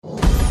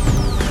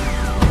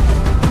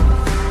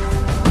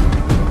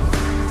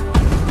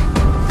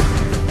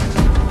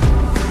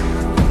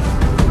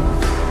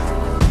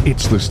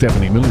The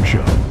Stephanie Miller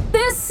Show.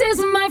 This is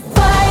my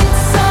fight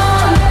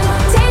song.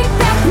 Take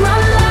back my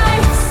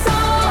life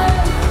song.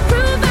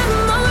 Prove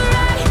I'm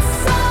alright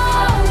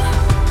song.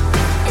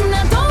 And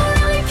I don't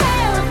really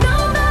care if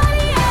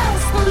nobody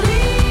else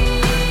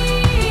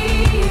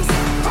believes.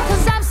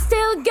 'Cause I've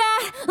still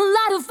got a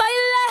lot of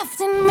fight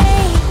left in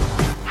me.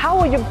 How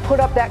will you put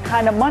up that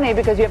kind of money?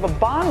 Because you have a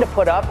bond to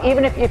put up.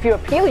 Even if you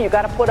appeal, you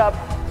got to put up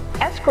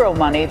escrow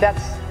money.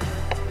 That's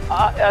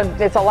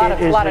it's a lot of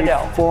dough. It is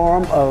a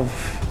form of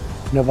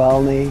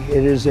Navalny.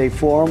 It is a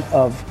form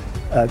of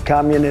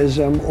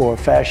communism or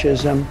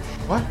fascism.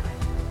 What?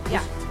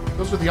 Yeah.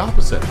 Those are the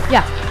opposite.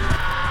 Yeah.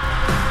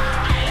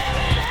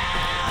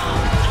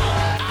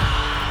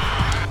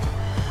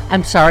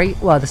 I'm sorry.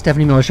 Well, the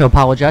Stephanie Miller Show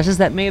apologizes.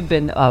 That may have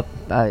been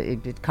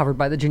covered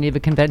by the Geneva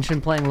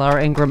Convention, playing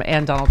Laura Ingraham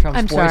and Donald Trump's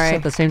voice sorry.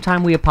 at the same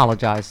time. We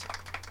apologize.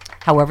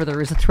 However,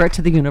 there is a threat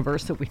to the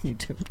universe that we need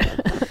to.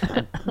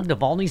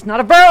 Navalny's not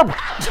a verb.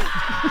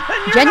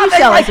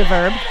 Genucel is a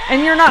verb.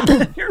 And you're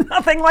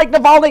nothing like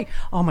Navalny.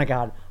 Oh my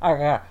God.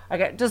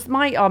 Okay. Does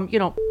my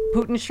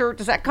Putin shirt,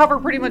 does that cover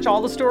pretty much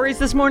all the stories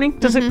this morning?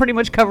 Does it pretty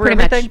much cover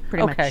everything?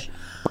 Pretty much.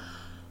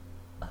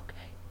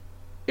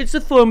 It's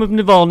a form of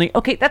Navalny.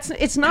 Okay,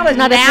 it's not a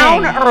not a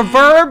noun thing. or a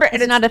verb.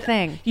 It's not a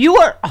thing. You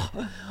are.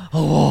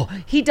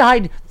 He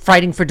died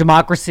fighting for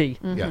democracy.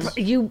 Yes.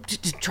 You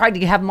tried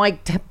to have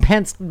Mike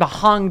Pence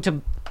hung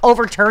to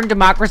overturn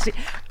democracy.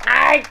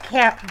 I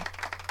can't.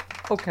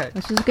 Okay.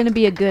 This is going to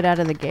be a good out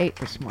of the gate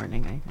this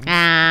morning, I think. Oh,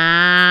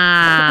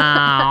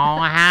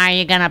 how are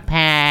you gonna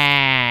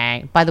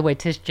pay? By the way,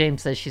 Tish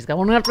James says she's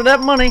going after that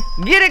money.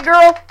 Get it,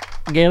 girl.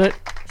 Get it.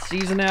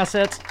 Season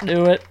assets.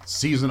 Do it.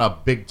 Season a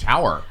big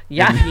tower.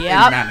 Yeah. In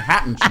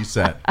Manhattan, she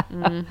said.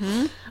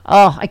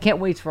 Oh, I can't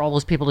wait for all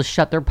those people to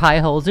shut their pie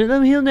holes.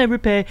 He'll never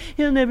pay.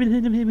 He'll never. He's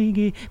He's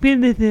going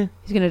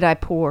to die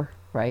poor.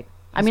 Right.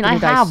 I He's mean, I gonna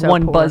die have so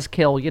one poor.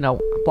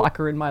 buzzkill,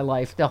 blocker in my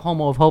life, the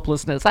homo of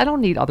hopelessness. I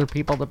don't need other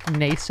people to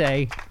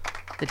naysay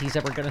that he's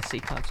ever going to see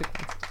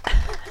consequences.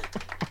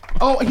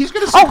 Oh, he's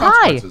going to see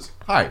consequences.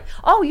 Hi.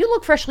 Oh, you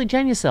look freshly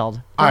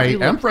genucelled. I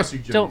am freshly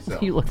genucelled.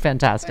 You look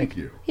fantastic. Thank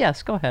you.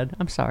 Yes, go ahead.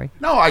 I'm sorry.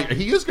 No,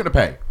 he is going to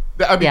pay.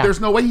 I mean, Yeah. there's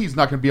no way he's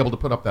not going to be able to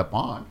put up that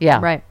bond. Yeah.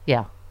 Right.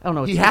 Yeah. Oh,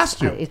 no. He has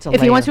to. It's a If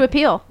he layer. wants to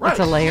appeal. Right. It's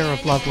a layer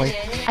of lovely.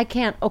 I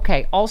can't.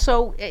 Okay.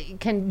 Also,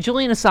 can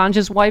Julian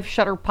Assange's wife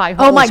shut her pie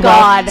hole? Oh, my as well?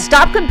 God.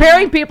 Stop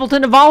comparing people to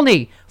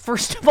Navalny.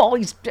 First of all,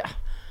 he's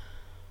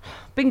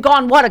been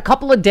gone, a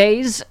couple of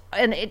days?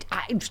 And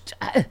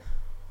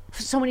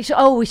so many,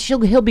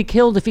 he'll be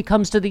killed if he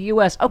comes to the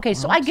U.S. Okay,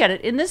 so I get it.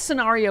 In this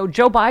scenario,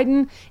 Joe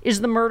Biden is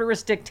the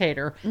murderous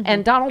dictator,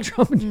 and Donald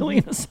Trump and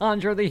Julian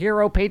Assange are the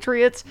hero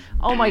patriots.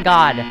 Oh, my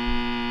God.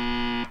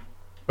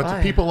 But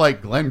to people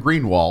like Glenn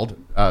Greenwald,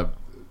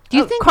 Do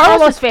you think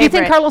Carlos' Do you think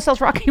favorite. Carlos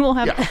Alazraqui will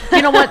have? Yeah.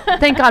 You know what?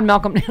 Thank God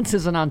Malcolm Nance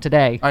isn't on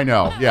today. I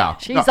know, yeah.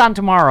 She's on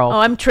tomorrow. Oh,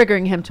 I'm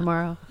triggering him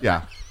tomorrow.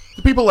 Yeah.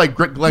 To people like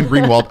Glenn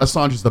Greenwald,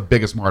 Assange is the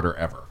biggest martyr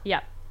ever.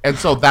 Yeah. And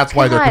so that's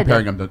why they're God.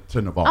 comparing him to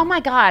Navalny. Oh my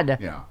God!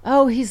 Yeah.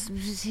 Oh, he's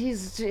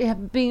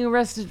being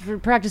arrested for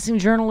practicing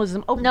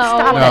journalism. Oh No.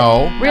 stop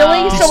No. it!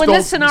 Really? He So stole- in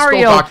this he stole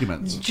scenario,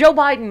 documents. Joe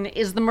Biden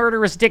is the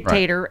murderous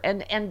dictator,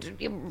 and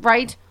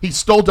right? He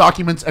stole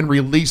documents and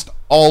released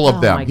all of Oh,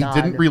 them. my He God.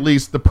 didn't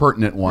release the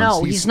pertinent ones.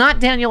 No, he's not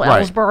Daniel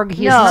Right. Ellsberg.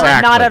 He No, is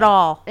Exactly. not at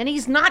all. and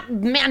he's not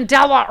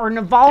Mandela or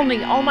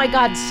Navalny. Oh my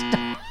God!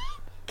 Stop!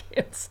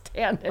 Can't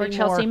stand Or anymore.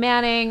 Chelsea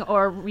Manning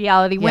or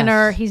Reality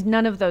Winner. He's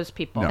none of those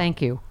people. No.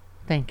 Thank you.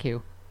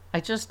 I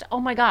just, oh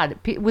my God,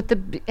 with the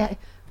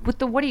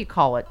what do you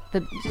call it? The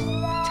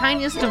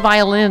tiniest of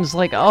violins,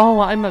 like, oh,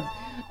 I'm a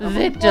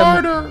victim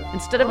martyr.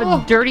 instead of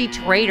a dirty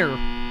traitor.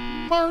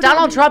 Martyr.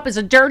 Donald Trump is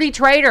a dirty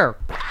traitor.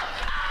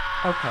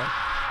 Okay,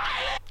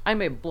 I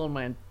may have blown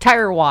my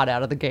entire wad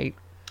out of the gate.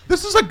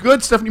 This is a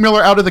good Stephanie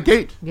Miller out of the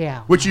gate.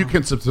 Yeah. Which you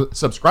can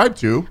subscribe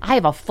to. I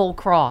have a full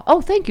craw.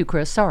 Oh, thank you,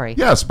 Chris. Sorry.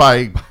 Yes,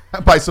 by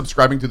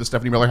subscribing to the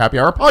Stephanie Miller Happy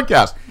Hour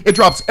podcast. It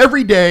drops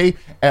every day,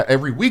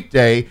 every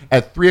weekday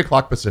at 3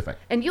 o'clock Pacific.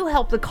 And you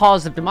help the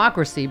cause of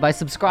democracy by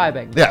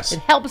subscribing. Yes. It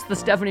helps the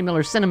Stephanie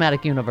Miller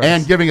cinematic universe.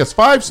 And giving us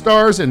 5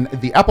 stars in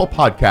the Apple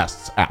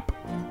Podcasts app,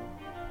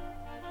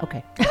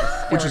 okay.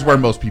 which is where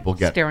most people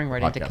get Staring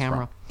right into podcasts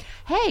camera.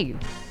 from. Hey,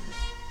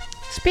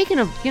 speaking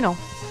of,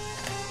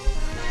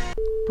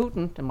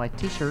 Putin and my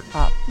t-shirt.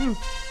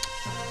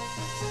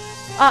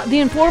 The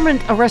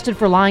informant arrested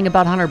for lying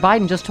about Hunter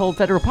Biden just told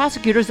federal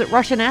prosecutors that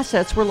Russian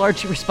assets were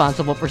largely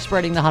responsible for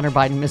spreading the Hunter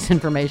Biden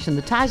misinformation.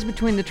 The ties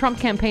between the Trump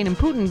campaign and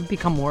Putin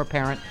become more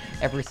apparent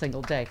every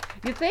single day.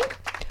 You think?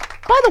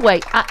 By the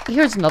way,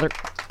 here's another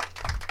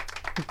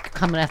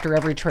coming after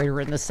every traitor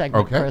in this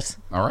segment, Okay. Chris.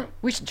 All right.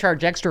 We should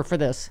charge extra for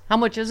this. How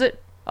much is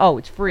it? Oh,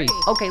 it's free.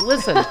 Okay,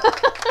 listen.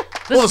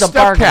 Well, This the is a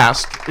bargain.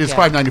 StephCast is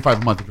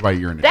 $5.95 a month if you buy a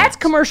year in advance. That's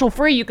commercial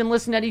free. You can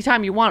listen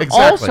anytime you want.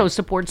 Exactly. Also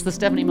supports the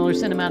Stephanie Miller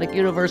Cinematic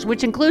Universe,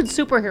 which includes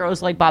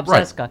superheroes like Bob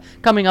Right. Cesca,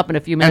 coming up in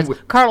a few minutes.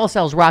 And Carlos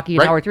Alazraqui in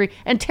Right. hour 3,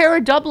 and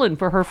Tara Dublin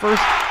for her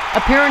first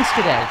appearance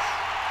today.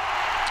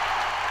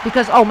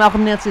 Because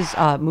Malcolm Nance is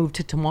moved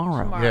to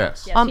tomorrow.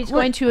 Yes. Yes, he's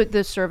going to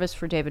the service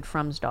for David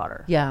Frum's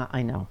daughter. Yeah,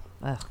 I know.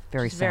 Ugh,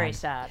 very sad. Very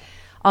sad.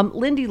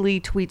 Lindy Lee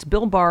tweets,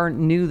 Bill Barr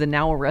knew the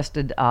now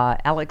arrested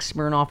Alex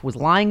Smirnoff was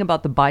lying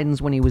about the Bidens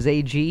when he was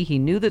AG. He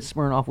knew that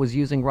Smirnoff was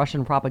using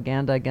Russian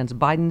propaganda against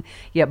Biden,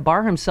 yet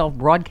Barr himself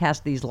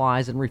broadcast these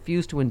lies and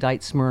refused to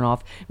indict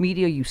Smirnoff.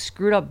 Media, you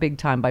screwed up big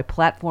time by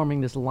platforming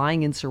this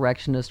lying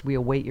insurrectionist. We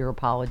await your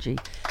apology.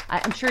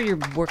 I'm sure you're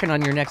working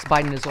on your next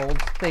Biden is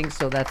old thing,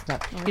 so that's not,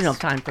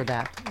 time for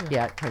that.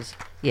 Yeah, because...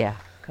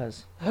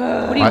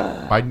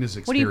 Biden is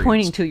experienced. What are you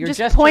pointing to? You're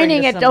Just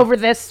pointing it over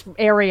this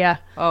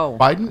area. Oh.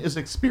 Biden is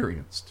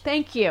experienced.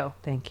 Thank you.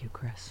 Thank you,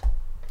 Chris.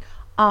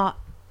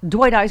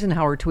 Dwight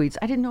Eisenhower tweets,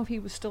 I didn't know if he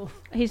was still...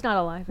 He's not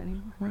alive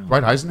anymore.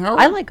 Dwight Eisenhower?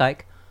 I like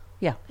Ike.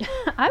 Yeah.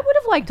 I would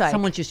have liked Ike.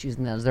 Someone's just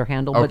using that as their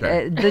handle.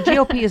 Okay. But the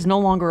GOP is no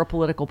longer a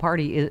political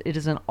party. It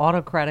is an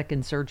autocratic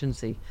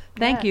insurgency.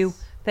 Thank you.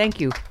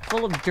 Thank you.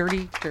 Full of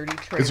dirty traitors.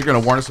 Is he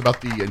going to warn us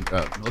about the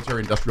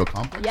military-industrial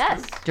complex?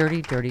 Yes.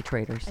 Dirty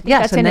traitors.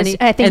 Yes, and then he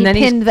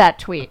pinned that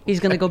tweet.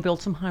 He's going to go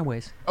build some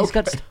highways. He's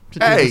got stuff to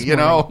do Hey, this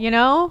morning. You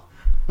know?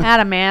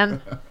 Atta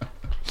man.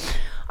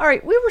 All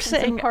right, we were Some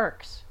saying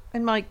perks.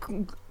 in my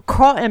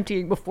craw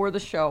emptying before the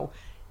show,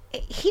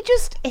 he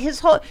just,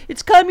 his whole,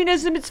 it's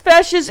communism, it's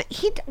fascism.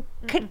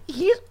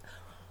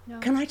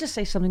 Can I just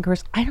say something,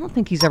 Chris? I don't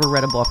think he's ever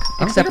read a book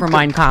except for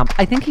Mein Kampf.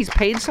 I think he's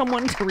paid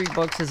someone to read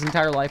books his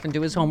entire life and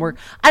do his homework.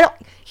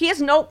 He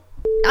has no,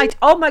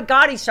 oh my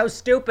God, he's so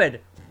stupid.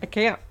 I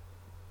can't.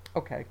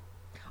 Okay.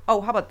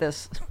 Oh, how about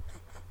this?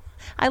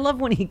 I love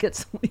when he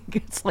gets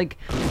like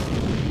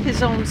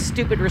his own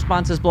stupid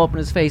responses blow up in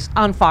his face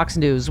on Fox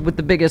News with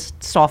the biggest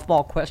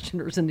softball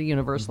questioners in the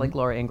universe like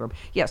Laura Ingraham.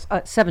 Yes,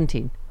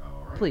 17.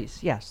 Right. Please,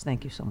 yes,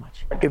 thank you so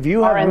much. If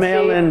you have RNC.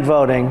 mail-in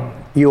voting,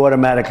 you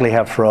automatically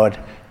have fraud.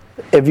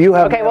 If you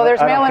have there's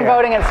I don't mail-in care.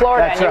 voting in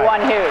Florida, That's and you right.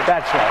 won huge.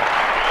 That's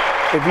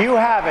right. If you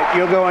have it,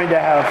 you're going to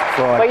have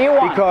fraud. But you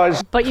won.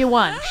 Because But you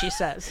won, she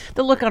says.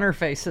 The look on her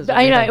face is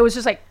I know, it was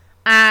just like,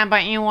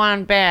 but you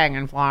won big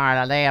in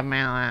Florida. They have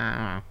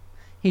mail.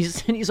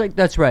 He's like,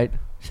 that's right.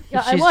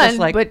 yeah, I She's won, just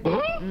like, but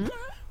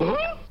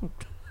that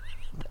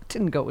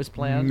didn't go as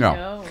planned.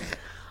 No.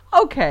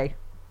 Okay.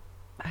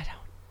 I don't.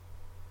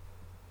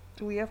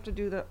 Do we have to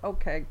do the?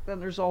 Okay. Then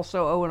there's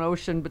also an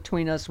ocean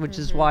between us, which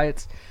is why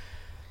it's.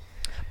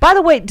 By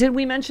the way, did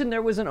we mention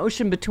there was an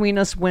ocean between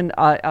us when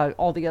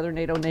all the other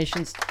NATO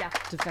nations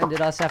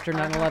defended us after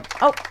 9/11?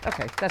 Oh,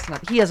 okay. That's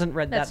not. He hasn't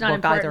read That's that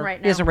not book important either.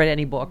 right He hasn't now. read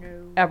any book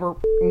ever.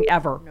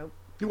 Nope.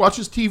 He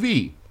watches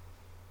TV.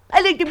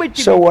 I think it would.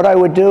 So what I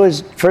would do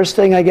is, first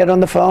thing I get on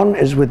the phone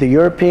is with the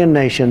European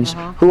nations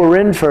who are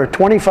in for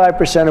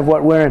 25% of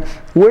what we're in.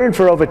 We're in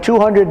for over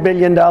 $200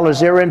 billion.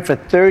 They're in for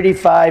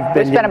 $35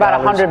 billion. We spent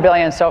about $100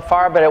 billion so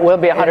far, but it will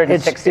be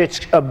 160. It's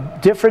a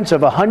difference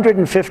of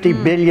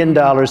 $150 billion.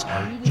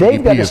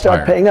 They've got to is start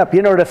higher. paying up.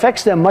 You know, it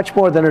affects them much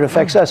more than it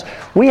affects us.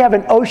 We have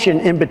an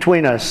ocean in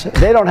between us.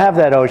 They don't have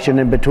that ocean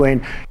in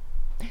between.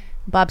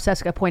 Bob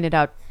Cesca pointed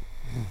out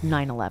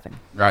 9/11.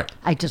 Right.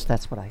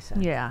 That's what I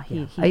said. Yeah,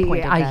 he He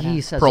pointed that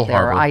out. says Pearl it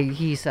there. Harbor.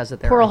 He says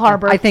it there. Pearl I think-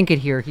 Harbor. I think it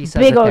here. He says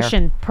Big it there.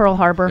 ocean, Pearl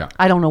Harbor. Yeah.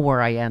 I don't know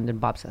where I end and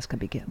Bob Cesca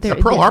begins. There-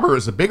 Pearl Harbor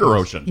is a bigger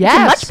ocean. It's a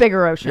much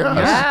bigger ocean. Yes.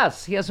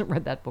 Yes, he hasn't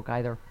read that book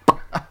either.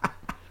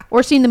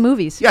 Or seen the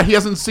movies. Yeah, he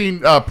hasn't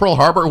seen Pearl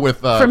Harbor with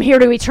From Here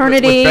to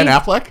Eternity. with Ben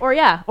Affleck.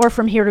 Or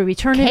From Here to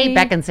Eternity. Kate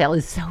Beckinsale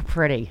is so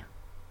pretty.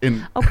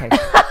 In Okay.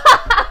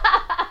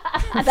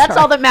 That's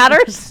all that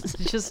matters.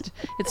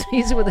 It's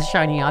easy with a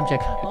shiny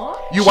object.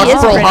 you watch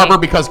is Pearl pretty. Harbor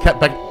because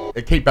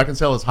Kate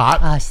Beckinsale is hot.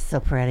 Oh, she's so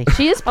pretty.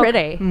 She is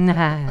pretty.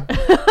 Nah.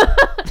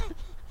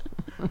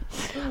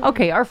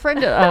 Okay, our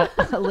friend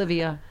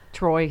Olivia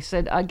Troy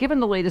said, given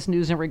the latest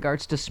news in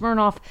regards to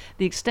Smirnoff,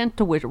 the extent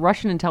to which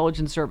Russian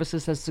intelligence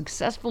services has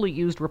successfully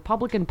used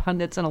Republican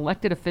pundits and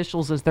elected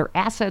officials as their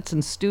assets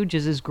and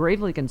stooges is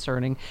gravely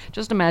concerning.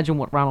 Just imagine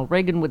what Ronald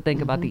Reagan would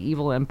think about the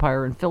evil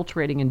empire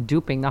infiltrating and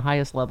duping the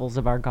highest levels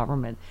of our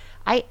government.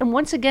 And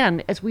once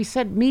again, as we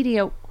said,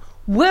 media,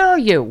 where are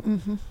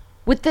you?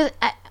 With the...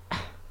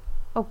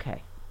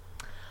 okay.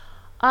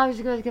 I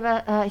was going to give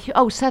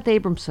Seth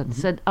Abramson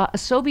said, a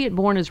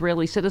Soviet-born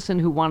Israeli citizen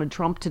who wanted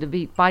Trump to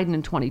defeat Biden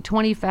in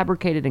 2020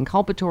 fabricated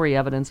inculpatory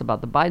evidence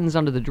about the Bidens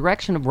under the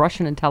direction of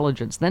Russian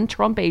intelligence. Then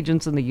Trump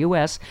agents in the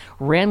U.S.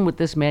 ran with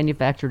this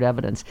manufactured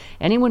evidence.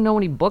 Anyone know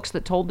any books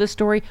that told this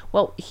story?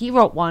 Well, he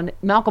wrote one.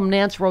 Malcolm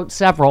Nance wrote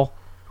several.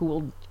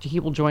 He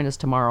will join us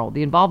tomorrow.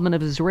 The involvement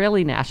of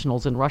Israeli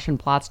nationals in Russian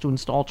plots to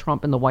install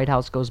Trump in the White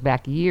House goes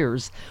back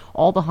years.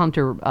 All the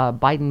Hunter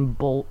Biden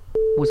bull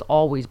was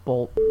always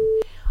bull.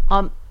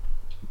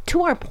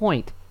 To our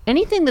point,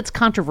 anything that's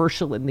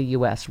controversial in the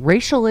U.S.,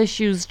 racial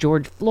issues,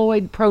 George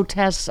Floyd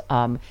protests,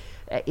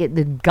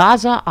 the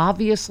Gaza,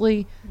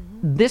 obviously,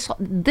 this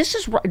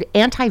is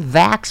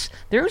anti-vax.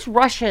 There's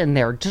Russia in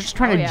there just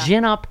trying to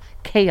gin up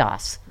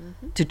chaos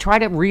to try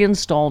to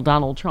reinstall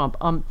Donald Trump.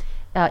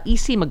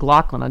 E.C.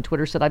 McLaughlin on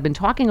Twitter said, I've been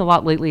talking a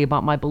lot lately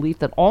about my belief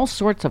that all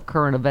sorts of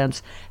current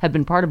events have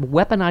been part of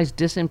weaponized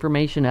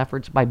disinformation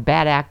efforts by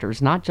bad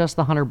actors, not just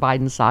the Hunter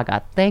Biden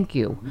saga. Thank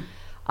you.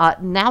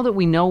 Now that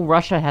we know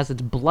Russia has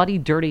its bloody,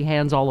 dirty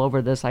hands all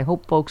over this, I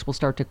hope folks will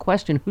start to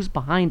question who's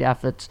behind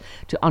efforts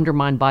to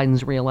undermine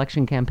Biden's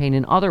re-election campaign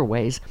in other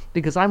ways,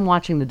 because I'm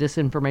watching the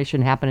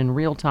disinformation happen in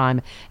real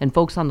time, and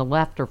folks on the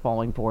left are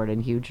falling for it in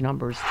huge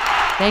numbers.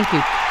 Thank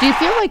you. Do you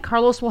feel like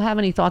Carlos will have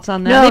any thoughts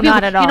on that? No, maybe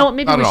not at all. You know what?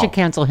 Maybe Not we at should all.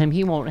 cancel him.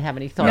 He won't have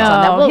any thoughts No,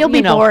 on that. Well, he'll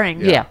be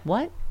boring. Yeah.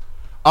 What?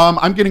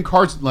 I'm getting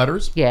cards and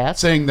letters Yes.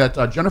 saying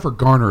that Jennifer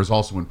Garner is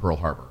also in Pearl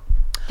Harbor.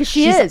 She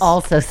She's is.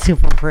 also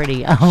super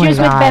pretty. Oh She my was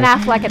with God. Ben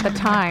Affleck at the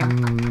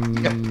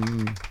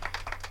time.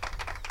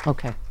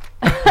 Okay.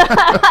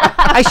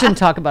 I shouldn't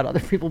talk about other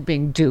people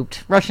being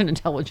duped. Russian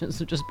intelligence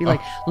would just be like,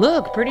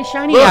 look, pretty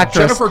shiny Look,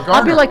 actress. Jennifer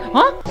I'll be Garner. like,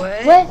 huh?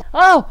 What?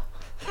 Oh.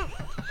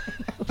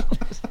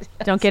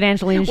 Don't get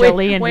Angelina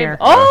Jolie in wave, here.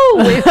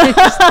 Oh,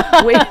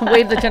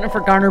 wave the Jennifer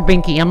Garner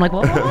binky. I'm like,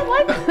 what?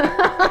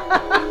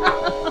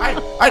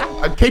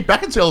 Kate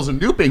Beckinsale is a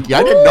new Binky.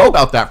 I didn't know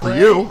about that for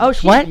you. Oh,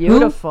 she's What? Who?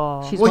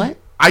 beautiful. She's Well, what?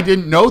 I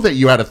didn't know that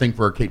you had a thing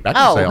for Kate Oh,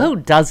 Beckinsale. who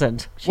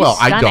doesn't? Well,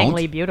 I don't.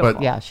 stunningly beautiful.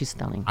 But Yeah, she's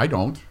stunning. I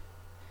don't.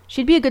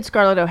 She'd be a good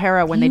Scarlett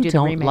O'Hara when they You do the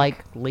don't remake.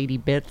 like lady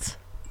bits.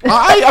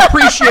 I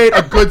appreciate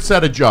a good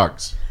set of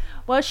jugs.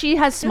 Well, she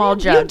has small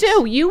You jugs.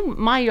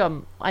 do.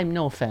 I'm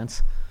no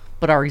offense,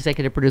 but our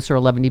executive producer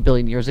 11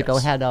 billion years ago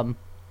had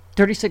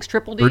 36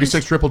 triple Ds.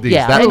 36 triple Ds.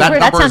 Yeah, that and- number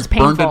that is sounds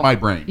burned in painful. my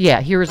brain.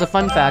 Yeah, here's a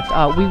fun fact.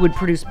 We would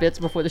produce bits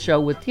before the show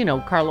with,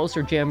 Carlos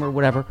or Jim or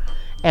whatever.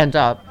 And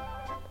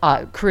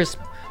Chris,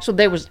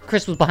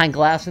 Chris was behind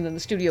glass and then the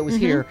studio was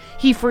here.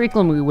 He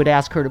frequently would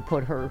ask her to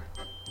put her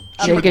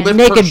She would naked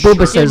lift her shirt.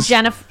 boobuses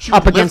Jennifer- She would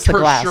up against lift the her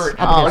glass. shirt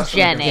Up up against-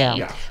 against the- yeah.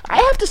 Yeah. I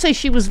have to say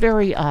she was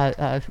very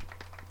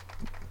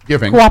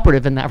Giving.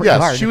 cooperative in that Yes,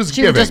 regard. she was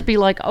She would giving. just be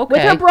like, okay.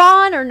 With her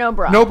bra on or no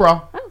bra? No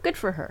bra. Oh, good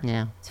for her.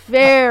 Yeah. It's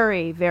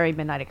very, very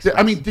Midnight Express.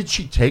 I mean, did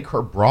she take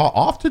her bra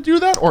off to do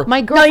that? Or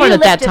My girlfriend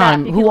at that lift it up.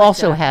 time, You who can lift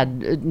also it up. had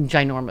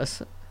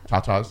ginormous,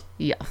 tatas?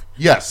 yeah,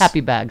 Yes.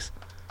 happy bags.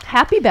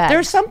 Happy bags.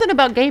 There's something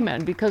about gay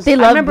men because They I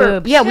love remember,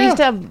 boobs. yeah, we Yeah. used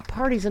to have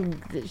parties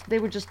and they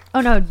would just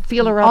Oh no,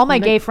 feel her up all my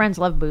and gay make- friends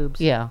love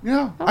boobs. yeah.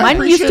 Yeah. I Mine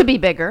used to appreciate- be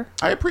bigger.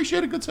 I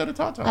appreciate a good set of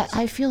tatas.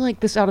 I feel like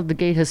this out of the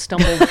gate has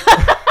stumbled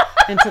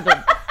into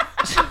the.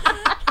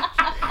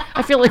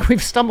 I feel like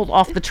we've stumbled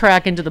off the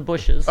track into the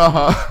bushes.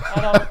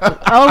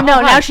 Oh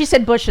no, now she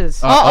said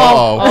bushes.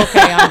 Uh-oh.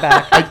 Okay, I'm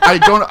back.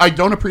 I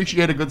don't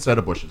appreciate a good set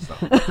of bushes though.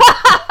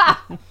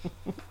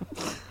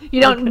 You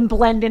don't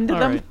blend into All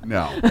them. right.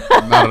 No,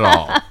 not at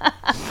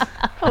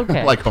all.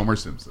 Okay. Like Homer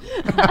Simpson.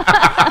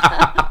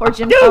 Or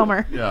Jim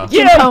Comer. Yeah.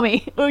 Jim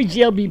Comey. Oh,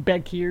 yeah, I'll be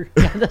back here.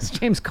 Yeah, that's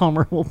James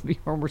Comer will be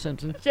Homer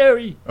Simpson.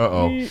 Sorry.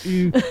 Uh-oh.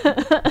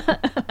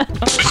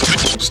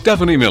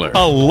 Stephanie Miller,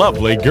 a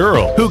lovely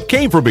girl who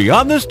came from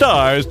beyond the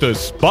stars to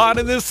spot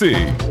in the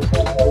sea.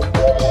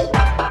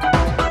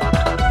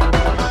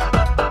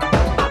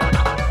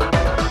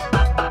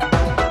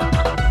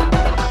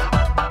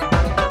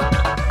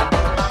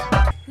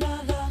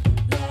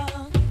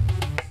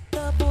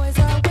 The boys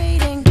are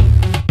waiting.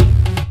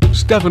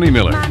 Stephanie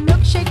Miller, My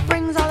milkshake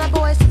brings all the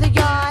boys to the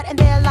yard, and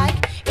they're like,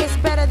 it's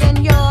better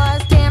than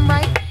yours. Damn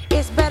right,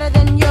 it's better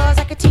than yours.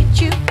 I could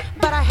teach you,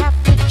 but I have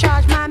to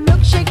charge. My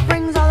milkshake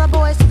brings all the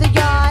boys to the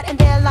yard, and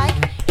they're like,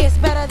 it's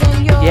better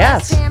than yours.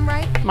 Yes. Damn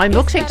right. My it's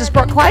milkshake better just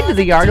brought than Clyde to yours.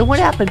 the yard, and what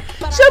happened?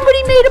 But I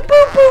Somebody made a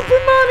boom boom for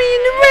mommy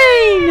in the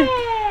rain.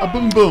 A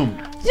boom boom.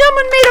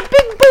 Someone made a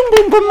big boom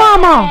boom for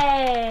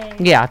mama.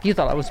 Yeah, if you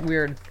thought I was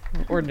weird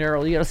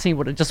ordinarily, you gotta see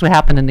what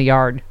happened in the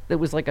yard. It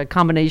was like a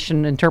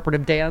combination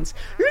interpretive dance.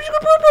 Boom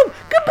boom.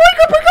 Good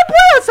boy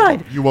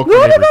outside. You woke the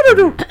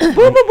neighbors. Boom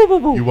boom boom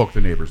boom boom. You woke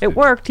the neighbors. It didn't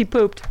worked. He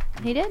pooped.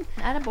 He did.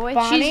 Attaboy.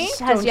 Bonnie,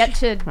 She has don't yet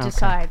to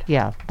decide.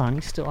 Yeah,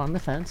 Bonnie's still on the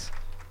fence.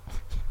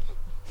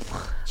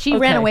 She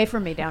ran Okay. away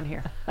from me down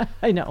here.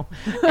 I know.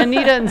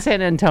 Anita in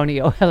San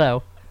Antonio.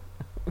 Hello.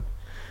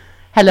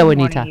 Hello, Good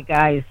Anita. morning, you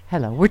guys.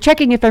 Hello. We're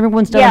checking if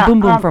everyone's done Yeah, a boom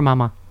boom for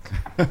mama.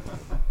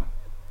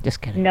 Just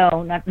kidding.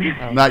 No, not,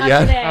 Not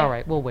yet? All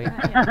right, we'll wait.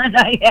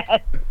 not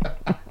yet.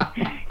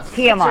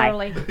 TMI.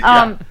 early.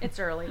 It's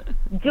early.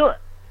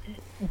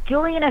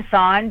 Julian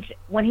Assange,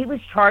 when he was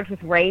charged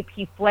with rape,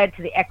 he fled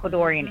to the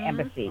Ecuadorian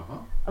embassy.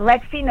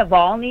 Alexei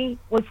Navalny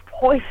was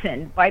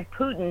poisoned by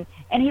Putin,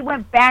 and he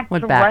went back to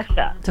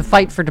Russia. to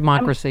fight for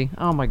democracy.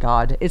 Oh my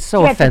God, it's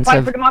so Yeah, to fight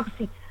offensive. for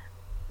democracy.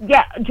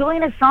 Yeah,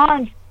 Julian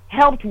Assange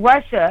helped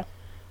Russia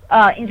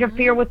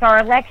interfere with our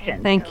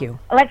elections. Thank you.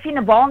 Alexei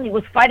Navalny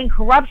was fighting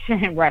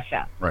corruption in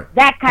Russia. Right.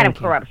 That kind Thank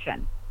of you.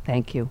 corruption.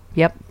 Thank you.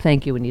 Yep.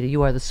 Thank you, Anita.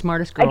 You are the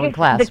smartest girl in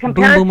class. The Boom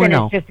comparison boom or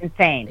no? is just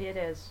insane. It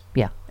is.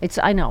 Yeah.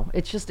 I know.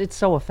 It's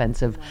so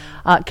offensive.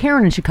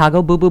 Karen in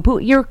Chicago. Boo boo boo.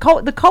 You're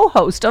the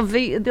co-host of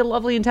the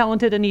lovely and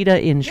talented Anita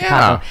in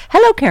Chicago.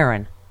 Hello,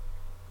 Karen.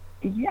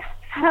 Yes.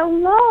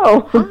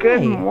 Hello.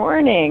 Good Hi.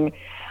 morning.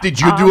 Did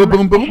you do a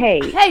boom boom? Hey.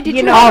 Did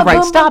you know, have All a right.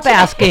 boom Stop boom?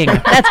 asking.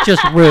 That's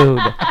just rude.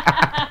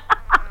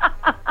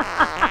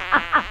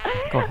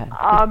 Go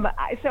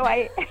ahead. So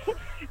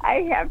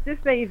I have to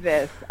say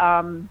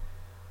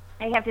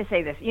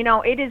this. You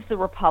know, it is the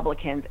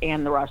Republicans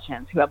and the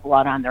Russians who have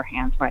blood on their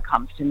hands when it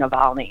comes to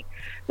Navalny.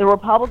 The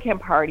Republican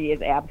Party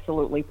is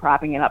absolutely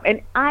propping it up.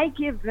 And I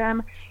give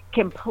them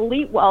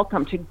complete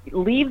welcome to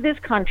leave this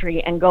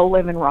country and go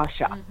live in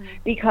Russia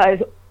because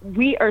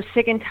we are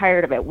sick and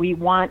tired of it. We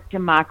want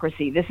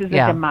democracy. This is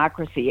a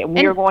democracy. And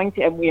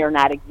we are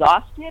not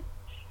exhausted.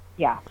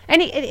 Yeah.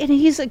 And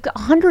he's like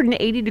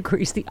 180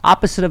 degrees the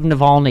opposite of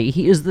Navalny.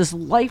 He is this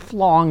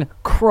lifelong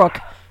crook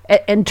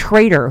and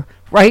traitor,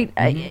 right?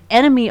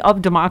 Enemy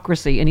of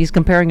democracy. And he's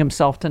comparing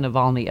himself to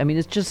Navalny. I mean,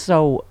 it's just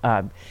so...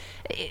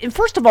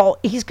 first of all,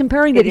 he's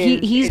comparing that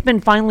he's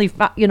been finally,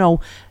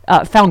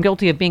 found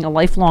guilty of being a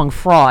lifelong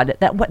fraud.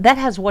 That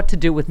has what to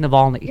do with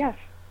Navalny? Yes.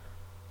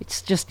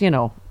 It's just,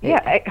 oh,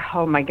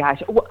 my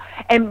gosh.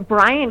 And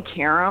Brian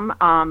Karam,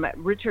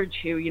 Richard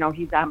Chu,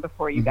 he's on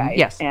before you guys.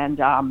 Yes.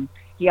 And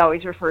he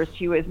always refers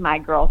to you as my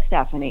girl,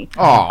 Stephanie.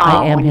 Oh,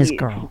 I am his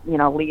girl.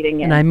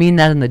 Leading in. And I mean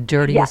that in the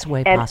dirtiest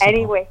way possible. And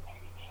anyway...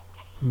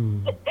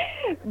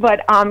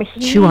 But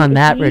chew on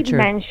that, Richard.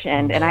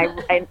 Mentioned, and I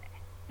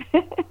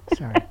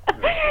sorry.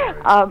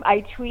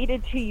 I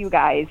tweeted to you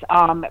guys.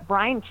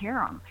 Brian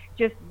Karam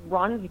just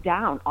runs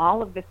down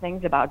all of the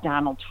things about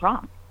Donald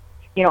Trump.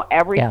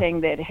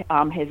 Everything that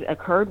has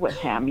occurred with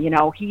him.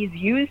 He's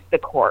used the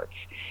courts,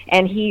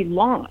 and he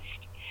lost.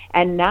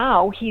 And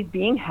now he's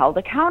being held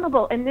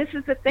accountable. And this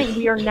is the thing: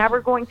 we are never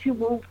going to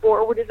move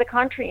forward as a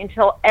country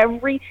until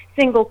every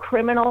single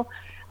criminal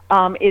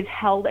is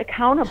held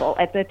accountable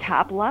at the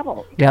top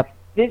level. Yep.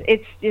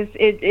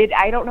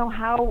 I don't know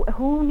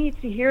who needs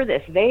to hear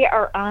this. They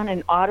are on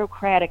an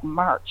autocratic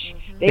march.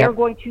 They are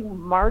going to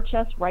march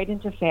us right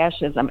into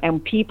fascism,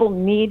 and people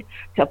need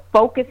to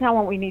focus on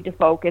what we need to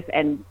focus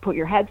and put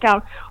your heads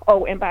down.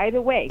 Oh, and by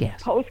the way,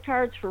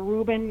 postcards for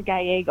Ruben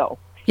Gallego.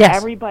 Yes.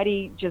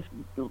 Everybody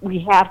we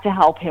have to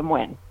help him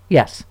win.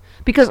 Yes.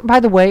 Because, by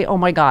the way, oh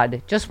my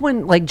God, just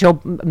when Joe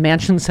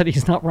Manchin said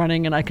he's not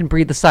running and I can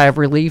breathe a sigh of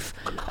relief,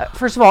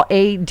 first of all,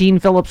 A, Dean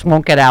Phillips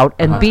won't get out,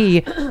 and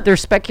B, they're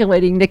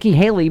speculating Nikki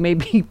Haley may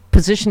be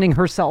positioning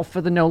herself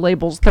for the No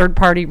Labels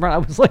third-party run. I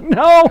was like,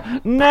 no!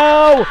 Oh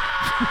my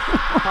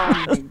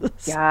God.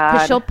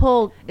 Because she'll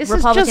pull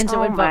Republicans that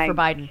would vote for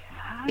Biden.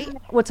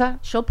 What's that?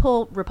 She'll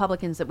pull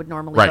Republicans that would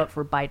normally vote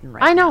for Biden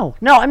right I now. know.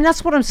 No, I mean,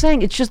 that's what I'm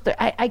saying. It's just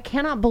that I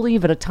cannot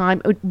believe at a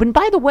time when,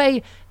 by the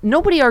way,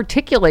 nobody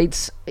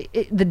articulates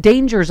the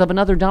dangers of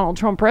another Donald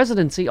Trump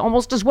presidency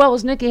almost as well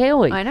as Nikki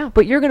Haley. I know.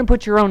 But you're going to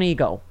put your own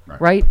ego,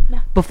 right?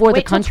 Before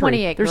Wait the country. till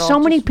 28, There's girl. so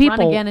many Just people,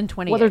 run again in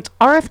 28. whether it's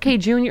RFK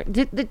Jr.,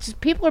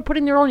 people are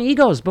putting their own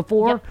egos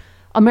before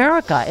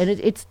America, and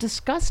it's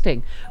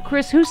disgusting.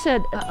 Chris, who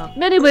said,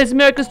 many ways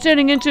America's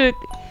turning into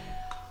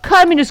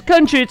communist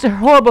country. It's a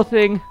horrible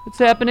thing that's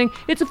happening.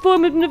 It's a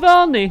form of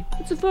Navalny.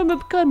 It's a form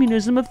of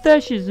communism, of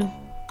fascism.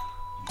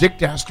 Dick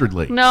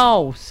Dastardly.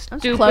 No,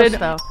 stupid. Close,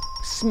 though.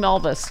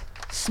 Smelvis.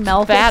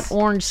 Smelvis? Fat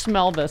orange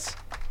Smelvis.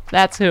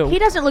 That's who. He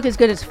doesn't look as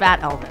good as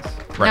Fat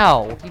Elvis. Right.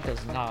 No, he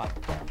does not.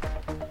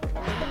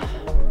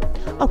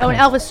 Okay. Oh, and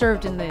Elvis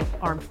served in the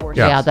armed forces.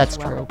 Yeah, that's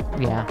true.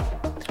 Yeah.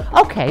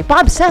 Okay,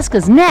 Bob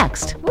Cesca's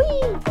next.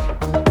 Whee!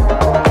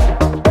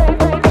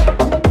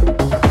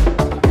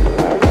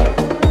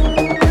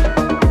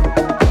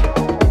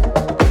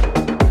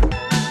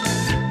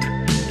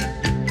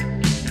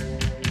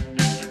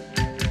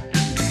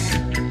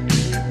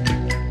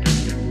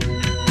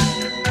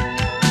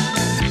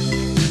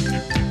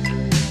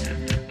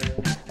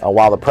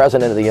 While the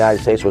President of the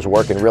United States was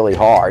working really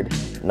hard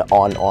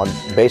on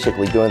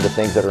basically doing the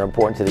things that are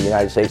important to the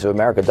United States of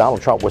America, Donald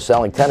Trump was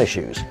selling tennis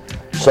shoes.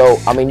 So,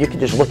 I mean, you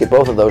can just look at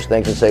both of those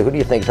things and say, who do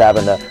you think is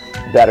having a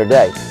better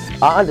day?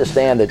 I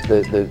understand that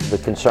the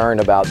concern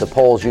about the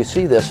polls, you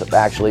see this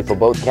actually for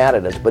both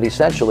candidates, but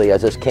essentially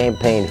as this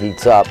campaign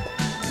heats up,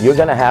 you're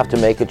going to have to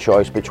make a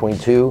choice between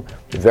two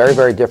very,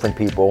 very different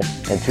people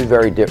and two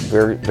very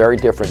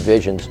different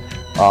visions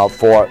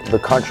for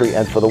the country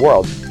and for the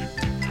world.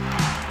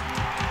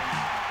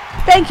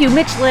 Thank you,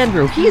 Mitch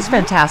Landrieu. He is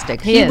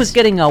fantastic. He was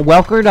getting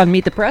welkered on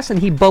Meet the Press, and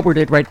he bobered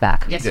it right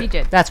back. Yes, he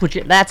did.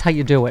 That's how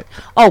you do it.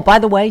 Oh, by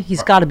the way,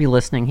 he's got to be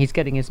listening. He's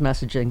getting his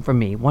messaging from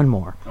me. One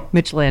more.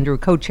 Mitch Landrieu,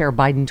 co-chair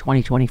Biden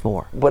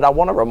 2024. But I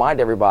want to remind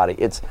everybody,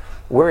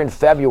 we're in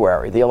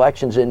February. The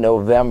election's in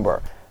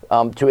November.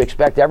 To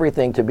expect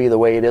everything to be the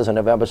way it is on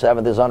November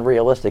 7th is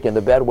unrealistic, and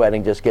the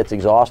bedwetting just gets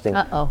exhausting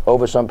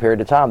over some period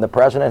of time. The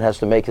president has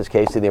to make his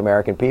case to the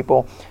American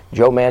people.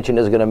 Joe Manchin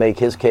is going to make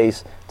his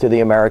case to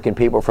the American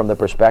people from the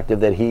perspective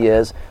that he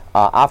is.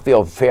 I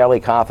feel fairly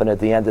confident at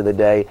the end of the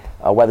day,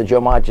 whether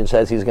Joe Manchin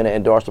says he's going to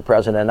endorse the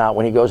president or not,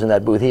 when he goes in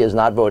that booth, he is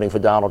not voting for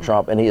Donald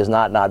Trump, and he is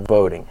not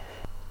voting.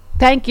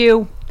 Thank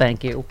you.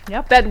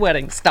 Yep.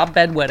 Bedwetting. Stop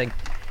bedwetting.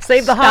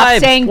 Save the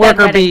hive, saying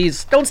worker bedwetting.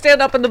 bees. Don't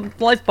stand up in the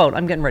lifeboat.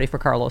 I'm getting ready for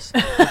Carlos.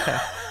 Okay.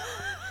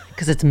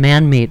 because it's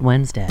Man-Made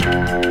Wednesday.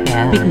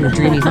 Speaking of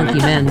dreamy, hunky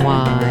men,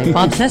 why?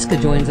 Bob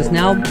Cesca joins us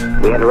now.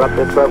 We interrupt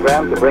this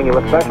program to bring you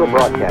a special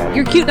broadcast.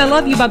 You're cute and I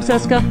love you, Bob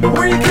Cesca.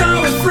 Where you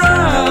coming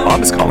from?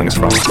 Bob is calling us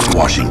from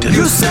Washington.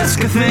 You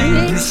Cesca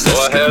things.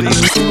 Go ahead.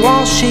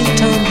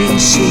 Washington,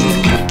 D.C.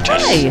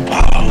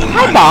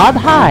 Hi, Bob.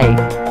 Hi.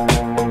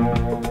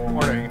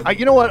 Morning.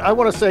 You know what? I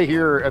want to say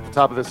here at the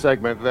top of this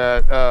segment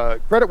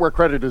that credit where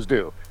credit is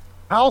due.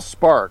 Hal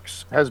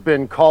Sparks has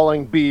been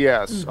calling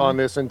BS on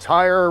this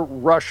entire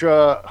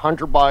Russia,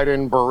 Hunter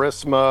Biden,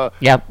 Burisma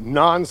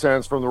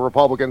nonsense from the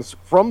Republicans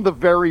from the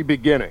very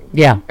beginning.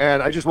 Yeah.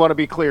 And I just want to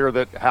be clear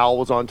that Hal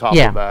was on top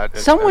of that.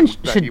 Someone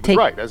and should he was take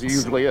right, as he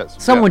usually is.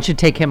 Someone should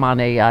take him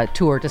on a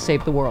tour to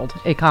save the world,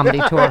 a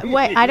comedy tour.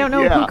 Wait, I don't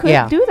know who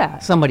could do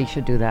that. Somebody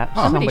should do that.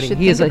 Somebody should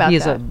he think is a, about he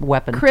is that. a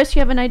weapon. Chris, you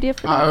have an idea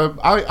for that?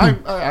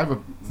 I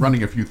have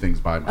running a few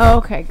things by me. Oh,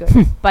 okay,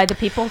 good. By the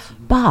people?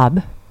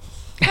 Bob.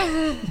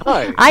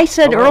 Hi. I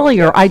said Hello.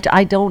 earlier, I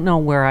don't know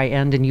where I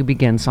end and you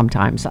begin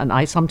sometimes. And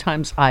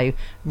I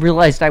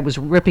realized I was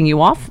ripping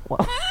you off,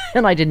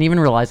 and I didn't even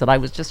realize that I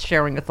was just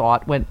sharing a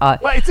thought when. Well,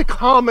 it's a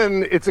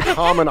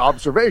common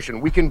observation.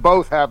 We can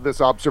both have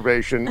this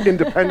observation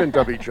independent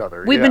of each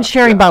other. We've been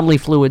sharing bodily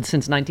fluids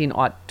since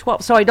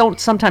 1912, so I don't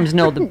sometimes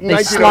know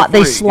that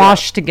they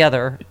slosh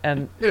together.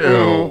 And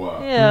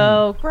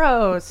Ew,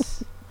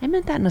 gross. I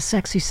meant that in a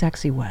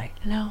sexy way.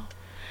 No.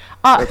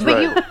 That's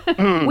but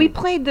right. we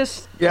played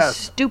this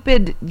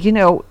stupid,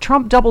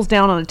 Trump doubles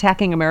down on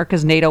attacking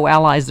America's NATO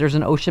allies. There's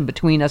an ocean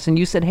between us. And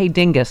you said, hey,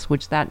 dingus,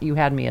 which that you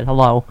had me at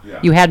hello. Yeah.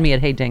 You had me at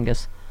hey,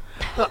 dingus.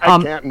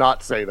 I can't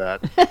not say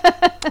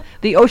that.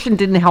 The ocean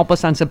didn't help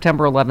us on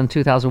September 11,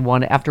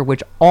 2001, after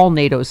which all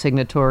NATO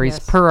signatories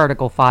per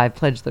Article 5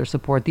 pledged their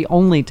support. The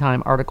only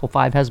time Article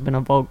 5 has been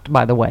invoked,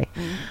 by the way.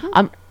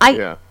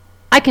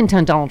 I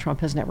contend Donald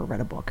Trump has never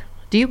read a book.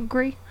 Do you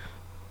agree?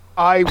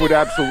 I would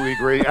absolutely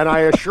agree, and I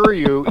assure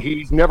you,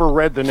 he's never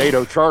read the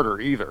NATO Charter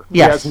either.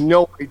 Yes. He has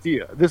no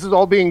idea. This is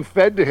all being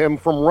fed to him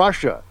from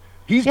Russia.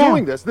 He's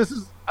doing this.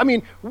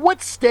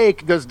 What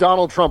stake does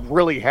Donald Trump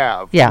really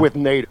have with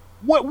NATO?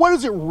 What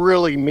does it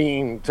really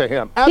mean to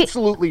him?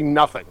 Absolutely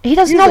nothing. He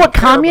doesn't know what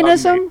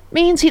communism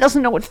means. He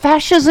doesn't know what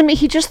fascism means.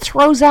 He just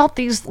throws out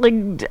these,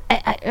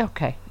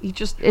 okay. He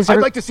just is.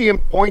 I'd like to see him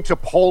point to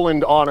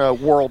Poland on a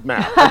world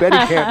map. I bet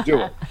he can't do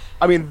it.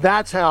 I mean,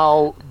 that's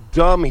how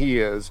dumb he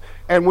is.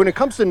 And when it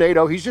comes to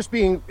NATO, he's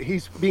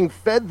being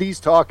fed these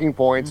talking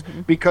points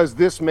because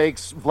this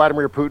makes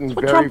Vladimir Putin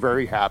very,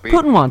 very happy.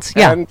 Putin wants,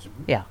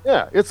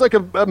 it's like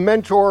a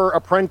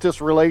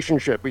mentor-apprentice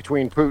relationship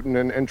between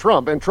Putin and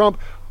Trump. And Trump,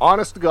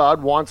 honest to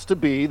God, wants to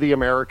be the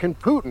American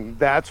Putin.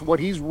 That's what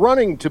he's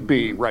running to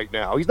be right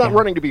now. He's not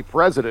running to be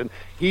president.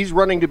 He's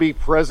running to be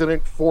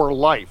president for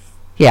life.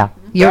 Yeah,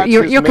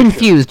 you're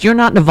confused. You're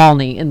not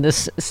Navalny in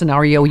this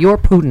scenario. You're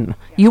Putin.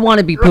 You want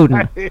to be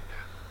Putin. Right.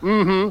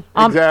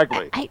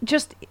 Exactly. I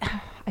just,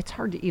 it's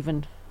hard to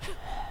even.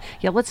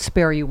 Yeah, let's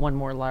spare you one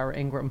more, Lara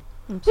Ingram.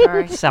 I'm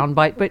sorry.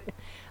 Soundbite, but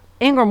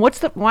Ingram, what's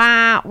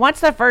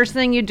the first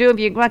thing you do if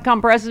you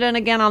become president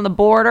again on the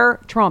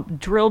border? Trump,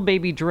 drill,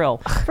 baby, drill.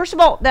 First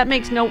of all, that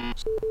makes no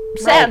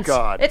sense. Oh,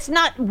 God. It's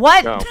not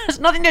what? No. It has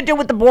nothing to do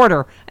with the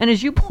border. And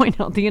as you point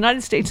out, the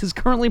United States is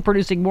currently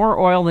producing more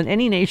oil than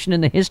any nation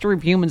in the history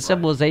of human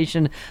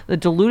civilization. The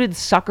deluded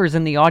suckers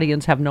in the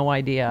audience have no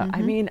idea.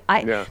 I mean,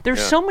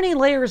 there's so many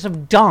layers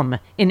of dumb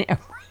in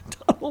every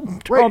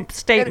Donald Trump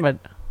statement.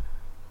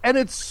 And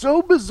it's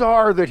so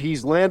bizarre that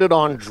he's landed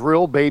on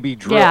drill, baby,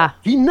 drill. Yeah.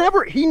 He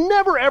never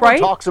ever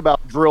talks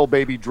about drill,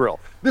 baby,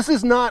 drill. This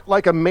is not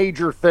like a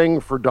major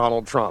thing for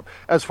Donald Trump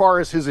as far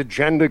as his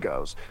agenda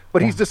goes.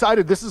 But he's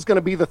decided this is going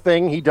to be the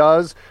thing he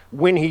does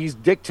when he's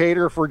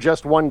dictator for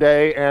just one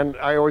day. And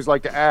I always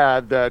like to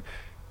add that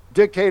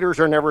dictators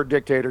are never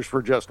dictators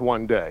for just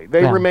one day.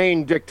 They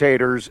remain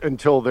dictators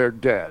until they're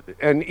dead.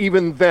 And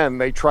even then,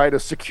 they try to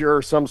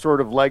secure some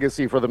sort of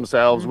legacy for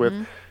themselves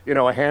with, a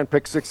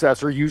handpicked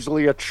successor,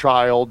 usually a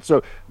child.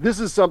 So this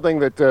is something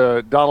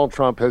that Donald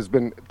Trump has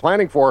been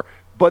planning for.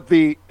 But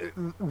the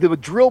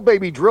drill,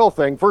 baby, drill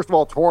thing, first of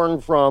all, torn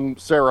from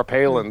Sarah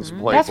Palin's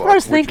playbook. That's what I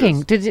was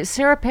thinking. Did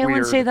Sarah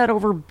Palin say that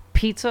over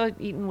pizza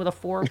eaten with a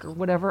fork or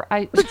whatever?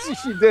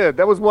 She did.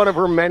 That was one of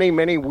her many,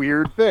 many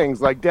weird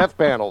things, like death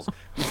panels.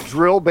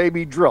 Drill,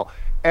 baby, drill.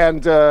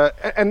 And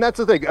that's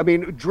the thing. I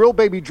mean, drill,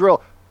 baby,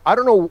 drill. I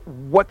don't know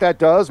what that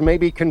does.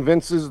 Maybe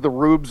convinces the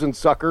rubes and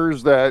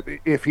suckers that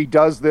if he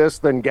does this,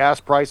 then gas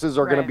prices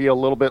are going to be a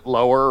little bit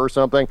lower or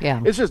something. Yeah.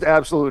 It's just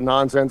absolute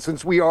nonsense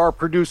since we are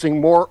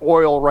producing more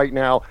oil right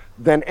now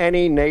than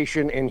any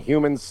nation in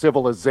human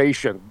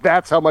civilization.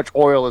 That's how much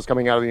oil is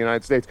coming out of the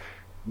United States.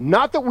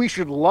 Not that we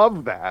should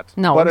love that,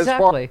 but as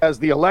far as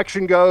the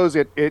election goes,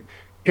 it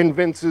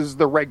convinces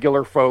the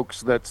regular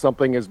folks that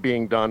something is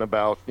being done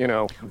about,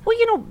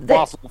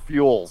 fossil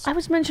fuels. I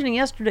was mentioning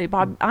yesterday,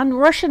 Bob, on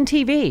Russian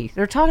TV,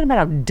 they're talking about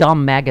how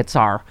dumb maggots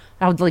are.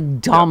 How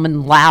dumb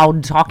and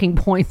loud talking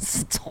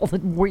points. It's all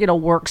that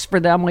works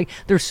for them. Like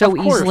they're so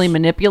easily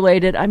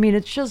manipulated. I mean,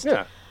 it's just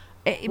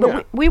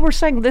But we were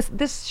saying this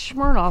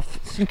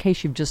Smirnoff, in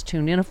case you've just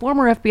tuned in, a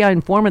former FBI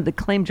informant that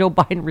claimed Joe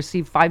Biden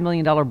received $5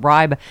 million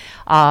bribe,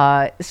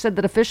 said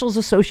that officials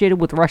associated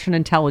with Russian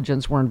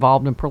intelligence were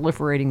involved in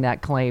proliferating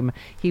that claim.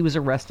 He was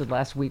arrested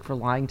last week for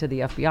lying to the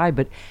FBI.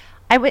 But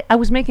I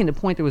was making the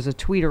point, there was a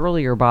tweet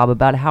earlier, Bob,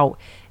 about how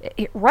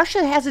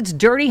Russia has its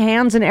dirty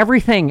hands in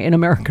everything in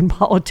American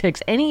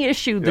politics. Any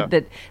issue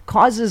that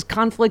causes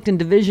conflict and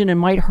division and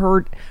might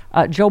hurt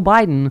Joe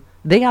Biden,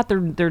 they got their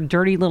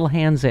dirty little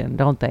hands in,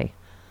 don't they?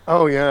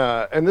 Oh,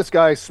 yeah. And this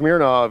guy,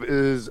 Smirnov,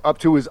 is up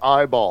to his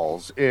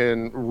eyeballs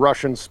in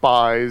Russian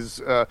spies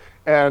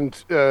and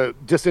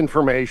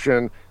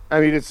disinformation. I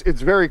mean,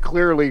 it's very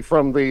clearly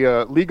from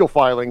the legal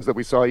filings that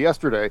we saw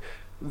yesterday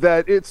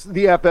that it's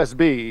the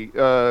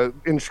FSB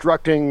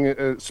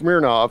instructing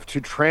Smirnov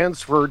to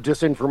transfer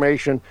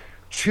disinformation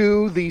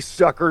to these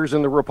suckers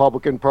in the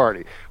Republican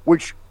Party,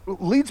 which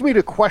leads me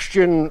to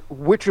question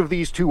which of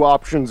these two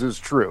options is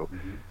true.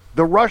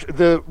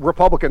 The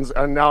Republicans,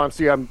 and now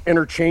I'm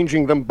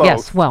interchanging them both.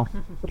 Yes, well.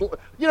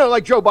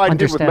 Like Joe Biden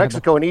did with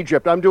Mexico and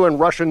Egypt, I'm doing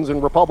Russians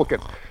and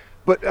Republicans.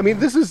 But, I mean,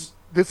 this is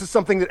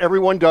something that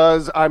everyone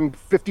does. I'm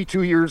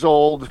 52 years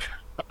old.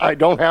 I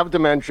don't have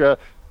dementia.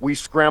 We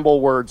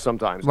scramble words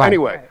sometimes. Right.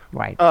 Anyway,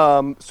 right.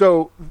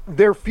 So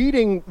they're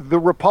feeding the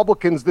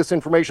Republicans this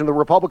information. The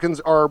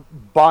Republicans are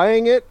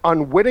buying it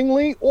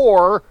unwittingly,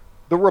 or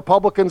the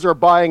Republicans are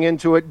buying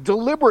into it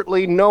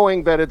deliberately,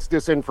 knowing that it's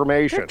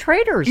disinformation. They're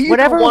traitors.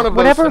 Either one of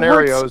those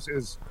scenarios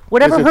is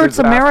whatever hurts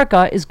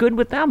America is good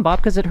with them, Bob,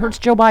 because it hurts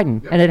Joe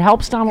Biden and it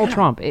helps Donald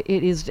Trump. It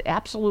is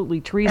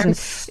absolutely treason. And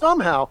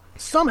somehow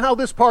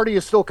this party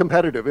is still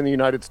competitive in the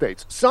United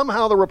States.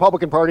 Somehow the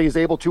Republican Party is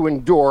able to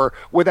endure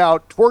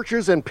without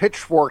torches and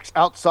pitchforks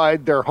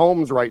outside their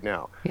homes right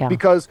now. Yeah.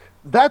 Because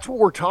that's what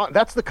we're talking.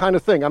 That's the kind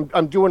of thing.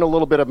 I'm doing a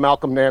little bit of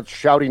Malcolm Nance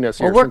shoutiness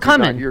here. Well, we're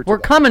coming. We're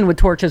coming with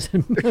torches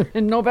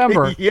in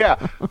November.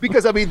 Yeah,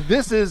 because I mean,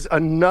 this is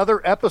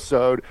another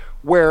episode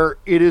where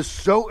it is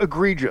so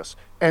egregious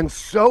and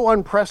so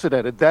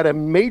unprecedented that a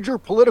major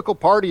political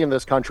party in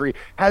this country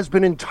has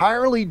been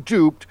entirely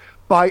duped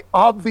by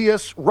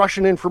obvious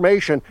Russian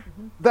information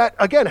that,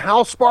 again,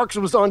 Hal Sparks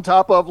was on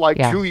top of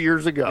 2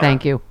 years ago.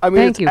 Thank you. I mean,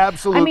 Thank you.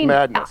 Absolute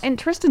madness. And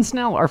Tristan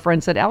Snell, our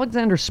friend, said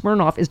Alexander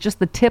Smirnov is just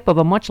the tip of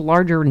a much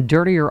larger and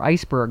dirtier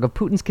iceberg of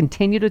Putin's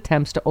continued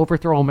attempts to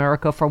overthrow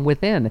America from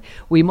within.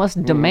 We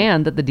must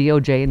demand that the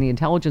DOJ and the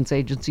intelligence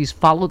agencies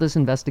follow this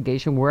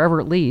investigation wherever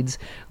it leads.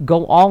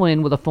 Go all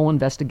in with a full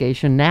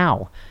investigation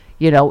now.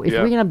 If we're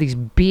going to have these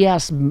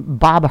BS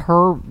Bob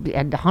Hur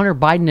and Hunter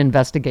Biden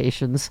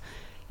investigations,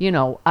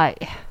 By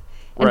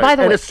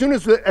the way, as soon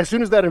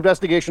as that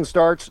investigation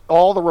starts,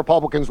 all the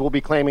Republicans will be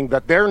claiming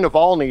that they're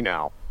Navalny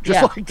now,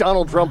 just like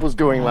Donald Trump was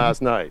doing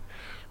last night.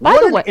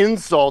 What an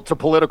insult to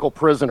political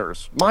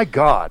prisoners. My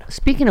God.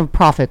 Speaking of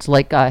prophets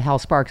like Hal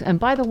Sparks, and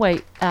by the way,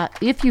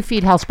 if you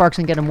feed Hal Sparks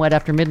and get him wet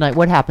after midnight,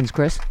 what happens,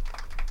 Chris?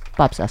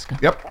 Bob Cesca.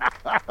 Yep.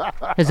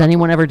 Has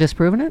anyone ever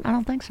disproven it? I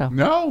don't think so.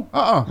 No.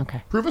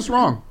 Okay. Prove us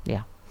wrong.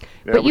 Yeah.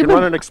 Yeah, but we can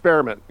run an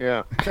experiment.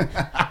 Yeah.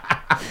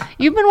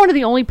 You've been one of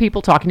the only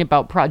people talking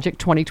about Project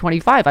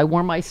 2025. I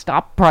wore my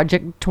Stop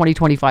Project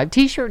 2025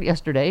 t-shirt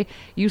yesterday.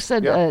 You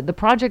said the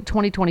Project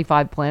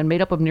 2025 plan,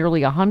 made up of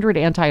nearly 100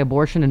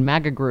 anti-abortion and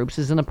MAGA groups,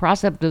 is in the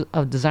process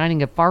of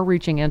designing a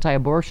far-reaching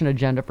anti-abortion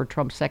agenda for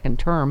Trump's second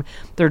term.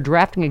 They're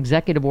drafting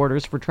executive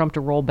orders for Trump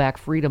to roll back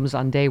freedoms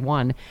on day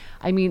one.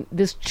 I mean,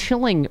 this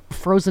chilling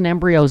frozen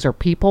embryos are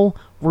people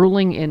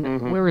ruling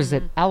in, where is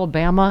it,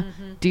 Alabama?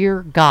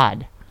 Dear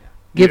God.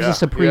 Gives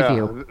us a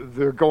preview. Yeah.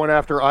 They're going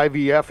after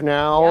IVF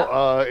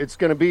now. It's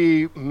going to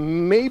be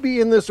maybe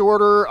in this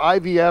order.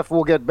 IVF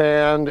will get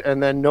banned,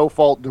 and then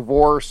no-fault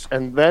divorce,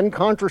 and then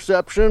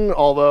contraception,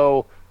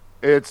 although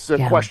it's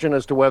a question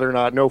as to whether or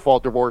not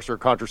no-fault divorce or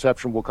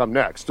contraception will come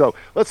next. So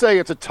let's say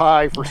it's a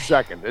tie for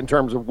second in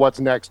terms of what's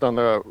next on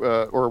the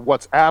or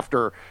what's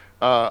after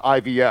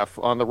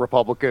IVF on the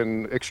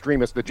Republican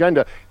extremist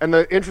agenda. And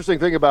the interesting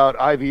thing about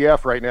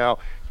IVF right now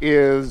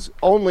is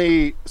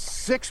only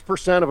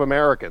 6% of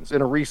Americans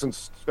in a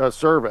recent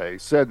survey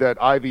said that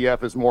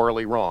IVF is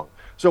morally wrong.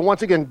 So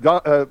once again,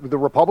 the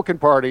Republican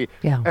Party,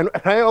 and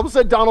I almost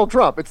said Donald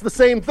Trump. It's the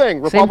same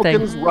thing.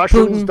 Republicans,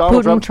 Russians,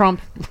 Donald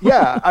Trump.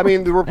 Yeah, I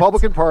mean, the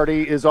Republican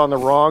Party is on the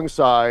wrong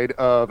side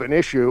of an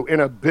issue in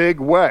a big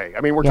way.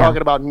 I mean, we're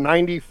talking about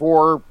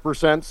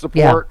 94%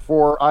 support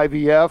for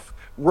IVF.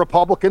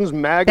 Republicans,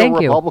 MAGA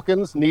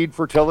Republicans, need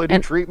fertility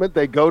treatment.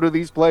 They go to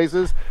these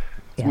places.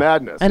 It's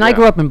madness. And I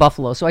grew up in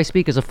Buffalo, so I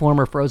speak as a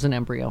former frozen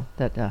embryo.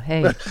 That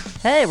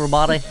hey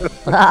everybody,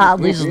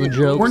 this is the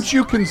joke. Weren't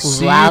you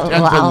conceived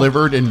and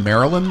delivered in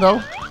Maryland,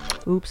 though?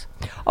 Oops.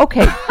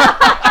 Okay,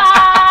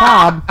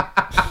 Bob.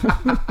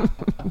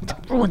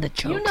 Ruin the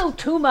joke. You know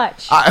too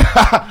much.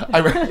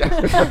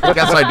 I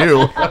guess I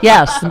do.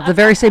 Yes, the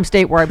very same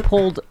state where I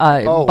pulled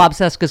Bob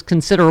Cesca's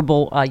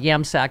considerable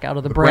yam sack out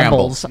of the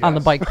brambles on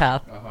the bike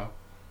path.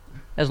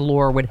 As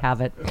lore would have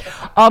it.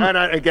 And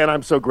again,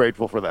 I'm so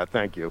grateful for that.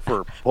 Thank you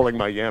for pulling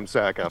my yam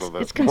sack out of the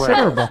It's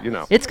considerable. You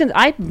know.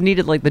 I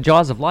needed like the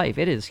jaws of life.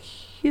 It is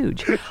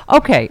huge.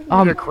 Okay.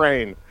 A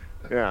crane.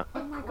 Yeah.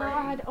 Oh my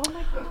god. Oh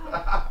my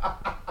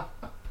god.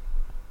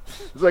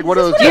 It's like one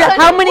of those. Yeah,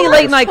 how many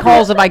late night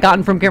calls have I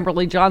gotten from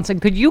Kimberly Johnson?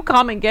 Could you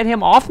come and get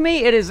him off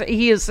me?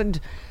 He's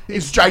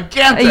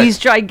gigantic. He's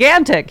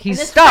gigantic. He's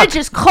This stuck. fridge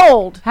is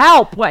cold.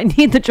 Help! I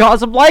need the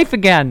jaws of life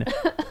again.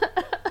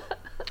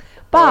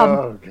 Bob.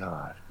 Oh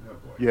God.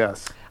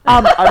 Yes.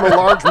 I'm a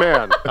large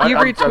man. You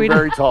I'm retweeted.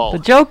 very tall. The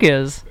joke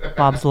is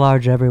Bob's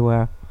large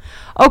everywhere.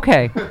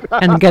 Okay,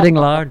 and getting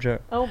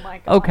larger. Oh my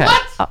god. Okay.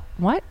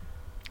 What?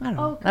 I don't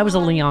know. That was a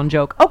Leon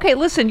joke. Okay,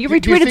 listen. You Do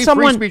you retweeted see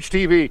someone. Free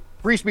Speech TV.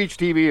 Free Speech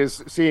TV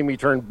is seeing me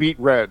turn beet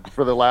red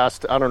for the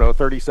last,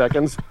 30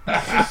 seconds.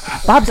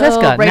 Bob So,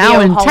 Cesca, Radio now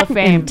in, Hall of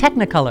Fame. in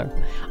Technicolor.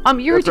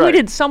 You That's retweeted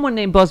right. someone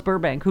named Buzz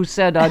Burbank who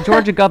said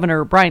Georgia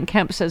Governor Brian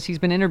Kemp says he's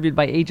been interviewed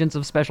by agents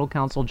of Special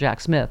Counsel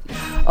Jack Smith.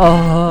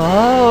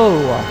 Oh.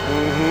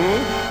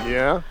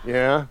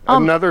 Yeah.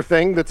 Another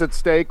thing that's at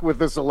stake with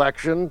this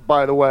election,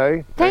 by the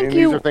way. Thank These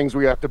you. are things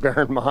we have to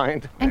bear in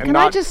mind. And can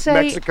I not just say-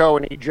 Mexico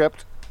and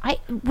Egypt.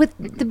 With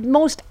the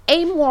most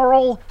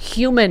amoral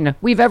human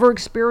we've ever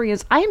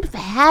experienced, I've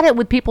had it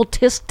with people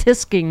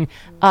tisking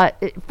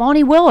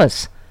Fani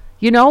Willis.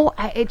 You know,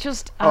 it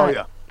just. Oh,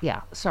 yeah.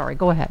 Yeah. Sorry.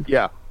 Go ahead.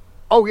 Yeah.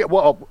 Oh, yeah.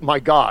 Well, my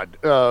God.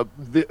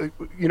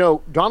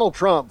 Donald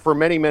Trump, for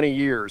many, many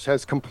years,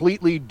 has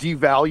completely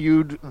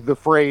devalued the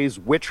phrase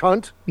witch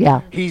hunt.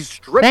 Yeah. He's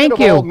stripped Thank it of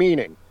you. all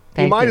meaning. He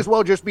Thank might you. as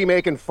well just be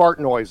making fart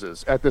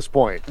noises at this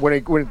point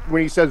when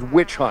he says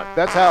witch hunt.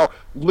 That's how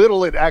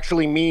little it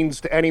actually means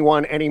to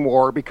anyone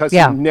anymore because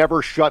Yeah. he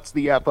never shuts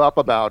the F up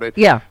about it.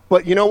 Yeah.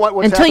 But you know what?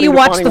 What's Until you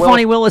happening to watch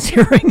Fani the Willis?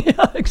 Fani Willis hearing.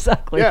 Yeah,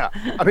 exactly. Yeah.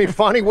 I mean,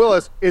 Fani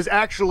Willis is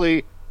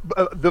actually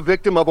the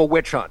victim of a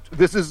witch hunt.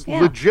 This is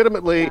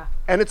legitimately,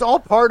 and it's all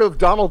part of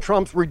Donald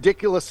Trump's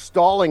ridiculous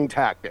stalling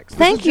tactics.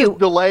 Thank you. Just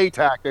delay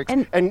tactics,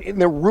 and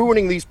they're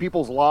ruining these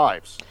people's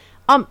lives.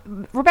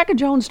 Rebecca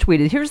Jones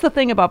tweeted, here's the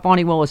thing about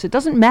Fani Willis. It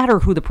doesn't matter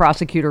who the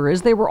prosecutor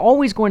is. They were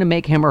always going to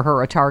make him or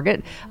her a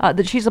target.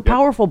 That she's a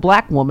powerful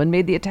black woman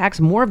made the attacks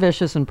more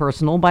vicious and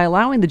personal. By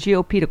allowing the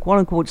GOP to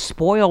quote-unquote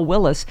spoil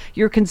Willis,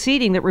 you're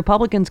conceding that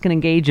Republicans can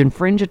engage in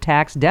fringe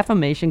attacks,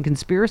 defamation,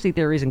 conspiracy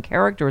theories, and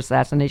character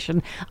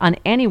assassination on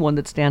anyone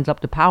that stands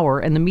up to power,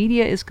 and the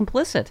media is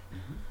complicit.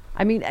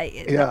 I mean,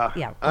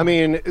 yeah. I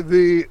mean,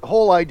 the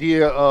whole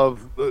idea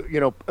of,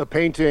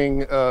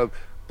 painting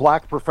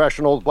black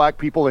professionals, black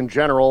people in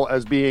general,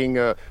 as being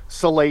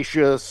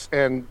salacious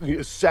and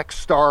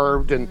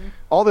sex-starved and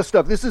all this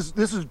stuff. This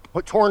is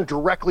torn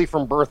directly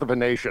from Birth of a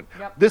Nation.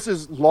 Yep. This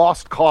is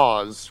lost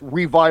cause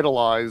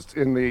revitalized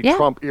in the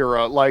Trump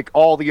era, like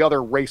all the other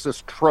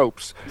racist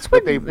tropes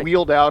that they've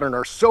wheeled out and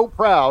are so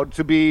proud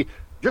to be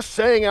just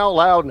saying out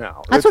loud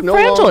now. That's what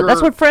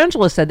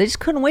Frangela said. They just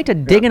couldn't wait to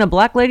dig in a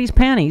black lady's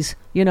panties.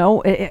 You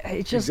know,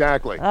 it just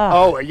exactly.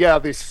 Oh yeah,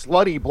 the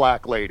slutty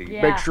black lady.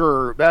 Yeah. Make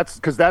sure that's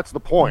the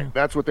point.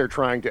 That's what they're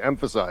trying to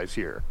emphasize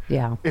here.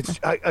 Yeah. It's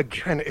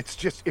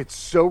it's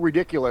so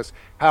ridiculous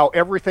how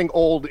everything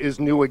old is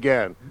new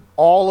again.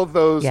 All of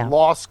those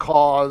lost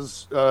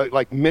cause,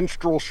 like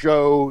minstrel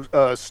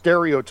show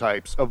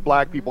stereotypes of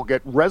black people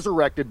get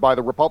resurrected by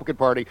the Republican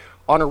Party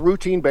on a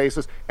routine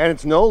basis, and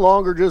it's no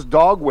longer just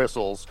dog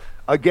whistles.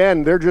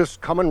 Again, they're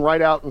just coming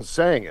right out and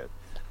saying it.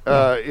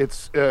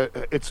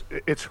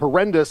 It's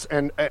horrendous,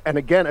 and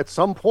again, at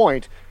some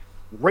point,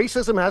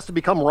 racism has to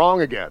become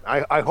wrong again.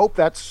 I hope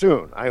that's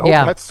soon. I hope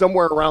that's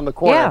somewhere around the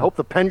corner. I hope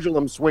the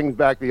pendulum swings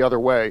back the other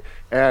way,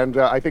 and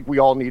I think we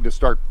all need to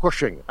start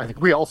pushing. I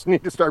think we all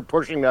need to start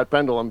pushing that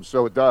pendulum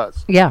so it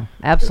does. Yeah,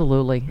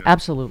 absolutely,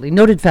 absolutely.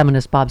 Noted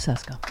feminist Bob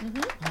Cesca.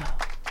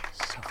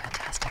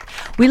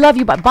 We love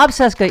you, Bob. Bob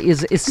Cesca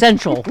is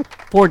essential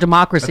for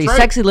democracy. That's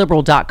right.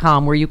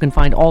 SexyLiberal.com, where you can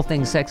find all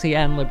things sexy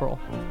and liberal.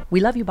 We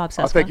love you, Bob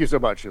Cesca. Oh, thank you so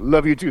much.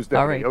 Love you too,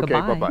 Stephanie. All right, okay,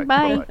 goodbye.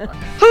 bye-bye. Bye. Bye-bye.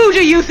 Who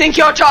do you think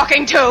you're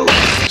talking to?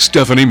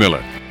 Stephanie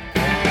Miller.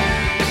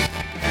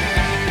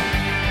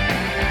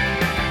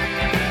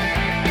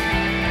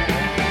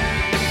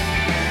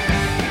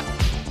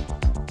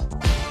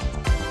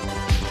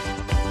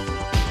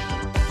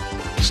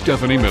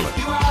 Stephanie Miller.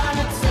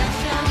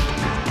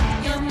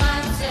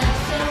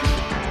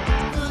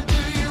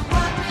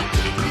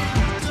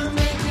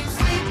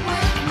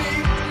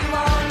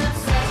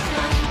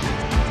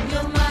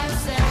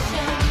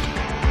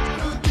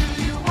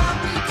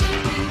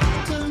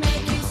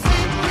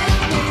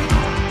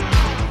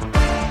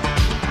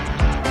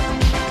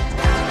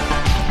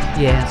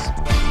 Yes,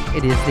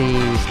 it is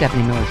the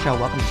Stephanie Miller Show.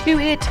 Welcome to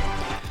it.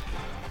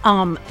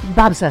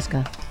 Bob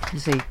Cesca, you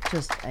see,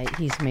 just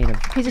he's made of.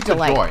 He's a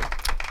delight. Joy.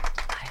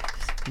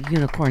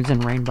 Unicorns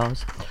and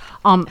rainbows.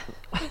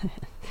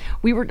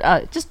 We were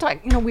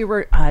we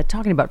were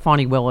talking about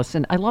Fani Willis,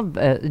 and I love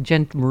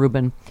Jen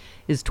Rubin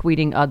is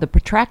tweeting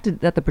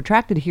the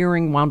protracted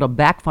hearing wound up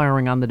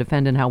backfiring on the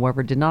defendant.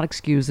 However, did not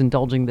excuse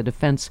indulging the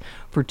defense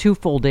for 2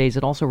 full days.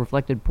 It also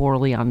reflected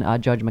poorly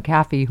on Judge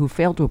McAfee, who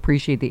failed to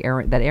appreciate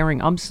that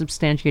airing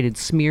unsubstantiated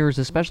smears,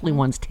 especially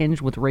ones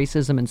tinged with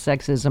racism and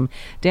sexism,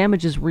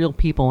 damages real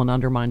people and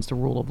undermines the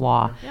rule of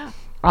law. Yeah.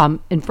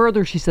 And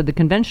further, she said the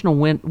conventional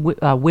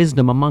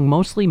wisdom among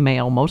mostly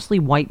male, mostly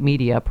white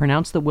media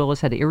pronounced that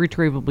Willis had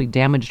irretrievably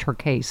damaged her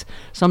case.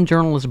 Some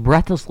journalists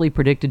breathlessly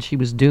predicted she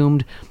was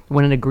doomed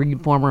when an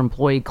aggrieved former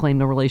employee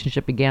claimed the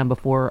relationship began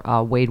before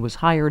Wade was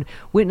hired.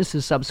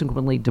 Witnesses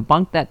subsequently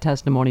debunked that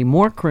testimony.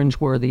 More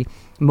cringeworthy,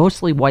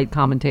 mostly white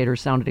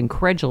commentators sounded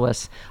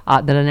incredulous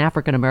that an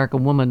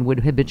African-American woman would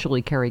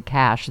habitually carry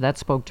cash. That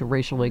spoke to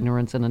racial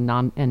ignorance in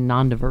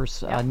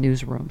non-diverse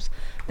newsrooms.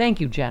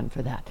 Thank you, Jen,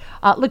 for that.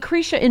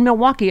 Lucretia in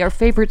Milwaukee, our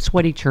favorite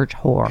sweaty church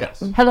whore.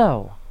 Yes.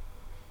 Hello.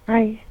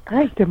 Hi,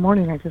 good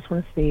morning. I just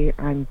want to say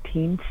I'm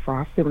Team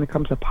Frosted when it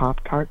comes to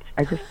Pop-Tarts.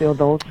 I just feel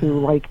those who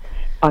like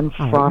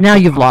unfrosted Now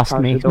you've lost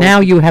me. Now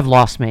you have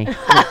lost me.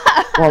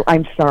 Well,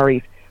 I'm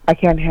sorry. I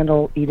can't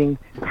handle eating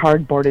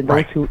cardboard, and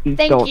those who eat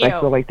those, I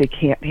feel like they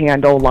can't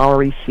handle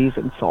Lowry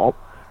seasoned salt.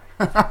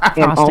 And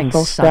Frosting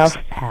also, sucks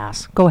Steph,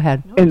 ass. Go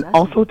ahead. and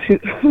also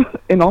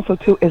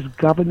too is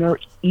Governor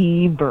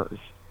Evers.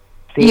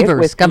 Say it Evers,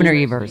 with Governor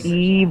me. Evers.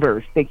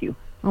 Evers, thank you.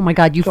 Oh my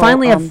God! You So,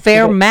 finally have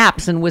fair today-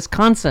 maps in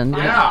Wisconsin.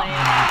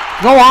 Yeah.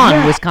 Go on,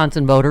 Yeah.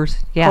 Wisconsin voters.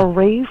 Yeah.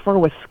 Hooray for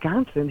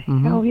Wisconsin!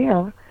 Mhm. Hell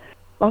yeah!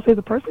 I'll say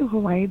the person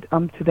who lied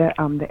to the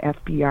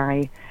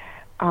FBI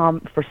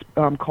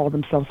called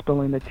themselves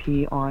spilling the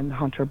tea on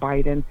Hunter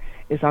Biden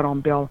is out on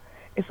bail.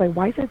 It's like,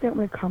 why is it that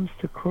when it comes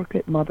to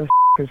crooked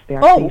motherfuckers that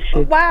Oh, they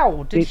should,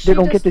 wow! they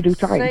don't get to do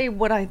time? Say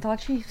what I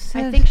thought she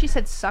said. I think she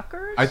said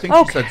suckers. I think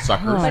she said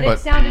suckers, but but it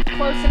sounded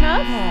close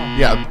enough.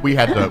 yeah, we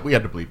had to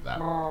bleep that.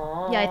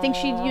 Yeah, I think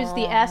she used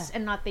the S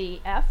and not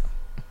the F.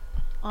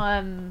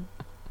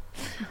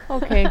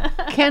 Okay,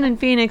 Ken in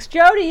Phoenix.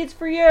 Jody, it's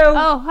for you.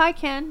 Oh, hi,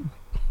 Ken.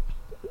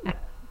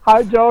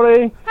 Hi,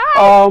 Jody.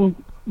 Hi.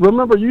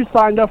 Remember, you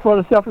signed up for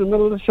the stuff in the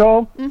middle of the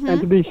show,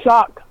 and to be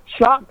shocked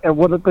at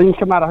what the things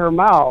come out of her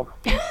mouth.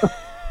 Yes,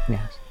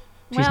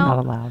 she's Well- not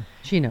allowed.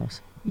 She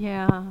knows.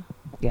 Yeah.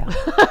 Yeah.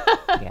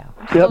 Yeah.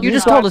 Yep. You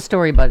just told a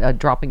story about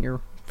dropping your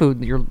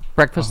food, your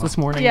breakfast this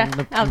morning. Yeah, in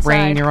the outside.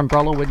 rain, your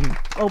umbrella wouldn't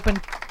Open.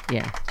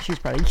 Yeah, she's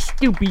probably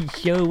stupid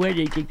show. Why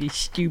did I get this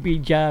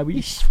stupid job?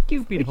 You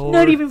stupid whore.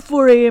 Not even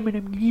 4 a.m. and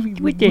I'm leaving.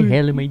 What the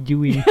hell am I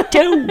doing?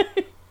 Don't.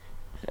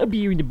 I'll be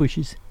here in the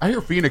bushes. I hear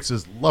Phoenix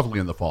is lovely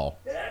in the fall.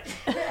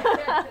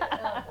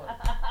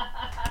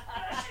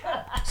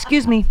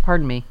 Excuse me.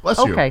 Pardon me. Bless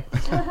you. Okay.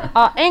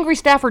 Angry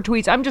staffer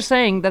tweets, I'm just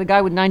saying that a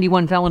guy with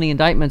 91 felony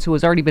indictments who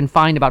has already been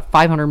fined about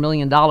 $500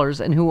 million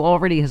and who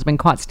already has been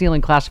caught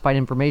stealing classified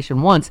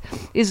information once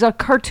is a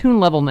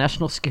cartoon-level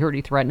national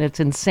security threat, and it's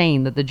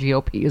insane that the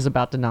GOP is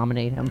about to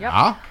nominate him.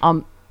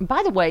 Yep.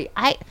 By the way,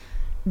 I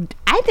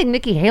think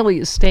Nikki Haley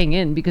is staying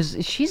in because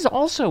she's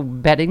also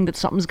betting that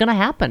something's going to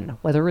happen,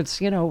 whether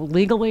it's,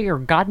 legally or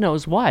God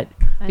knows what.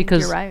 I think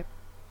you're right.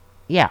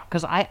 Yeah,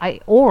 because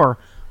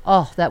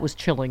that was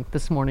chilling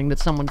this morning that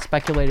someone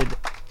speculated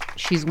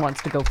she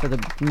wants to go for the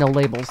no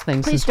labels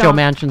thing since Joe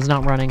Manchin's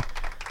not running.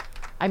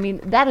 I mean,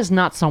 that is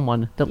not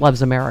someone that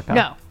loves America.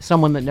 No.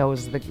 Someone that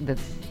knows the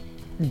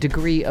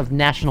degree of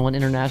national and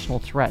international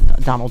threat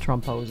Donald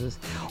Trump poses.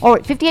 All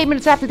right, 58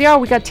 minutes after the hour,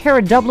 we got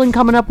Tara Dublin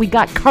coming up. We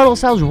got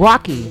Carlos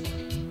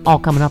Alazraqui, all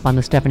coming up on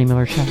the Stephanie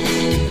Miller Show.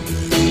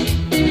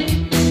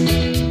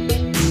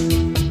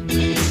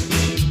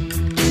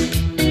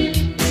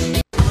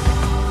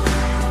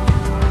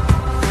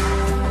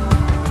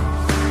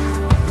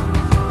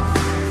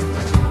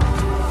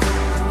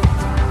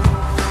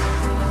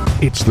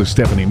 It's the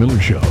Stephanie Miller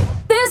Show.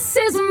 This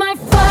is my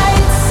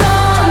fight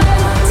song.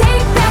 Take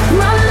back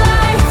my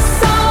life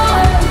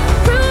song.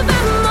 Prove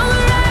I'm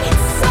alright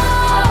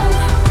song.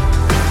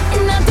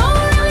 And I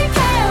don't really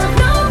care if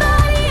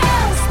nobody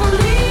else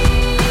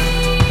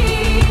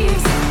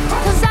believes.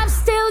 'Cause I've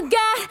still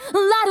got a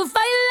lot of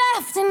fight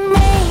left in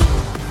me.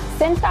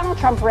 Since Donald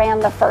Trump ran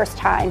the first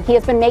time, he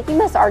has been making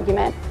this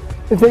argument,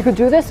 if they could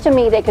do this to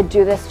me, they could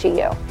do this to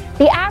you.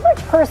 The average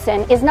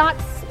person is not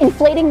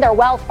inflating their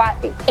wealth by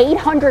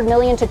 $800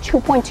 million to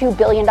 $2.2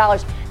 billion. They're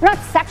not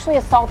sexually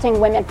assaulting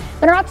women.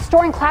 They're not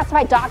storing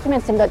classified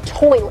documents in the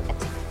toilet.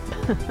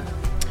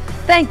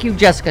 Thank you,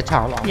 Jessica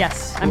Tarlow.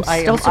 Yes, I'm I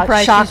still am,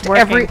 surprised shocked she's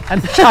working.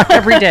 I'm shocked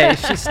every day.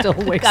 She still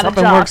wakes Got a up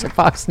and job. works at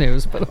Fox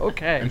News, but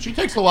okay. And she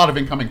takes a lot of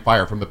incoming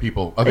fire from the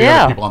people, other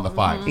people on the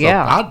five. So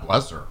God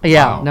bless her.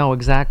 Yeah, Wow. no,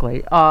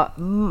 exactly. By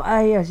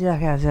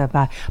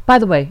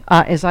the way,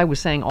 as I was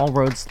saying, all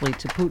roads lead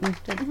to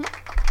Putin.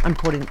 I'm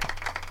quoting.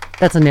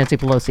 That's a Nancy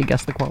Pelosi,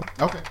 guess the quote.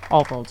 Okay.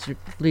 All roads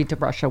lead to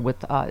Russia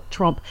with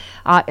Trump.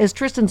 As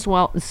Tristan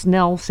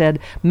Snell said,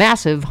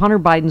 massive Hunter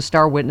Biden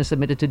star witness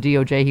admitted to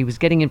DOJ he was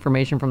getting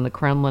information from the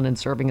Kremlin and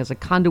serving as a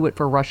conduit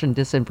for Russian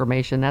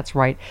disinformation. That's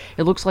right.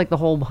 It looks like the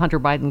whole Hunter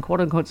Biden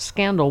quote-unquote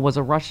scandal was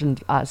a Russian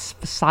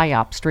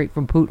psyop straight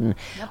from Putin.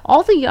 Yep.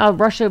 All the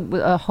Russia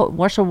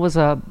was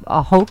a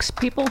hoax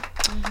people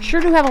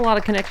sure do have a lot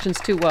of connections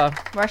to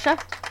Russia?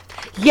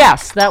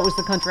 Yes, that was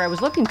the country I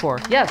was looking for.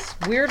 Yes,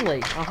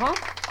 weirdly.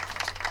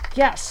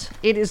 Yes,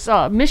 it is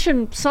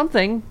mission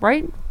something,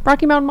 right?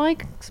 Rocky Mountain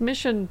Mike? It's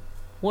mission,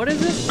 what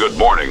is it? Good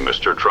morning,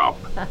 Mr. Trump.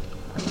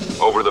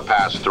 Over the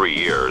past 3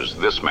 years,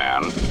 this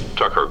man,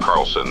 Tucker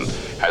Carlson,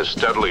 has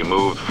steadily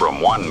moved from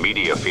one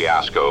media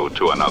fiasco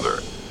to another.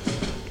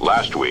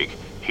 Last week,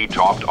 he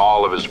topped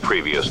all of his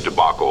previous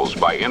debacles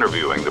by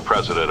interviewing the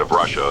president of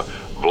Russia,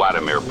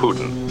 Vladimir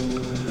Putin.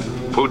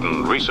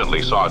 Putin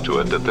recently saw to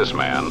it that this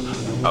man,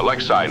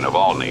 Alexei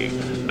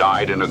Navalny,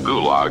 died in a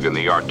gulag in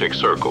the Arctic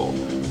Circle,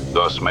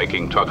 thus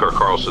making Tucker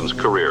Carlson's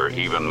career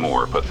even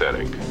more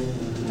pathetic.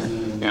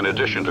 In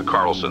addition to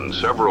Carlson,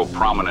 several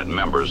prominent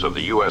members of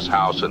the U.S.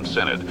 House and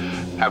Senate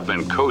have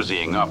been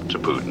cozying up to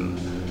Putin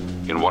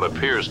in what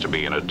appears to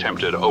be an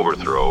attempted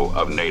overthrow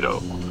of NATO.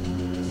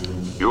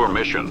 Your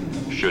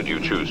mission, should you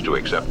choose to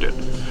accept it,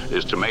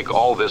 is to make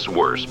all this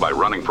worse by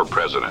running for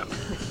president.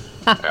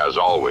 As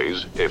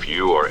always, if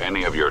you or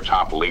any of your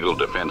top legal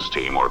defense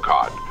team are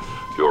caught,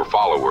 your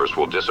followers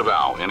will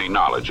disavow any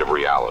knowledge of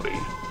reality.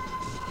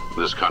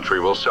 This country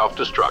will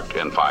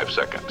self-destruct in 5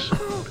 seconds.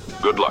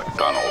 Good luck,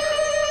 Donald.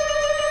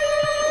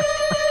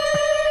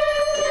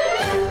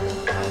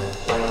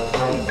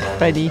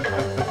 Funny.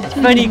 It's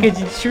funny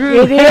because it's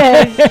true. It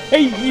is.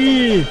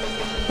 Yeah.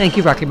 Thank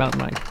you, Rocky Mountain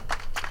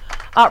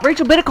Mike.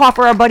 Rachel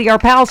Bitticoffer, our buddy, our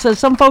pal, says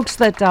some folks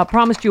that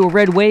promised you a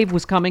red wave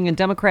was coming and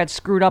Democrats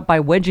screwed up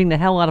by wedging the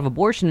hell out of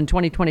abortion in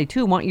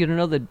 2022 want you to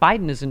know that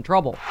Biden is in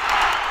trouble.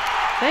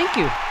 Thank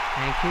you.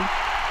 Thank you.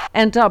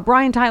 And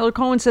Brian Tyler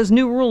Cohen says,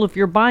 new rule, if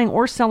you're buying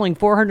or selling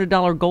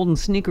 $400 golden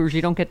sneakers,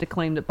 you don't get to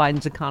claim that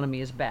Biden's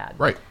economy is bad.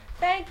 Right.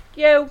 Thank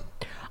you.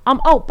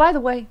 Oh, by the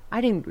way,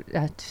 I didn't,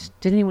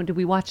 did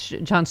we watch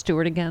Jon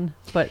Stewart again?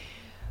 But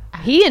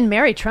he and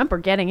Mary Trump are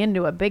getting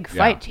into a big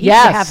fight. He should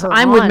Yes, have her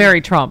I'm on. with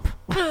Mary Trump.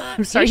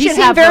 I'm sorry. He should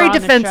seemed have her very on the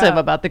defensive show.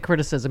 about the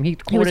criticism. He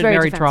was quoted very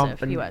Mary defensive.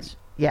 Trump. And, He was.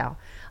 Yeah.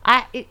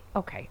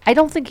 Okay. I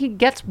don't think he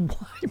gets why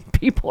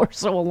people are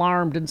so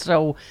alarmed and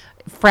so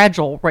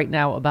fragile right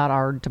now about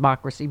our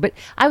democracy. But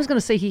I was going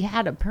to say he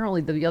had,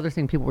 apparently the other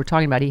thing people were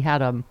talking about, he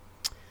had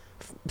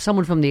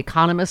someone from The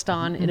Economist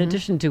on, in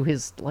addition to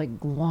his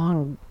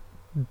long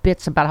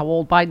bits about how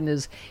old Biden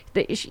is.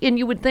 And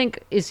you would think,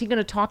 is he going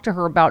to talk to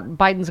her about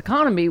Biden's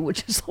economy,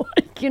 which is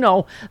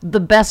the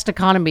best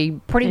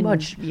economy pretty In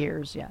much.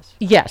 years, yes.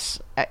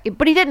 Yes.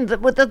 But he didn't.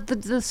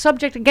 The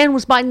subject, again,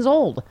 was Biden's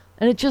old.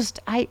 And it just,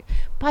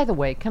 by the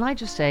way, can I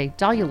just say,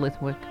 Dahlia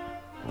Lithwick,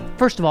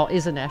 first of all,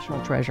 is a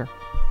national treasure.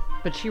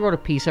 But she wrote a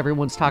piece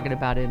everyone's talking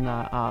about in,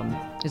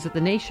 is it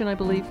The Nation, I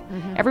believe?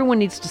 Mm-hmm. Everyone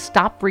needs to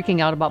stop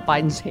freaking out about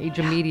Biden's age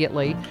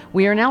immediately.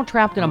 We are now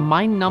trapped in a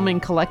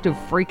mind-numbing collective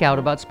freakout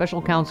about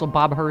Special Counsel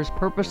Bob Hur's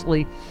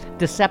purposely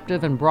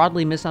deceptive and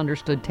broadly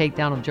misunderstood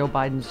takedown of Joe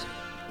Biden's.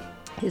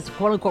 His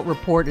quote-unquote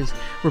report is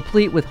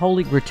replete with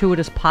wholly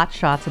gratuitous pot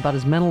shots about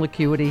his mental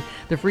acuity.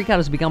 The freakout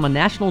has become a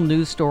national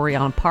news story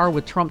on par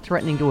with Trump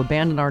threatening to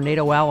abandon our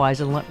NATO allies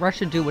and let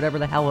Russia do whatever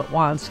the hell it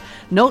wants.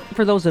 Note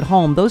for those at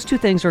home, those two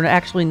things are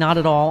actually not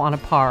at all on a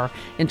par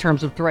in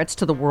terms of threats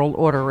to the world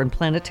order and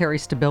planetary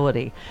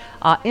stability.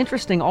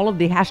 Interesting, all of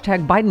the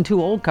hashtag Biden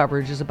too old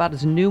coverage is about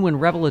as new and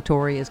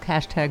revelatory as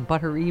hashtag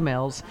butter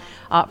emails.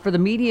 For the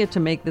media to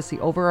make this the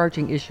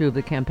overarching issue of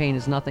the campaign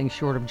is nothing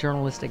short of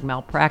journalistic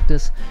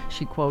malpractice,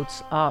 she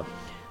quotes.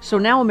 So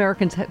now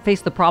Americans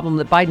face the problem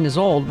that Biden is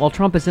old, while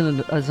Trump is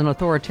as an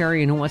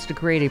authoritarian who wants to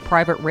create a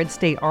private red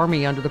state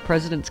army under the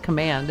president's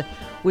command,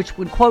 which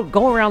would, quote,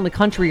 go around the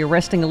country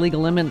arresting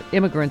illegal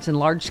immigrants in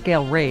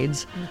large-scale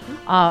raids.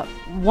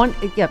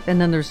 Mm-hmm. And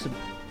then there's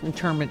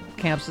internment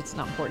camps. It's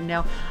not important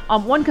now.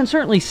 One can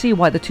certainly see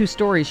why the two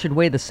stories should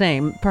weigh the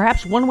same.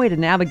 Perhaps one way to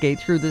navigate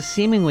through this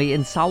seemingly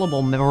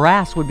insoluble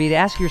morass would be to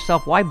ask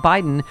yourself why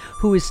Biden,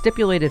 who is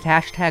stipulated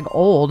hashtag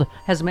old,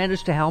 has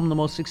managed to helm the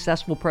most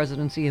successful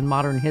presidency in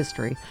modern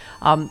history.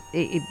 How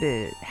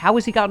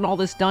has he gotten all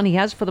this done? He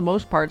has, for the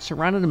most part,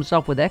 surrounded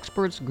himself with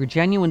experts,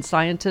 genuine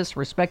scientists,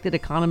 respected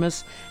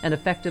economists, and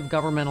effective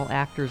governmental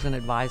actors and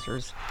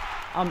advisors.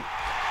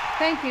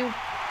 Thank you,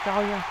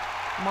 Dahlia,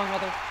 among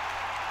other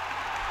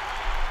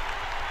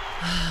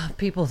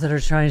people that are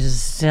trying to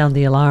sound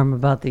the alarm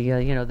about the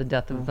the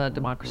death of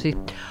democracy.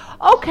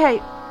 Okay,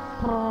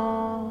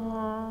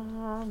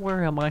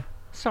 where am I?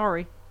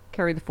 Sorry.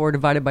 Carry the 4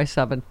 divided by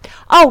 7.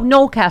 Oh,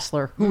 Noel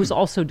Kessler, who is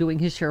also doing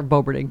his share of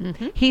Boberding.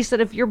 Mm-hmm. He said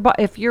if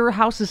your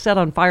house is set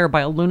on fire by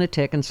a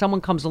lunatic and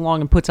someone comes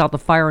along and puts out the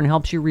fire and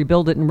helps you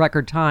rebuild it in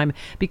record time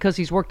because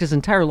he's worked his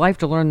entire life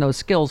to learn those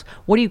skills,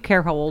 what do you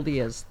care how old he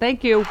is?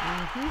 Thank you.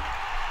 Mm-hmm.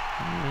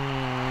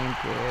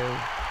 Thank you.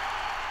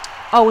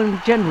 Oh,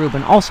 and Jen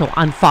Rubin, also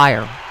on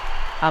fire.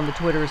 On the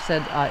Twitter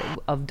said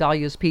of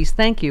Dahlia's piece,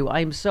 thank you.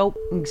 I am so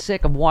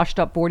sick of washed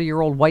up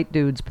 40-year-old white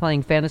dudes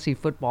playing fantasy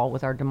football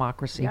with our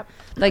democracy. Yep.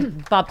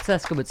 Like Bob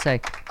Cesca would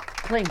say,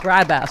 playing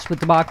grab ass with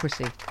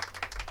democracy.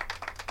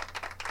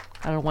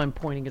 I don't know why I'm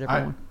pointing at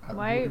everyone.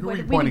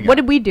 What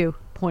did we do?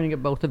 Pointing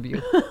at both of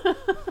you.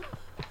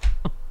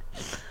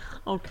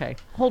 Okay.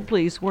 Hold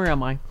please. Where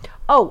am I?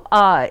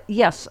 Oh,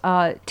 yes.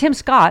 Tim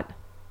Scott.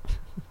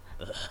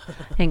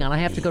 Hang on, I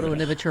have to go to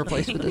an immature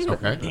place for this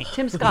one. Okay.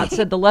 Tim Scott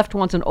said the left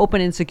wants an open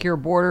and secure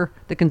border.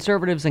 The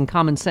conservatives and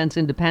common sense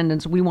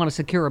independents, we want to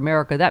secure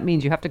America. That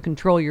means you have to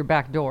control your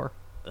back door.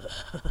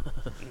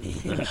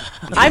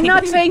 I'm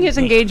not saying his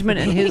engagement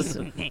and his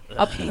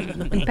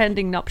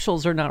impending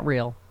nuptials are not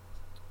real.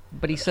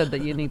 but he said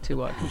that you need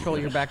to control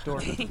your back door.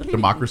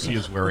 Democracy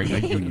is wearing a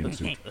union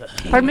suit.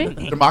 Pardon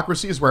me?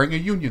 Democracy is wearing a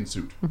union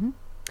suit.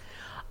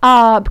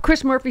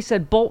 Chris Murphy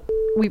said,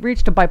 we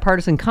reached a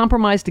bipartisan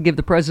compromise to give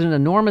the president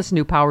enormous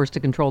new powers to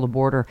control the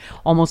border.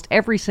 Almost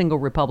every single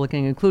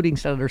Republican, including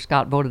Senator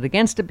Scott, voted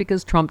against it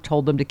because Trump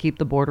told them to keep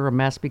the border a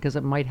mess because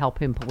it might help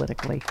him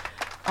politically.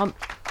 Tim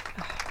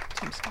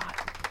Scott.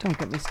 Don't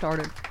get me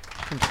started.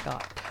 Tim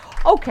Scott.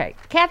 Okay.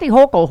 Kathy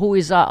Hochul, who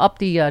is up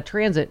the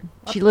transit.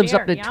 She lives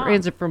up the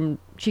transit from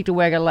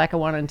Cheektowaga,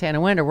 Lackawanna, and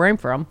Tonawanda, where I'm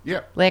from.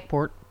 Yeah.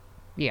 Lackport.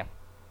 Yeah.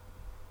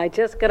 I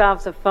just got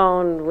off the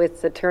phone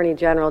with Attorney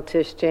General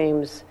Tish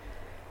James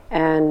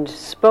and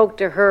spoke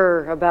to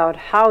her about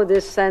how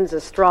this sends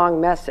a strong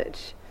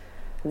message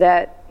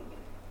that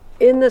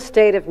in the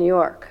state of New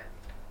York,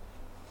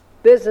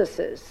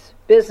 business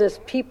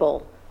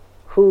people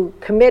who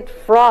commit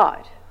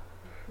fraud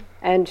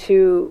and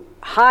to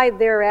hide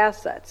their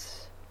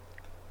assets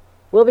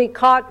will be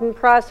caught and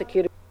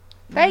prosecuted.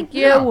 Thank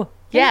you. Yeah.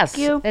 Yes,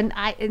 Thank you.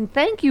 And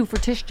thank you for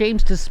Tish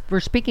James for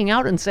speaking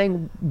out and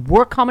saying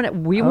we're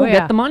coming. We will yeah.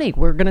 get the money.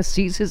 We're going to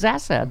seize his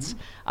assets.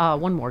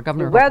 One more,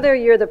 Governor. Whether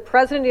you're the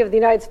President of the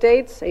United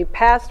States, a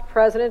past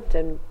president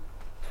and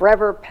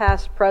forever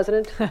past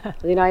president of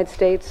the United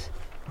States,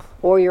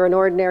 or you're an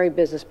ordinary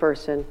business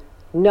person,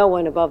 no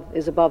one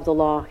is above the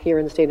law here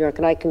in the state of New York.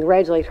 And I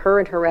congratulate her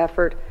and her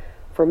effort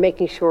for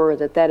making sure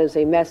that that is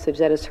a message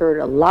that is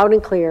heard loud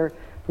and clear,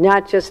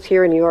 not just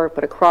here in New York,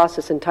 but across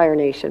this entire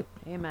nation.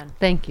 Amen.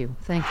 Thank you, and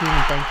thank you.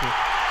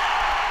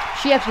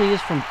 She actually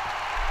is from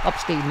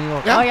upstate New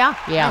York. Yeah. Oh yeah,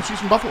 Yeah, she's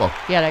from Buffalo.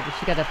 Yeah,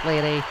 she got that play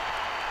at A.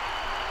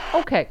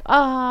 Okay.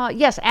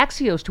 Yes,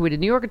 Axios tweeted,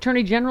 New York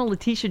Attorney General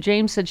Letitia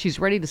James said she's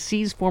ready to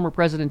seize former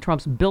President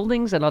Trump's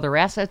buildings and other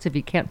assets if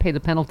he can't pay the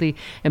penalty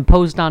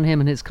imposed on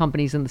him and his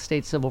companies in the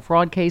state civil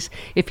fraud case.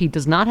 If he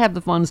does not have the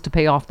funds to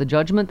pay off the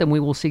judgment, then we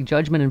will seek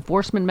judgment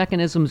enforcement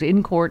mechanisms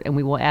in court and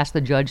we will ask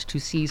the judge to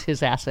seize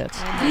his assets.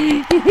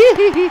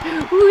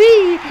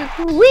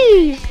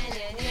 Wee!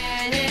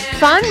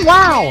 Fun?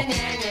 Wow.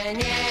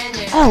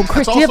 Oh,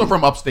 Chris, It's also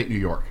from upstate New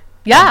York.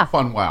 Yeah.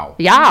 Fun wow.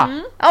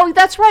 Yeah. Oh,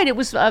 that's right. It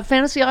was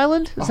Fantasy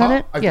Island. Is that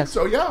it? I think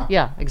so, yeah.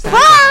 Yeah,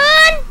 exactly.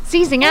 Fun!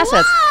 Seizing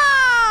assets.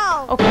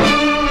 Okay.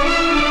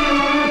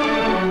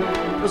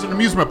 It was an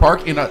amusement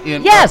park in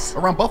Yes.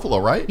 around Buffalo,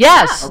 right?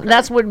 Yes, Okay.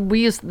 that's what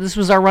we used. This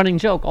was our running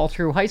joke all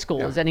through high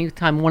school. Is any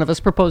time one of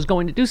us proposed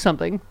going to do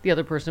something, the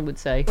other person would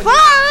say,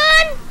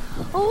 Fun!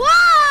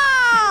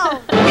 Wow!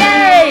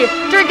 "Yay!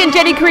 Drinking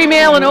Jenny Cream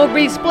Ale and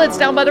OB splits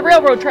down by the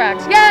railroad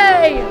tracks.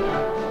 Yay!"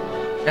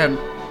 And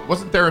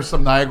wasn't there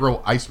some Niagara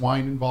ice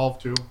wine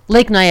involved too?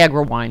 Lake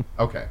Niagara wine.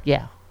 Okay.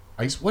 Yeah.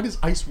 Ice. What is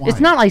ice wine? It's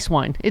not ice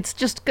wine. It's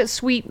just a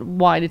sweet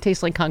wine. It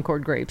tastes like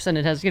Concord grapes, and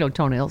it has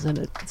toenails in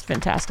it. It's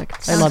fantastic.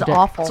 I loved it.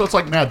 awful. So it's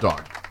like Mad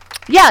Dog.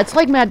 Yeah, it's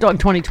like Mad Dog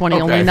 2020,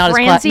 Okay. only not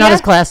Franzia?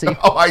 as classy.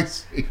 Oh, I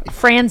see.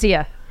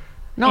 Franzia.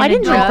 No, I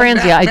didn't drink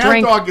Franzia. I Mad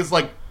drank. Dog is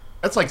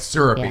that's like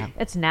syrupy. Yeah.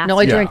 It's nasty. No,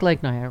 I Yeah. drank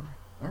Lake Niagara.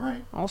 All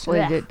right. Also,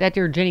 Blech. that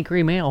your Jenny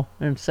Cream Ale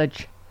and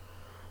such.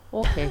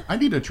 Okay. I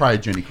need to try a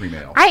Jenny Cream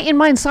Ale. In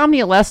my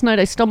insomnia last night,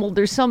 I stumbled.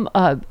 There's some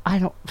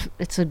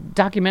it's a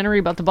documentary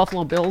about the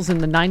Buffalo Bills in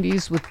the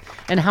 90s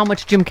and how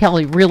much Jim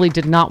Kelly really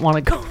did not want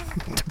to go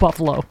to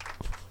Buffalo,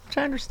 which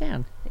I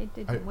understand. They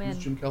didn't win. Who's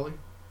Jim Kelly?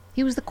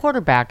 He was the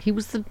quarterback. He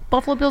was the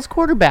Buffalo Bills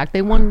quarterback.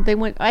 They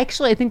went.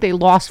 Actually, I think they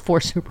lost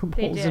 4 Super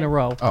Bowls in did. a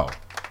row. Oh.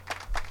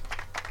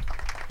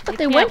 But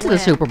they went to the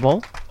Super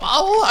Bowl.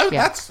 Oh,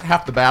 that's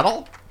half the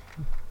battle.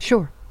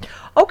 Sure.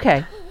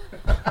 Okay.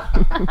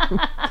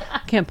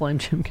 Can't blame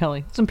Jim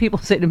Kelly. Some people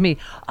say to me,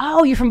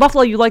 "Oh, you're from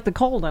Buffalo. You like the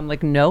cold." I'm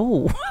like,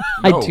 "No,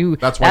 I do.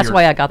 That's That's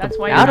why why I got that's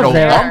them why out you're of no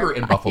there." longer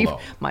in Buffalo.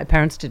 My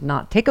parents did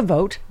not take a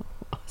vote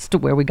as to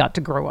where we got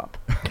to grow up.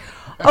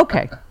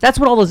 Okay, that's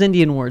what all those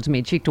Indian words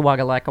mean.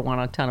 Cheektowaga,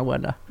 Lackawanna,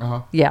 Tonawanda.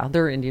 Yeah,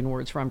 they're Indian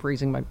words for I'm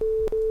freezing my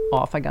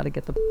off. I got to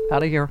get them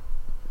out of here.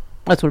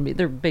 That's what it means.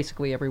 They're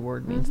basically every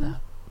word means that.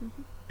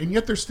 And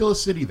yet there's still a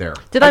city there.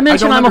 Did I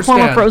mention don't I'm a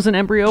former understand. frozen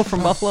embryo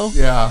from Buffalo?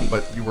 Yeah,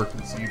 but you were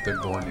conceived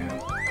and born in.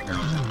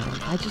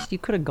 You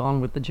could have gone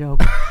with the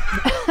joke.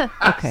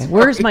 Okay,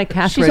 where's my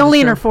cash She's register?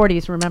 only in her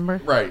 40s, remember?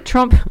 Right.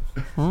 Trump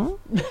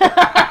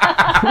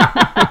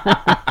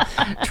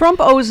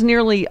owes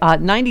nearly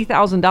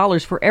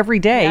 $90,000 for every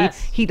day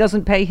he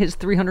doesn't pay his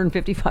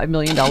 $355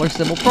 million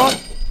civil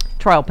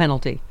trial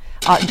penalty.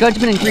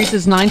 Judgment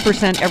increases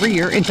 9% every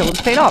year until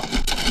it's paid up.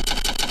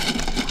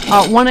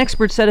 One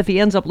expert said if he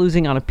ends up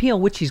losing on appeal,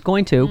 which he's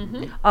going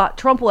to,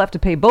 Trump will have to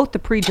pay both the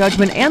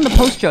pre-judgment and the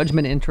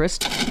post-judgment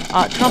interest.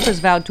 Trump has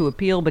vowed to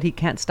appeal, but he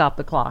can't stop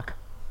the clock.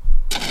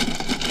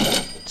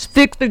 It's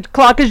fixed. The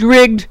clock is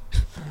rigged.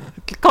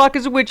 The clock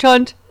is a witch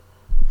hunt.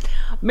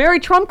 Mary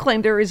Trump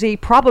claimed there is a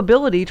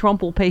probability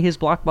Trump will pay his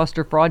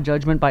blockbuster fraud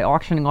judgment by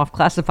auctioning off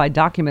classified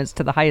documents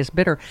to the highest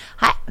bidder.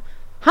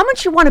 How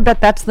much you want to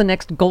bet that's the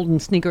next golden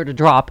sneaker to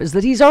drop is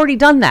that he's already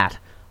done that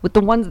with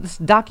the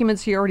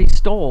documents he already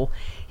stole.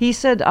 He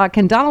said,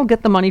 can Donald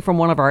get the money from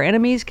one of our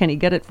enemies? Can he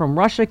get it from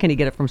Russia? Can he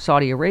get it from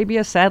Saudi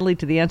Arabia? Sadly,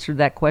 the answer to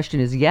that question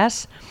is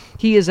yes.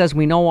 He is, as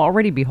we know,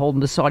 already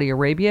beholden to Saudi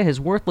Arabia. His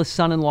worthless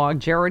son-in-law,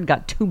 Jared,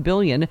 got $2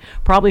 billion,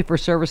 probably for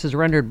services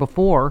rendered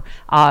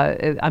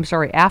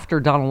after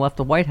Donald left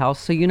the White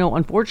House. So,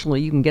 unfortunately,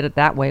 you can get it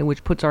that way,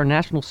 which puts our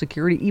national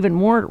security even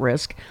more at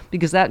risk,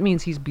 because that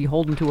means he's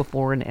beholden to a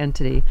foreign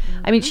entity.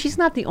 Mm-hmm. I mean, she's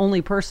not the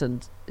only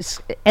person,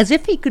 as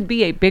if he could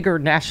be a bigger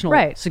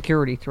national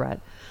security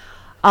threat.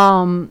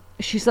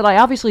 She said, I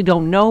obviously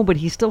don't know, but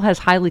he still has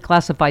highly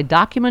classified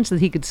documents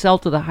that he could sell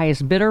to the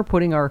highest bidder,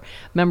 putting our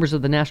members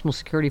of the national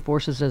security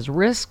forces at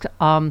risk.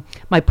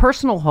 My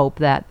personal hope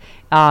that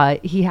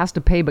he has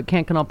to pay but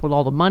can't come up with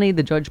all the money.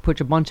 The judge puts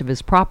a bunch of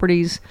his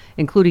properties,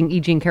 including E.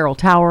 Jean Carroll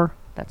Tower.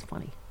 That's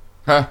funny.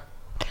 Huh?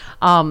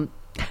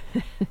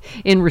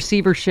 In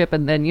receivership,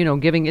 and then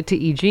giving it to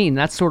E. Jean.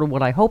 That's sort of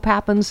what I hope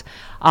happens.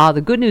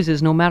 The good news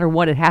is, no matter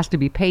what, it has to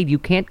be paid. You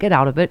can't get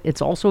out of it.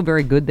 It's also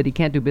very good that he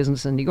can't do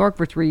business in New York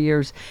for 3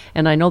 years,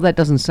 and I know that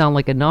doesn't sound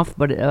like enough,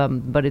 but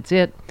it's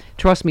it.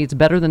 Trust me, it's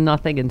better than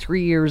nothing, and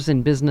 3 years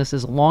in business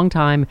is a long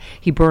time.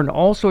 He burned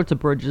all sorts of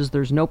bridges.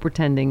 There's no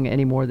pretending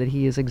anymore that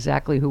he is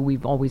exactly who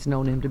we've always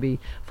known him to be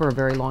for a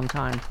very long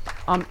time.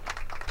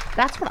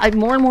 That's what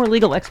more and more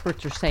legal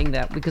experts are saying,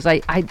 that because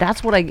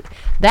that's what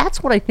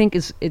I think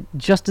is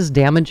just as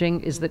damaging,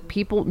 is that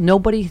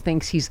nobody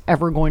thinks he's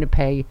ever going to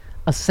pay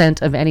a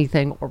cent of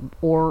anything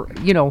or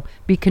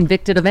be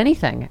convicted of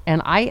anything,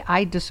 and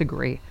I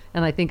disagree,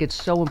 and I think it's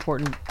so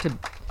important to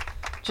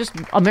just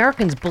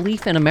Americans'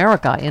 belief in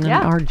America and in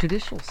our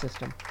judicial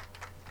system.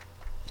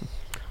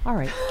 All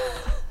right,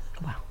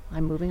 wow,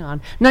 I'm moving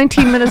on.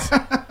 19 minutes.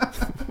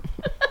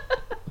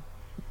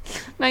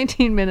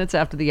 19 minutes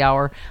after the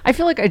hour. I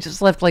feel like I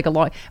just left like a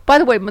long... By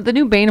the way, the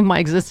new bane of my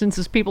existence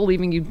is people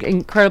leaving you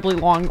incredibly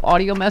long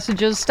audio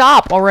messages.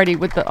 Stop already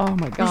with the... Oh,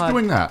 my God. Who's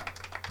doing that?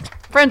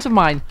 Friends of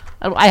mine.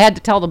 I had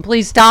to tell them,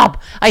 please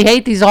stop. I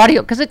hate these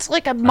audio... Because it's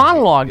like a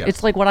monologue. Yes.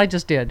 It's like what I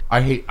just did.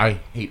 I hate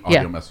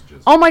audio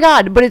messages. Oh, my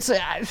God. But it's...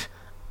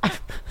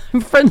 My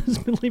friend has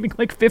been leaving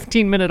like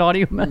 15-minute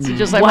audio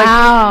messages. I'm like,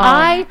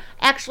 I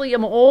actually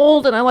am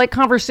old and I like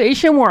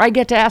conversation where I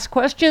get to ask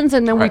questions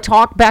and then we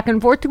talk back and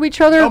forth to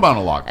each other. No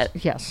monologues.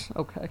 Yes.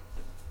 Okay.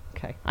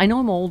 I know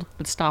I'm old,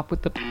 but stop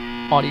with the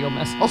audio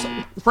messages. Also,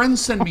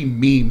 friends send me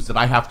memes that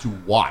I have to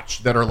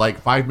watch that are like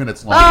 5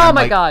 minutes long. Oh,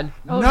 my God.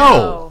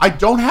 No, I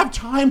don't have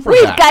time for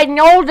that. We've gotten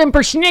old and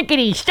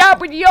persnickety.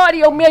 Stop with the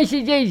audio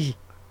messages.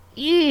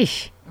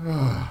 Yeesh.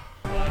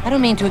 I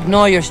don't mean to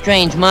ignore your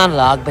strange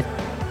monologue, but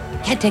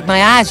can't take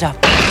my eyes off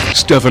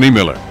Stephanie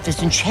Miller.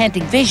 this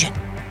enchanting vision.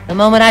 The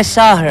moment I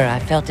saw her, I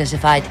felt as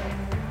if I'd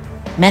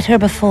met her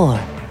before.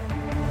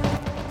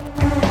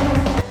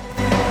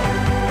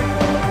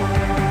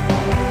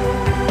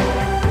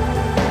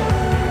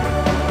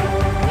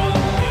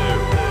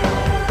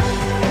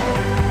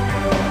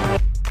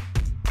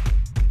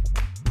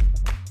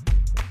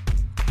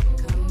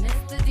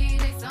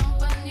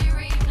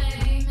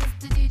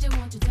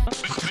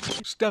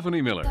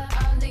 Stephanie Miller.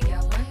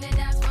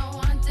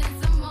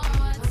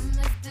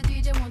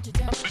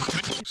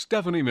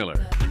 Stephanie Miller.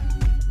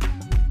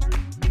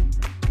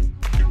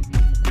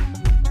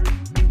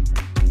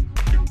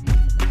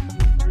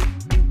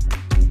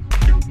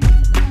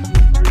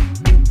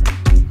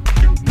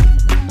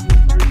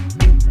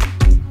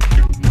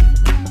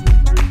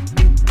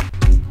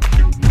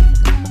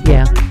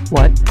 Yeah,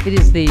 what? It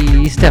is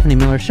the Stephanie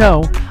Miller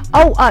Show.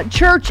 Oh,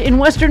 church in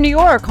Western New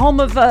York, home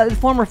of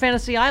former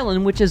Fantasy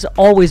Island, which has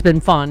always been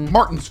fun.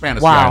 Martin's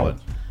Fantasy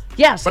Island.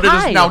 Yes, but it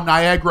is now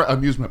Niagara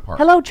Amusement Park.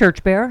 Hello,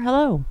 Church Bear.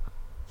 Hello.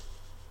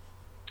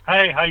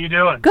 Hey, how you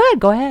doing? Good.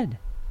 Go ahead.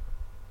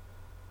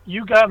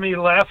 You got me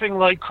laughing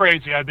like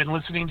crazy. I've been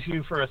listening to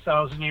you for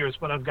 1,000 years,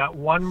 but I've got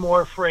one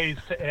more phrase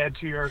to add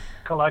to your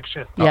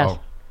collection. Yes.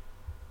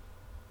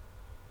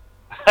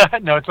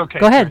 No, it's okay.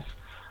 Go ahead.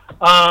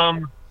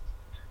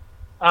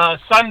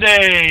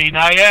 Sunday,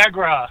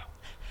 Niagara.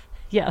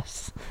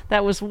 Yes,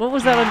 that was. What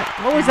was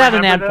that? What was that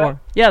an ad for?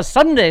 Yes,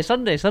 Sunday,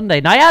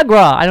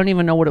 Niagara. I don't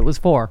even know what it was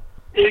for.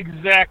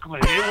 Exactly.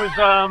 It was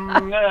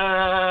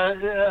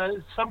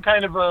some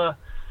kind of a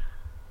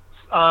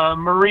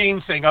marine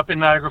thing up in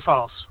Niagara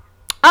Falls.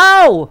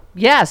 Oh,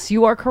 yes,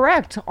 you are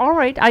correct. All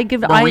right,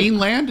 Marine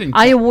land in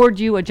I award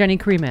you a Jenny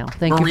Cremail.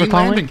 Thank you for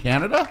calling. Marine land in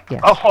Canada?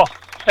 Yes. Oh,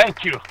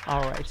 thank you.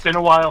 All right. It's been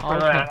a while for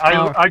that.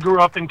 I grew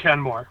up in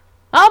Kenmore.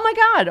 Oh my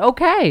God!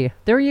 Okay,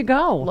 there you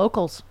go.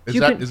 Locals. Is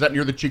that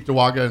near the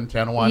Cheektowaga and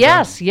Tanawanda?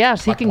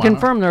 Yes. He can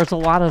confirm. There's a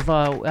lot of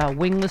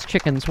wingless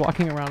chickens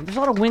walking around. There's a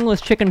lot of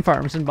wingless chicken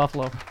farms in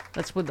Buffalo.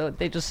 That's what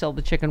they just sell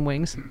the chicken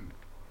wings.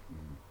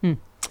 I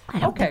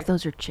don't think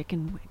those are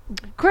chicken wings.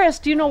 Chris,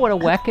 do you know what a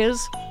weck is?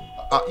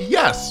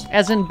 Yes.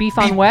 As in beef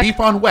on weck?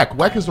 Beef on weck.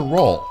 Weck is a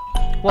roll.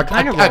 What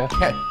kind of roll?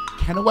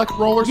 Kennewick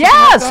roll or something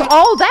Yes. like that?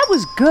 Oh, that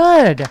was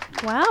good.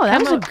 Wow,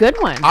 that was a good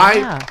one.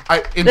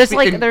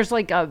 There's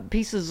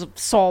pieces of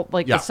salt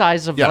the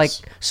size of like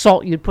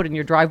salt you'd put in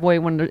your driveway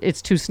when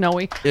it's too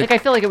snowy. I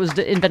feel like it was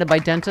invented by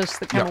dentists,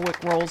 the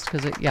Kennewick rolls,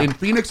 because in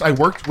Phoenix I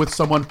worked with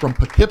someone from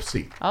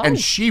Poughkeepsie, and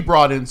she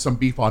brought in some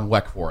beef on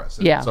weck for us.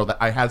 And so that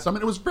I had some,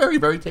 and it was very,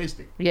 very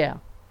tasty. Yeah.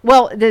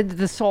 Well,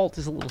 the salt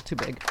is a little too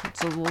big.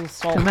 It's a little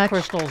salt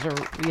crystals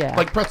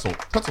like pretzel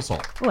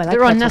salt. Ooh, I like they're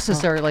pretzel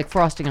unnecessary, salt. like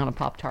frosting on a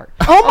Pop-Tart.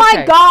 Oh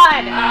my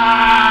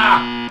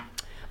God!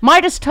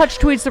 Midas Touch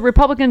tweets the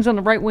Republicans and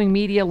the right-wing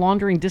media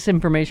laundering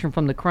disinformation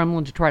from the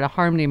Kremlin to try to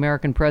harm the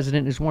American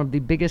president is one of the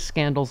biggest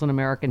scandals in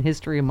American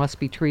history and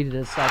must be treated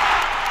as such.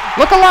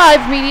 Look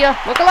alive, media!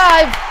 Look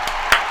alive!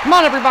 Come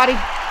on, everybody!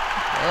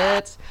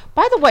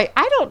 By the way,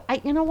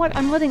 you know what?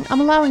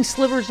 I'm allowing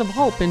slivers of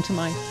hope into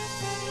my.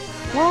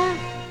 What?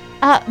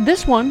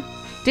 This one,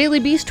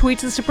 Daily Beast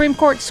tweets the Supreme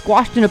Court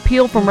squashed an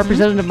appeal from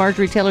Representative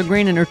Marjorie Taylor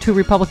Greene and her two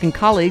Republican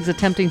colleagues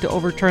attempting to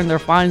overturn their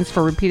fines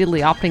for repeatedly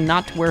opting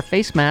not to wear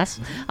face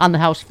masks on the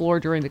House floor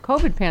during the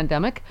COVID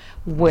pandemic.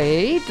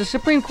 Wait, the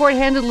Supreme Court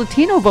handed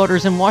Latino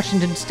voters in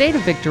Washington state a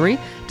victory,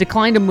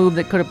 declined a move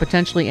that could have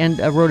potentially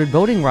eroded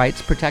voting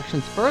rights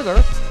protections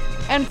further.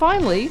 And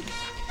finally,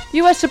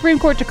 U.S. Supreme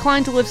Court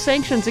declined to lift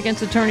sanctions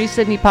against attorneys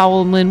Sidney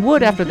Powell and Lynn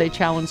Wood after they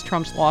challenged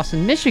Trump's loss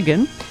in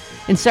Michigan.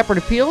 In separate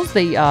appeals,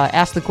 they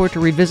asked the court to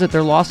revisit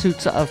their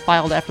lawsuits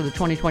filed after the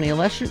 2020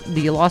 election.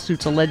 The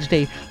lawsuits alleged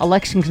a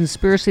election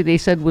conspiracy they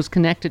said was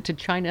connected to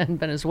China and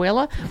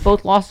Venezuela.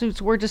 Both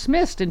lawsuits were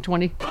dismissed in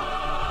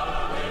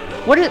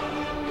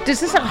Is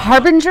this a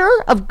harbinger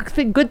of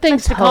good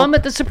things to come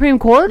at the Supreme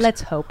Court?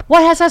 Let's hope.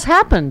 What has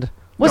happened?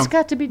 What's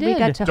got to be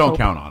done? Don't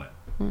count on it.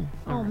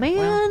 Oh,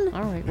 man.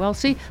 All right. Well,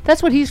 see,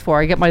 that's what he's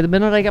for. The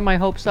minute I get my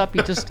hopes up,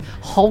 he just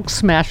Hulk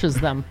smashes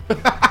them.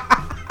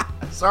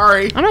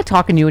 Sorry. I'm not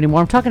talking to you anymore.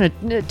 I'm talking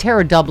to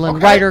Tara Dublin,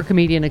 writer,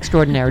 comedian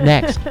extraordinaire.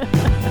 Next.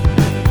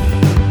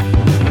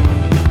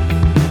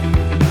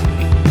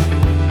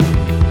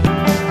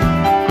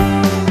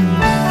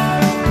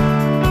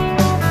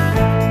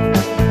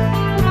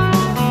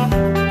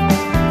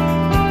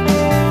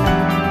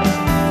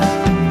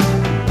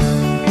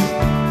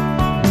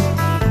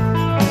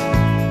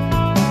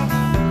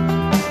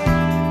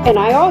 And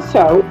I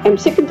also am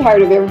sick and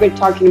tired of everybody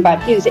talking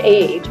about his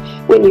age.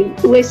 When you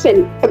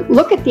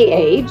look at the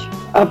age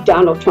of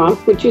Donald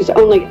Trump, which is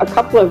only a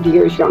couple of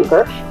years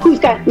younger, who's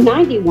got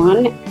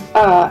 91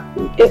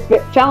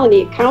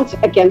 felony accounts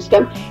against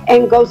him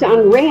and goes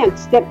on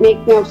rants that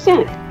make no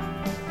sense.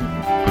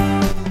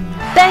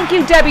 Thank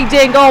you, Debbie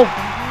Dingle.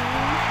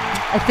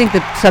 I think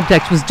the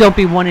subtext was "Don't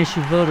be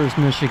one-issue voters,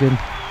 Michigan."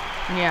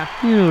 Yeah.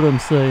 You know what I'm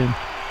saying.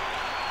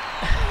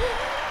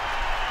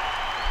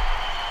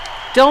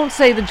 Don't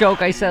say the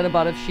joke I said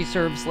about if she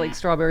serves like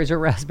strawberries or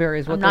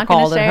raspberries, what they're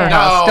called in her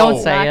house.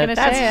 Don't say it.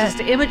 That's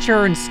just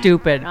immature and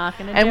stupid.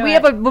 And we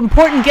have an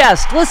important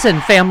guest. Listen,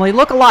 family,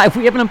 look alive.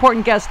 We have an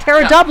important guest.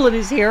 Tara Dublin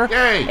is here.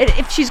 Yay.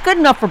 If she's good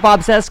enough for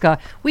Bob Cesca,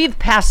 we've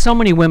passed so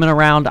many women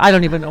around. I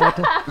don't even know what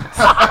to.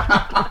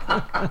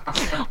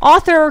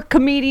 Author,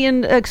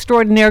 comedian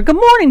extraordinaire. Good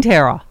morning,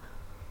 Tara.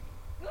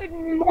 Good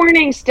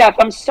morning, Steph.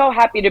 I'm so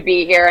happy to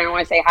be here, and I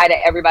want to say hi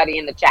to everybody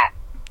in the chat.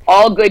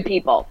 All good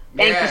people.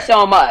 Thank you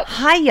so much.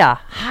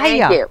 Hiya.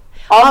 Thank you.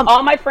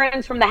 All my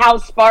friends from the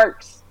House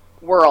Sparks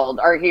world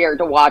are here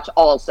to watch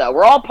also.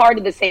 We're all part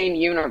of the same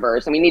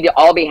universe, and we need to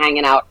all be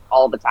hanging out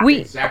all the time.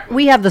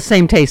 We have the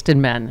same taste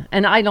in men,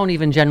 and I don't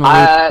even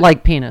generally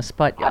like penis,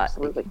 but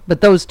absolutely.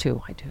 But those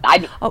two, I do. I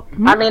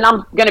mean,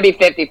 I'm going to be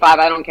 55.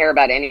 I don't care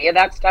about any of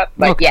that stuff,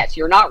 but yes,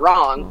 you're not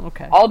wrong.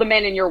 Okay. All the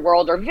men in your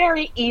world are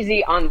very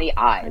easy on the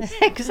eyes.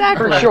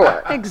 Exactly. For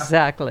sure.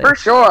 Exactly. For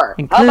sure.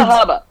 Hubba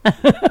hubba.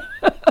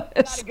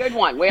 That's a good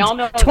one. We all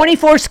know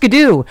 24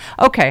 skidoo.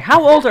 Okay,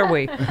 how old are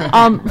we?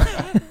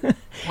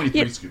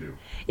 23 skidoo.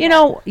 You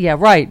know, yeah,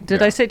 right.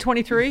 Did I say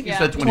 23? You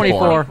said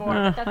 24.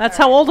 That's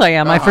how old I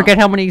am. I forget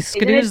how many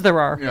skidoos there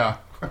are. Yeah.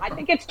 I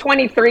think it's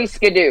 23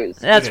 skidoos.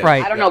 That's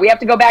right. I don't know. We have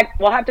to go back.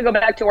 We'll have to go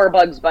back to our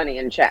Bugs Bunny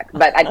and check.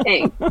 But I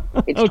think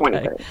it's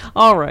 23.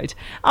 All right.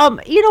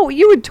 You know,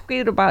 you had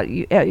tweeted about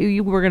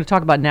you were going to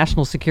talk about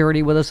national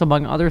security with us,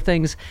 among other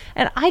things.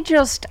 And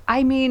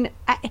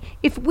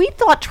if we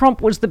thought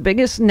Trump was the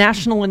biggest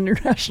national and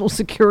international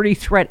security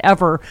threat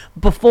ever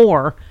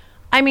before,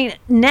 I mean,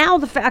 now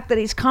the fact that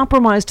he's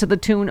compromised to the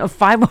tune of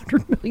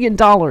 $500 million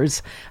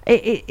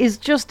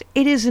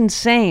it is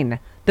insane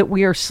that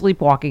we are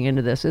sleepwalking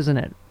into this, isn't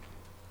it?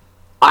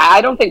 I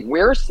don't think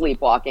we're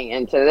sleepwalking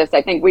into this.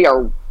 I think we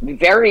are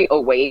very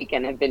awake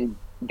and have been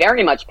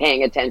very much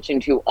paying attention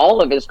to all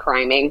of his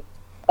criming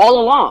all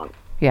along.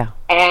 Yeah.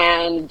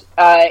 And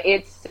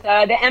it's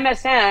the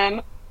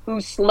MSM who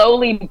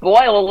slowly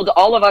boiled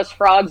all of us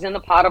frogs in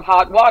the pot of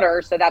hot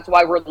water. So that's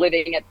why we're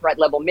living at threat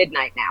level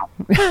midnight now.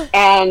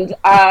 And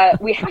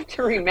we have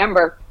to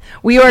remember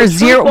we are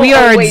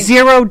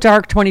zero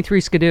dark 23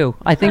 skidoo.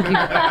 I think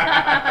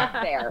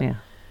there. Yeah.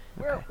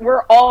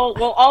 We're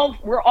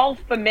all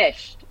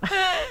famished,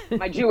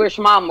 my Jewish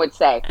mom would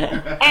say.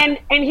 And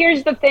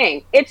here's the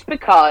thing. It's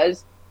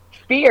because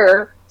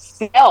fear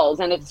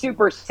sells and it's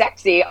super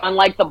sexy,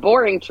 unlike the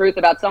boring truth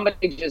about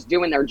somebody just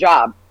doing their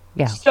job.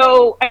 Yeah.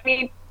 So, I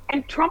mean,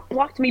 and Trump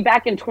blocked me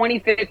back in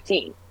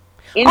 2015.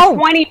 In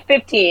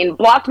 2015,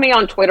 blocked me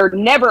on Twitter,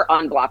 never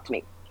unblocked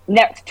me.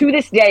 To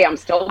this day, I'm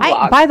still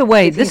blocked. By the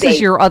way, this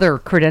is your other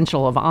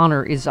credential of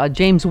honor is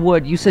James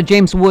Wood. You said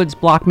James Woods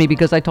blocked me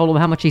because I told him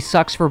how much he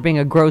sucks for being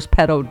a gross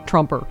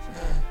pedo-Trumper.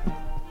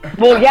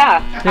 Well,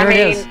 yeah. There it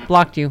is.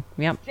 Blocked you.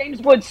 Yep.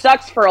 James Wood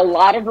sucks for a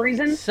lot of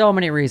reasons. So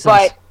many reasons.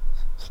 But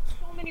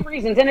so many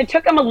reasons. And it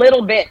took him a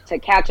little bit to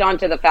catch on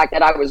to the fact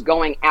that I was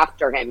going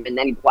after him. And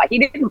then he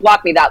didn't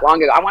block me that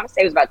long ago. I want to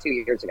say it was about 2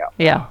 years ago.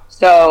 Yeah.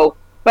 So,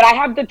 but I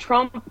have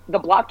the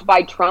blocked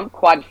by Trump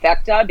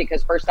quadfecta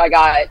because first I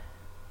got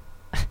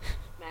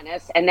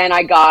Menace and then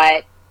I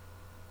got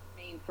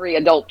 3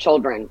 adult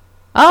children.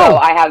 Oh, so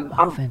I have,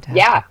 fantastic.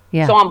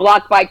 Yeah. So I'm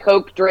blocked by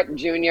Coke Drip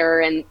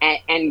Jr.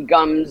 and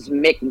Gums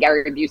Mick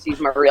Gary Busey's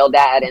my real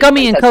dad. And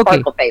Gummy and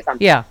Cokey. Face. I'm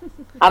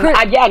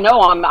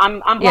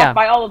blocked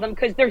by all of them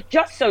because they're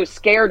just so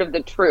scared of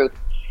the truth.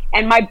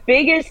 And my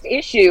biggest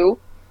issue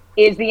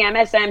is the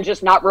MSM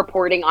just not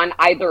reporting on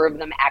either of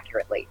them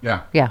accurately.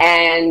 Yeah.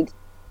 And,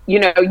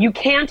 you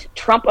can't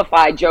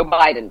Trumpify Joe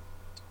Biden.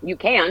 You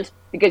can't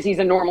because he's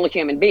a normal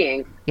human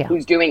being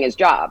who's doing his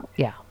job.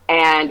 Yeah.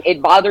 And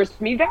it bothers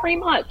me very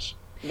much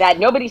that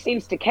nobody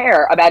seems to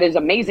care about his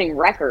amazing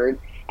record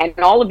and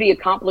all of the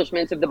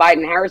accomplishments of the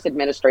Biden-Harris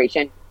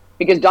administration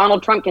because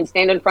Donald Trump can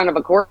stand in front of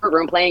a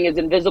courtroom playing his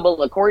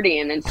invisible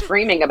accordion and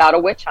screaming about a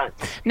witch hunt.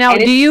 Now,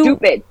 and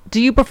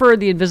do you prefer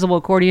the invisible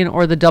accordion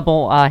or the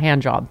double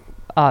hand job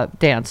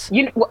dance?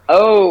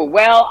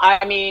 Well,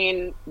 I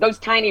mean, those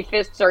tiny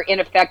fists are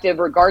ineffective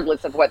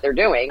regardless of what they're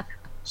doing.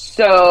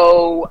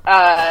 So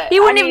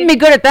he wouldn't even be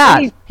good at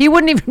that. He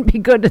wouldn't even be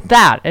good at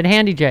that at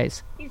Handy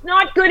J's. He's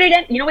not good at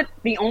it. You know what?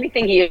 The only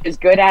thing he is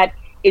good at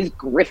is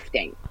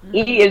grifting.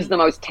 He is the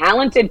most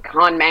talented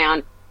con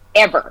man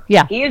ever.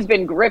 Yeah. He has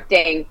been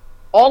grifting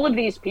all of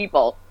these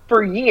people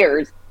for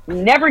years,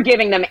 never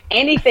giving them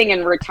anything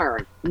in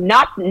return.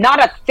 Not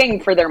a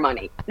thing for their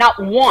money. Not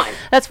one.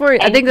 That's where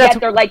and I think that's.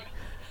 They're like.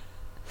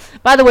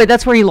 By the way,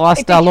 that's where he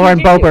lost Lauren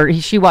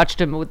Boebert. She watched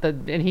him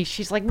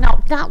she's like, no,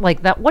 not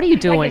like that. What are you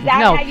doing? Like, is that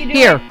no, how you do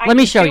here, it? let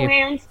me show you.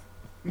 Hands?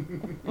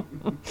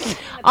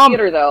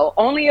 Theater though,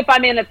 only if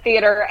I'm in a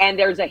theater and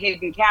there's a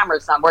hidden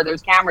camera somewhere.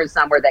 There's cameras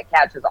somewhere that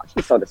catches on.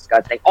 She's so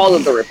disgusting. All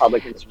of the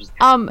Republicans are just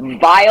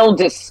vile,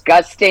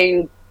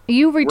 disgusting.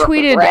 You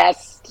retweeted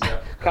repressed,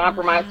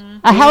 compromised.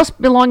 A house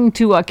belonging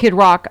to Kid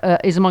Rock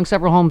is among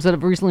several homes that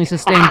have recently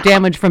sustained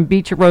damage from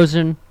beach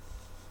erosion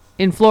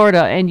in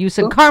Florida, and you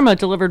said karma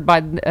delivered by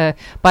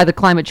the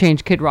climate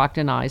change Kid Rock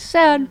denies.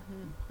 Sad.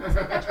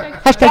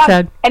 Hashtag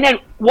sad. And then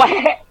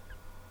what?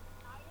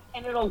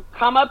 And it'll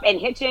come up and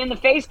hit you in the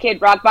face,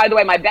 Kid Rock. By the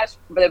way,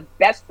 the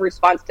best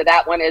response to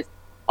that one is,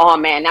 oh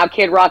man, now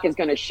Kid Rock is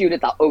going to shoot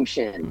at the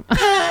ocean.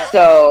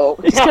 So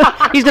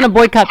he's going to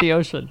boycott the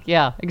ocean.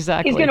 Yeah,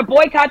 exactly. He's going to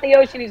boycott the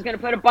ocean. He's going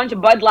to put a bunch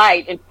of Bud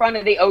Light in front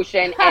of the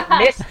ocean and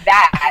miss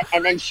that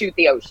and then shoot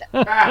the ocean.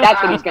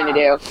 That's what he's going to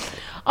do.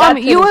 That's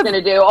what he's going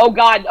to do. Oh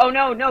God. Oh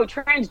no.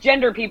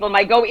 Transgender people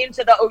might go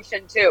into the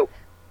ocean too.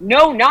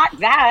 No, not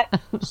that.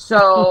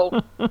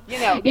 So,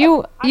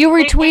 You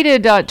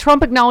retweeted,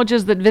 Trump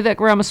acknowledges that Vivek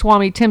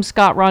Ramaswamy, Tim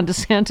Scott, Ron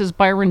DeSantis,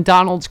 Byron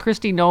Donalds,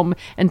 Kristi Noem,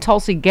 and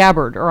Tulsi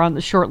Gabbard are on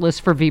the short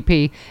list for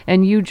VP.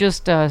 And you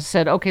just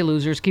said, okay,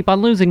 losers, keep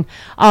on losing.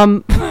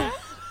 Oh,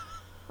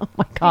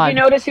 my God. Did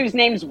you notice whose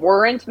names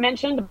weren't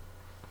mentioned?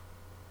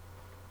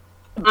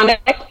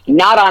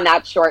 Not on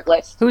that short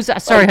list. Who's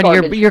that? Sorry,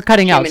 honey, you're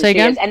cutting out. Say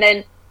again. And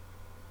then,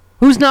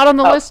 who's not on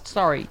the list?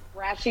 Sorry.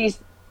 Rashi's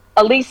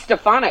Elise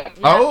Stefanik.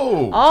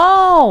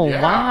 Oh,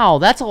 Yeah. Wow.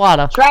 That's a lot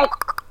of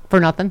for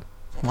nothing.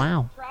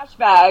 Wow. Trash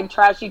bag,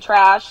 trashy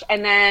trash.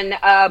 And then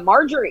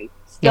Marjorie.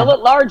 Still at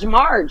large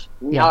Marge.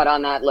 Not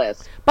on that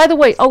list. By the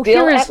way,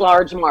 Still at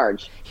large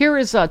Marge. Here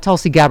is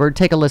Tulsi Gabbard.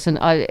 Take a listen.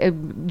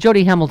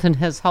 Jody Hamilton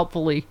has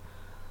helpfully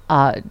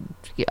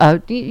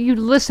you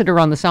listed her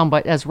on the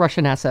soundbite as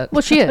Russian asset.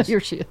 Well, she is. Here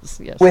she is.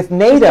 Yes. With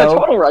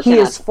NATO, he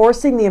is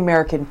forcing the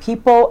American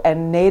people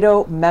and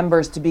NATO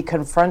members to be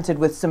confronted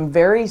with some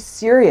very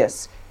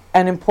serious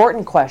and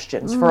important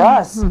questions. For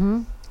us,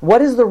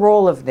 what is the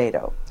role of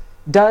NATO?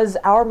 Does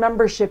our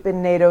membership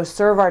in NATO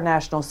serve our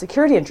national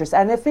security interests?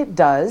 And if it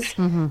does,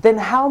 then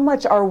how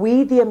much are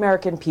we, the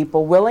American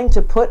people, willing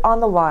to put on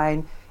the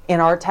line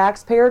in our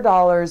taxpayer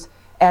dollars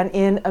and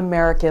in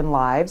American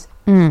lives?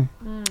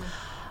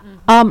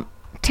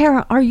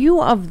 Tara, are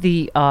you of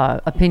the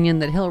opinion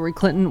that Hillary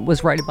Clinton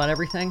was right about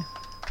everything?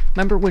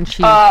 Remember when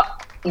she...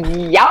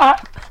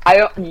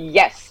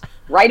 Yes.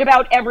 Right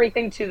about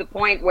everything to the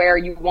point where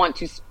you want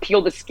to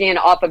peel the skin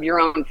off of your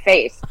own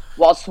face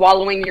while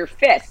swallowing your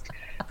fist.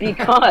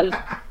 Because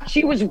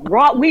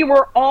we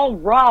were all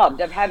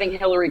robbed of having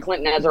Hillary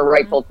Clinton as our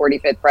rightful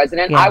 45th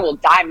president. Yeah. I will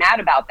die mad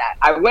about that.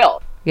 I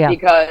will. Yeah.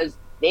 Because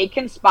they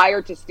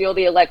conspired to steal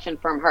the election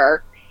from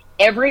her.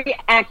 Every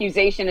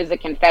accusation is a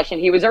confession.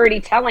 He was already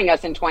telling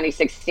us in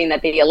 2016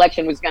 that the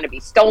election was going to be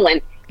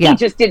stolen. Yeah. He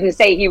just didn't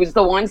say he was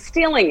the one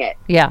stealing it.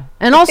 Yeah,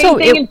 and The also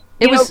same thing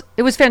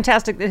it was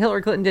fantastic that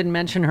Hillary Clinton didn't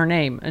mention her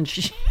name, and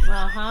she.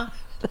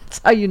 That's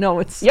how you know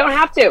it's. You don't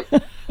have to.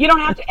 You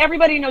don't have to.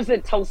 Everybody knows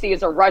that Tulsi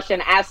is a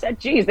Russian asset.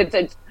 Jeez,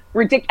 it's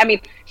ridiculous. I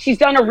mean, she's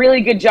done a really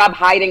good job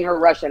hiding her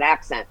Russian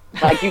accent.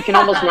 Like, you can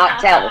almost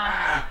not tell.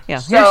 Yeah,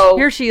 So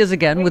here she is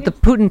again with the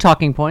Putin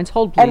talking points.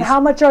 Hold, please. And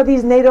how much are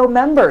these NATO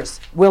members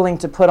willing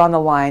to put on the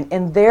line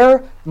in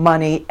their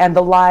money and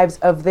the lives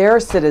of their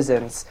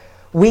citizens?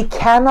 We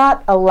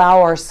cannot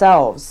allow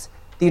ourselves,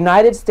 the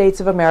United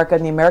States of America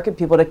and the American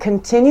people, to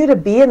continue to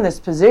be in this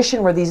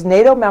position where these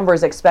NATO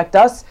members expect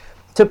us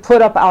to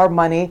put up our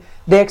money.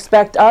 They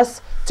expect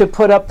us to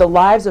put up the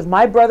lives of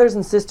my brothers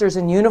and sisters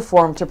in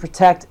uniform to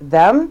protect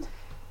them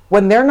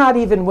when they're not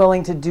even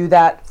willing to do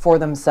that for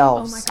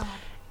themselves. Oh my God.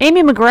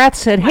 Amy McGrath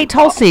said, "Hey,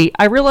 Tulsi,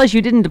 I realize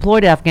you didn't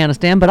deploy to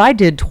Afghanistan, but I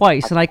did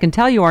twice, and I can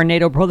tell you our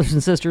NATO brothers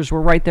and sisters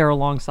were right there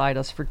alongside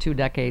us for 2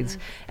 decades."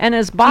 And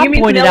as Bob you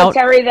mean pointed the out...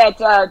 military that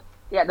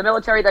the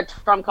military that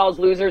Trump calls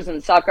losers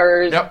and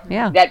suckers,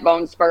 Yeah. that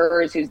bone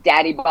spurs, whose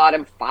daddy bought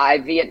him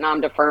 5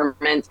 Vietnam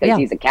deferments because Yeah.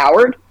 he's a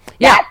coward.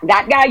 Yeah.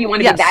 That guy, you want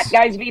to Yes. be that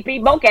guy's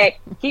VP? Okay,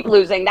 keep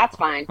losing. That's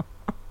fine.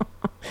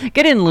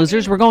 Get in,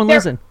 losers. We're going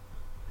losing.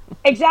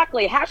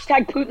 Exactly.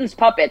 Hashtag Putin's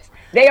puppets.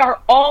 They are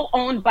all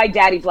owned by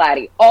Daddy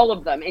Vladdy. All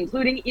of them,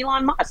 including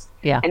Elon Musk.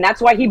 Yeah. And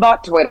that's why he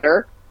bought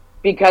Twitter,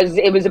 because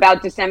it was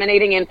about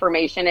disseminating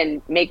information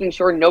and making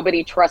sure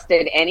nobody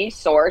trusted any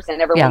source,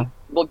 and everyone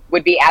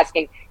would be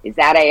asking, is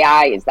that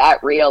AI? Is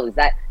that real? Is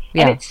that...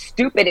 Yeah. And it's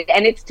stupid.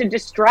 And it's to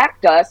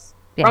distract us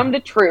from the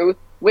truth,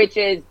 which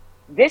is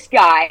this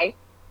guy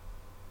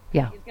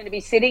is going to be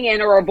sitting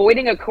in or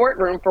avoiding a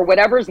courtroom for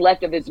whatever's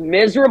left of his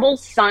miserable,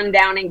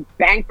 sundowning,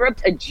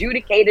 bankrupt,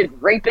 adjudicated,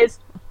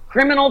 rapist,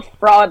 criminal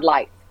fraud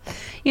life.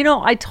 You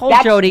know, I told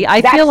That's- Jody, I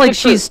that's feel the like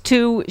she's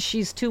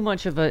truth. too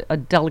much of a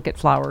delicate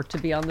flower to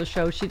be on the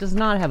show. She does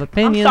not have I'm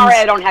opinions. sorry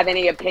I don't have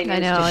any opinions I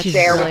know, to it's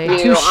share really- with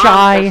you. Too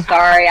shy. I'm so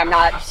sorry. I'm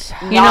not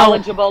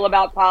knowledgeable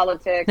about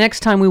politics. Next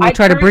time we will I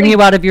try to bring currently-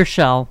 you out of your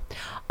shell.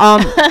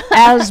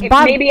 As If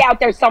Bob, maybe out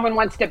there someone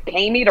wants to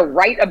pay me to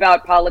write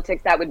about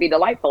politics, that would be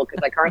delightful,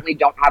 because I currently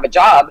don't have a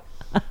job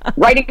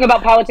writing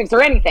about politics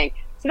or anything.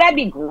 So that'd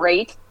be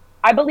great.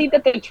 I believe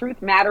that the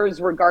truth matters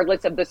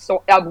regardless of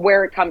of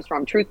where it comes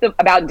from. Truth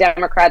about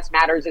Democrats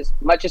matters as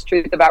much as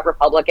truth about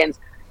Republicans.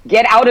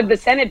 Get out of the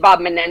Senate, Bob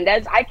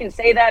Menendez. I can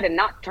say that and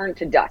not turn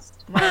to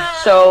dust.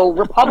 So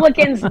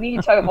Republicans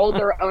need to hold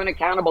their own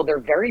accountable. They're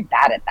very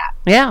bad at that.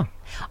 yeah.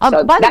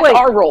 So By the that's way,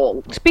 our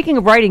role. speaking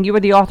of writing, you were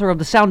the author of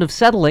The Sound of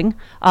Settling,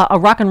 a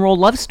rock and roll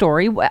love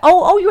story.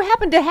 Oh, you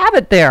happen to have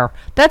it there.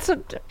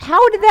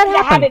 How did that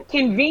I happen? have it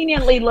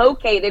conveniently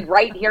located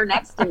right here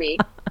next to me.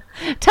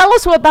 Tell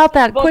us about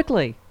that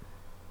quickly.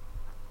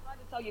 I'll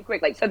just tell you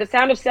quickly. So The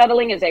Sound of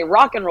Settling is a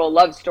rock and roll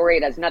love story.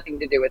 It has nothing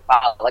to do with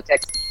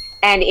politics.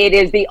 And it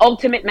is the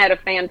ultimate meta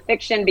fan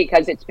fiction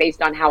because it's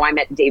based on how I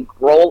met Dave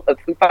Grohl of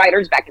Foo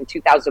Fighters back in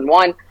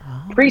 2001.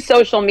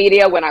 Pre-social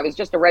media, when I was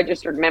just a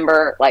registered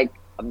member, like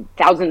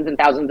thousands and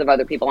thousands of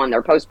other people on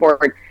their post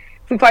board.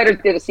 Foo Fighters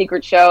did a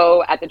secret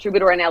show at the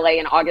Troubadour in LA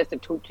in August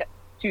of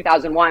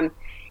 2001.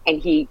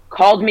 And he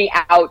called me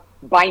out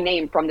by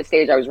name from the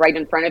stage. I was right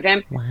in front of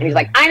him. And he's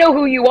like, I know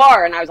who you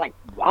are. And I was like,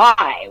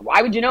 why?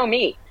 Why would you know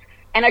me?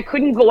 And I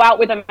couldn't go out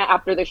with him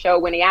after the show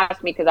when he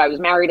asked me, because I was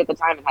married at the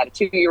time and had a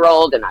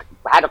 2-year-old, and I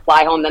had to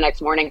fly home the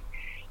next morning.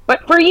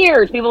 But for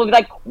years, people would be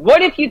like,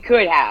 what if you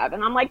could have?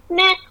 And I'm like,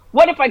 nah,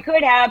 what if I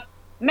could have?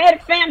 Meta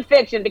fan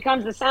fiction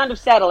becomes The Sound of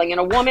Settling,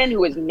 and a woman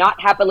who is not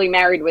happily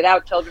married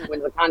without children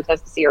wins a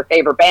contest to see her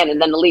favorite band.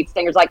 And then the lead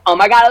singer's like, oh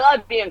my God, I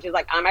love you. And she's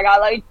like, oh my God, I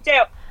love you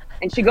too.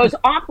 And she goes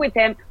off with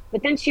him,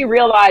 but then she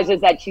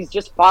realizes that she's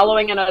just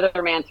following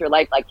another man through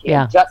life like he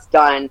had just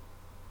done.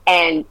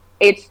 And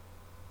it's,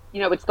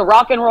 it's the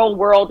rock and roll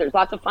world. There's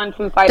lots of fun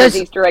Foo Fighters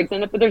Easter eggs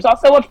in it, but there's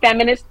also a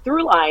feminist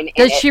through line.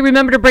 Does she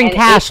remember to bring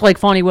cash like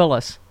Fonnie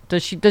Willis?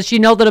 Does she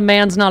know that a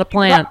man's not a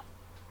plant?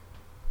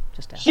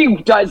 She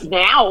does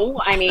now.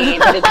 I mean,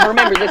 but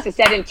remember, this is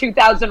set in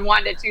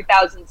 2001 to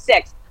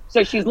 2006.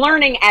 So she's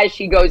learning as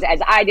she goes,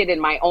 as I did in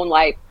my own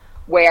life,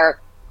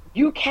 where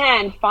you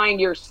can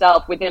find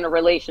yourself within a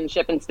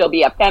relationship and still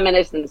be a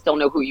feminist and still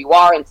know who you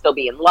are and still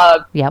be in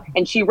love. Yep.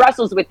 And she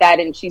wrestles with that,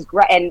 and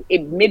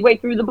midway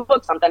through the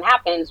book, something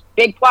happens,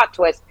 big plot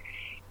twist.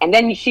 And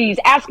then she's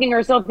asking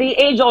herself the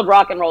age-old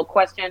rock and roll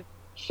question,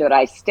 should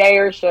I stay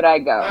or should I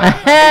go?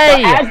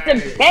 Hey!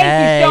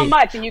 Thank you so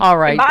much. And you All can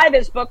right. buy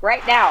this book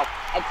right now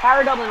at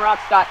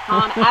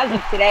TaraDublinRocks.com. As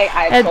of today,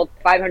 I have sold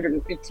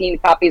 515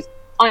 copies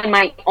on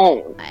my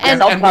own.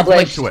 And we've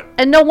linked to it.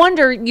 And no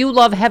wonder you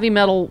love heavy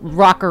metal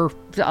rocker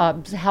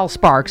Hal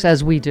Sparks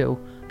as we do.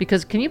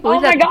 Because can you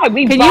believe that? Oh my God,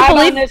 we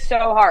vibe on this so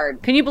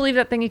hard. Can you believe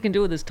that thing he can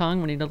do with his tongue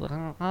when he does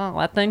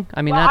that thing?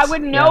 I mean, Well, that's, I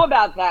wouldn't know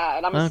about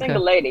that. I'm a Okay.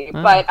 single lady.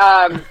 Oh. But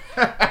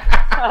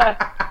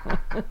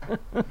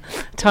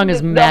tongue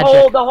is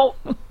magic. The whole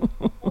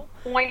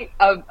point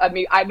of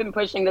I've been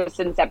pushing this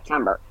since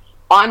September.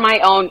 On my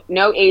own,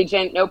 no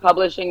agent, no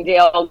publishing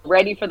deal,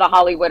 ready for the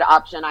Hollywood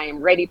option. I am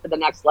ready for the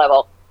next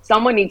level.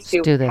 someone needs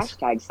to do this.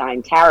 hashtag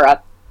sign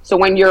Tara. So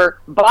when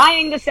you're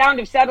buying The Sound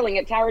of Settling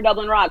at Tara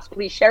Dublin Rocks,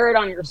 please share it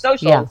on your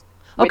socials.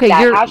 Yeah. Okay, with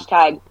that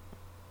hashtag.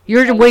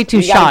 You're way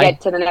too You gotta shy.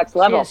 get to the next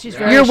level.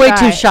 You're way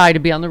too shy to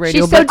be on the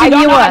radio. She's so I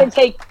don't know how demure.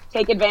 to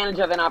take advantage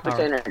of an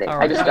opportunity. All I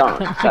right. just don't.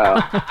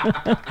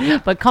 So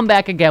But come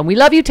back again. We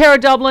love you, Tara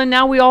Dublin.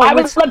 Now we all. I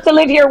would love to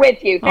live here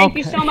with you. Thank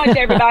you so much,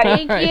 everybody.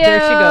 All right, there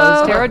she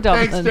goes, Tara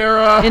Dublin. Thanks,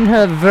 Tara. In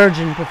her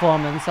virgin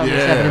performance on the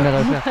Yeah. 70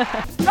 Miller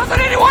Show.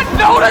 Doesn't anyone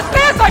notice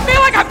this? I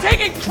feel like I'm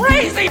taking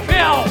crazy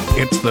pills.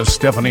 It's the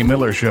Stephanie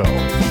Miller Show.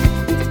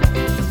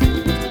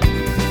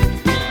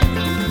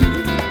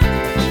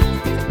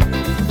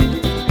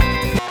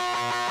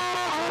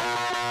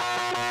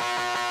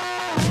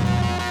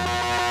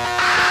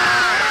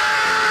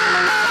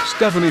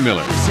 Stephanie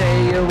Miller.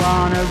 Say you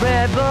want a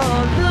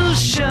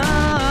revolution.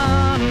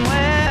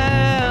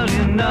 Well,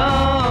 you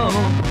know,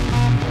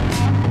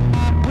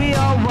 we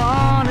all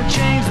want to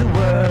change the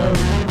world.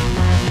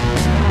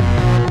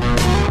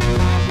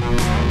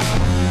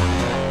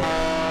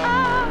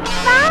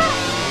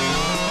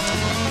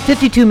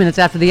 52 minutes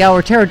after the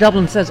hour, Tara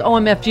Dublin says,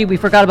 OMFG, we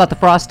forgot about the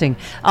frosting.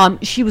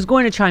 She was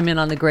going to chime in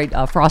on the great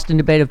frosting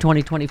debate of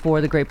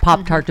 2024, the great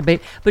Pop-Tart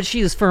debate, but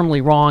she is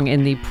firmly wrong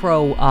in the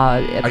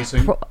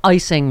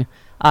icing.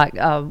 What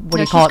do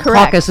you call it?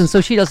 correct. Caucus, and so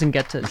she doesn't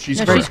get to.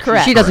 She's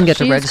correct. She doesn't get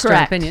to She's register an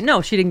correct. opinion.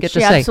 No, she didn't get She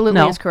to say. absolutely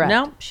No, is correct.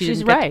 No, She's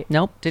didn't get- right.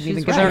 Nope, didn't She's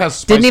even give right. her. She has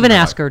spice Didn't even in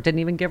her ask life. her. Didn't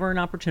even give her an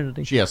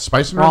opportunity. She has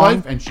spice in her Wrong.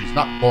 life, and she's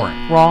not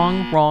boring.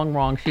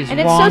 Wrong. She's And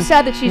it's wrong. so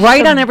sad that she's right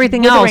just a on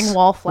everything withering else.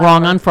 wallflower.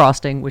 Wrong on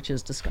frosting, which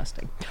is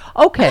disgusting.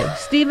 Okay,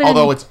 Stephen.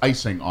 Although it's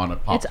icing on a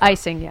pop. It's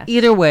icing, yes.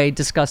 Either way,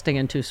 disgusting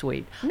and too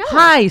sweet. No.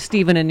 Hi,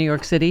 Stephen in New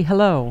York City.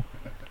 Hello.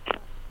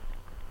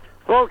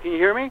 Hello, can you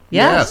hear me?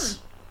 Yes.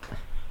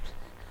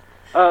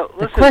 The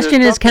Listen, question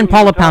there's is, can something you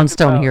Paula talked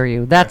Poundstone about- hear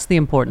you? That's the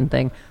important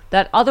thing.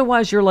 That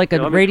otherwise you're like a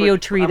Yeah, let me radio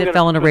switch- tree I'm that gonna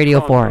fell in a switch radio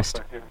phones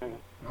forest. real quick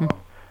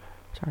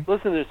here.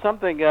 Listen, there's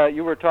something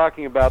you were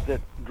talking about that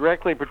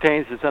directly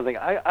pertains to something.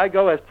 I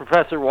go as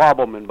Professor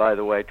Wobbleman, by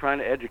the way, trying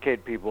to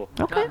educate people.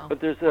 Okay. But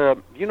there's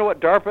you know what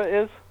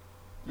DARPA is?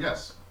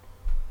 Yes.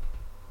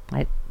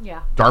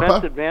 Yeah.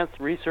 Defense Advanced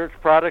Research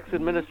Products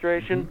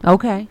Administration.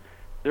 Okay.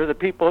 They're the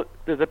people.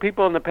 They're the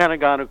people in the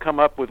Pentagon who come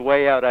up with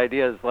way out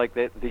ideas like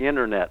the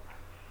internet.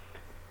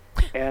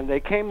 And they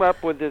came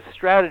up with this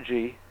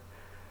strategy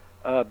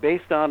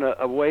based on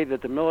a way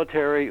that the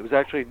military, it was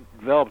actually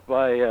developed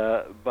by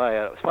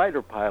a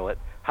fighter pilot,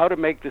 how to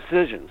make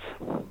decisions.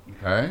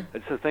 Okay.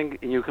 It's a thing,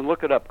 and you can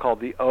look it up, called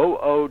the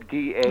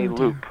OODA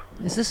loop.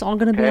 Is this all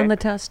going to be on the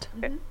test?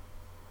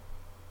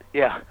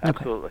 Yeah,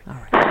 absolutely. All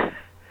right.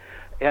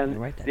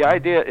 And the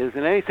idea is,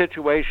 in any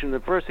situation,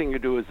 the first thing you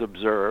do is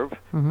observe.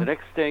 Mhm. The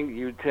next thing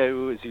you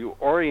do is you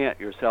orient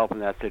yourself in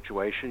that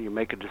situation. You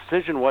make a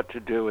decision what to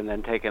do, and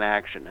then take an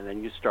action. And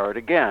then you start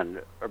again.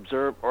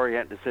 Observe,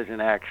 orient,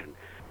 decision, action.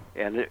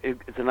 And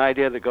it's an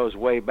idea that goes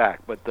way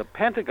back. But the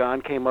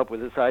Pentagon came up with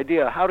this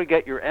idea how to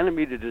get your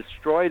enemy to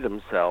destroy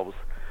themselves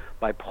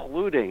by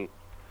polluting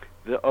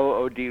the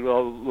OOD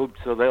loop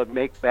so they'll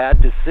make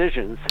bad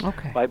decisions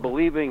by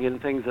believing in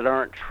things that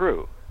aren't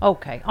true.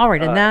 Okay. All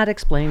right. And that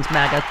explains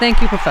MAGA.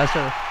 Thank you,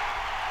 Professor,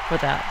 for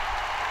that.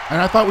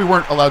 And I thought we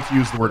weren't allowed to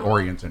use the word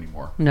Orient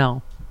anymore.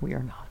 No, we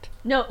are not.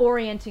 No,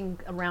 orienting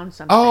around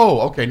something.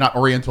 Oh, okay. Not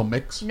Oriental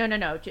mix. No.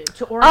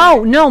 To orient.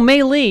 Oh, no,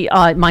 Mei Lee,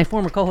 my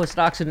former co-host at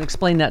Oxygen,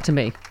 explained that to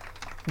me.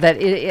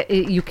 That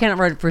you can't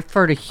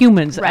refer to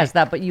humans as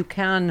that, but you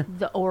can...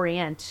 The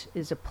Orient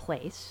is a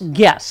place.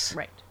 Yes.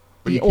 Right.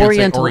 But The you can't say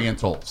Oriental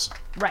Orientals.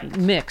 Right.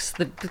 Mix,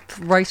 the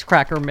rice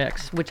cracker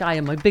mix, which I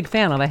am a big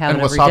fan of. I have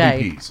And it every wasabi day.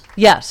 peas.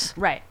 Yes.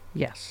 Right.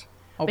 Yes.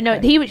 But no,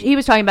 he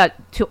was talking about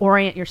to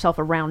orient yourself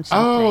around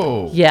something.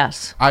 Oh.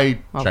 Yes. I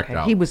checked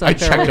out. He was I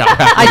unfair. checked out.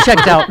 I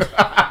checked out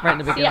right in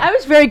the beginning. Yeah, I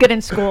was very good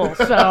in school,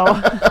 so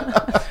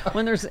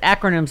When there's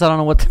acronyms, I don't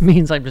know what that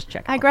means. I just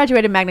check. I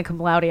graduated magna cum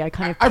laude. I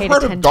kind of I've paid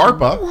heard attention. of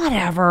DARPA.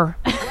 Whatever.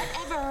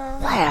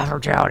 Whatever,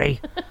 Jody.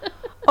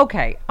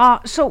 Okay,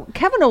 so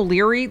Kevin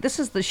O'Leary, this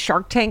is the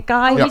Shark Tank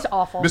guy. Yep. He's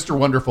awful. Mr.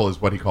 Wonderful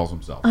is what he calls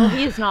himself. Oh,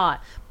 he is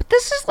not. But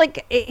this is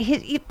like,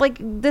 like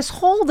this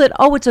whole that,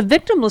 it's a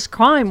victimless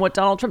crime, what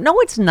Donald Trump... No,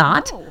 it's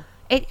not. No.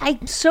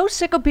 I'm so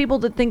sick of people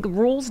that think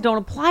rules don't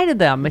apply to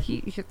them.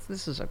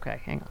 This is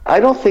okay. Hang on. I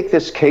don't think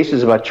this case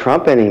is about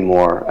Trump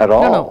anymore at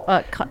all.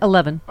 No,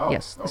 11.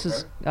 Yes, this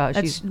is...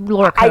 she's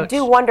Laura I Coates.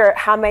 do wonder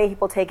how many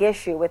people take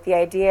issue with the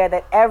idea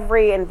that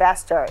every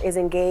investor is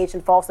engaged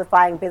in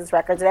falsifying business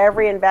records, and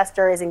every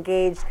investor is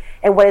engaged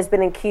in what has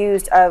been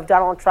accused of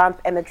Donald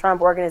Trump and the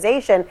Trump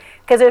organization,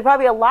 because there's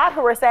probably a lot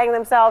who are saying to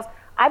themselves,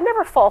 I've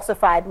never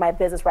falsified my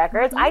business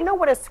records. I know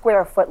what a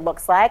square foot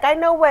looks like. I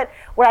know what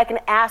I can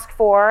ask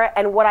for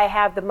and what I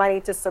have the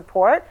money to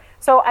support.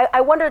 So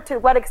I wonder to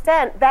what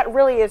extent that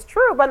really is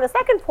true. But on the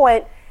second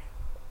point,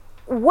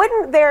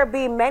 wouldn't there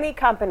be many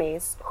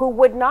companies who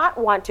would not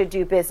want to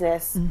do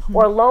business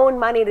or loan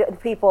money to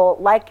people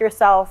like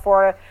yourself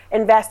or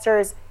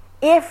investors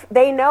if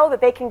they know that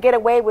they can get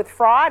away with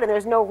fraud and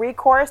there's no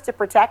recourse to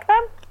protect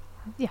them?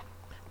 Yeah.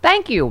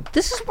 Thank you.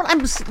 This is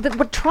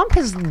what Trump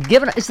has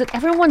given is that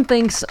everyone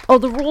thinks, oh,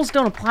 the rules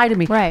don't apply to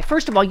me. Right.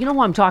 First of all, you know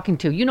who I'm talking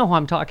to. You know who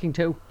I'm talking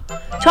to.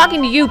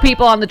 Talking to you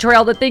people on the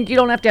trail that think you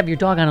don't have to have your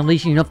dog on a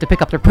leash and you don't have to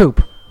pick up their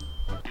poop.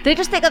 They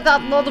just think,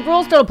 well, the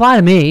rules don't apply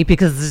to me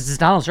because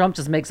Donald Trump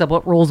just makes up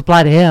what rules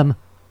apply to him.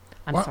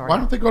 I'm sorry. Why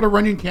don't they go to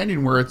Runyon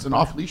Canyon where it's an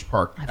off-leash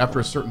park after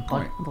a certain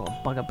point?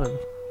 Bugaboo.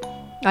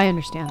 I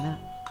understand that.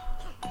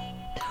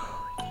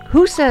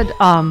 Who said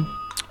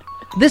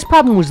this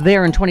problem was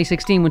there in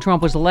 2016 when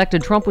Trump was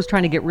elected? Trump was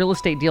trying to get real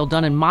estate deal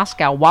done in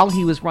Moscow while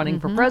he was running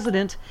for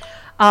president.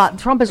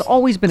 Trump has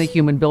always been a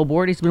human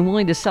billboard. He's been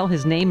willing to sell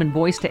his name and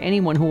voice to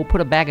anyone who will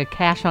put a bag of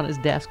cash on his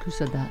desk. Who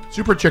said that?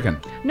 Super Chicken.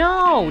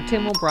 No,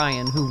 Tim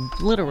O'Brien, who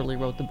literally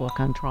wrote the book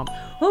on Trump.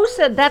 Who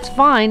said that's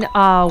fine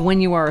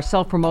when you are a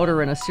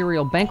self-promoter and a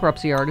serial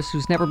bankruptcy artist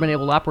who's never been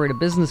able to operate a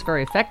business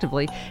very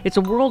effectively. It's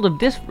a world of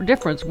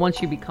difference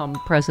once you become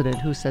president.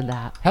 Who said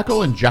that?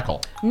 Heckle and Jekyll.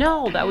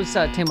 No, that was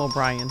Tim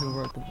O'Brien who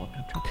wrote the book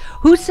on Trump.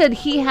 Who said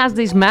he has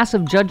these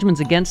massive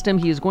judgments against him?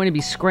 He is going to be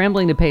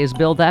scrambling to pay his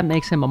bill. That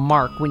makes him a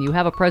mark. When you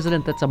have a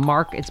president that's a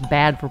mark, it's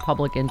bad for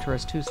public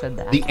interest. Who said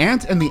that? The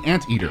Ant and the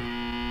Anteater.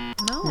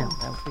 No,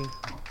 that would be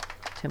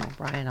Tim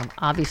O'Brien. I'm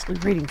obviously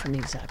reading from the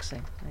exact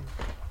same thing.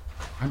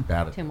 I'm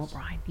bad at Tim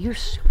O'Brien. You're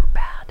super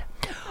bad.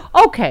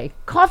 Okay,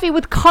 Coffee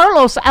with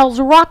Carlos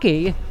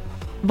Alazraqui,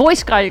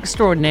 voice guy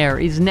extraordinaire,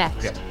 is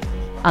next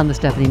on the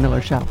Stephanie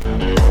Miller Show.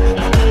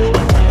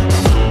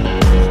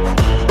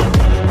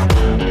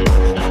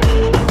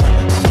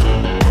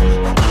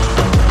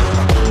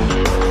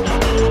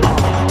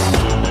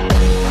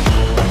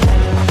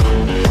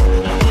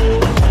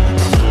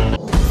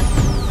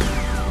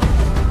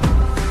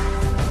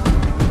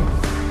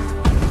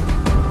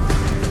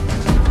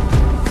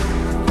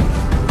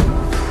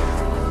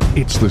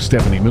 It's the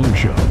Stephanie Miller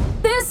Show.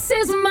 This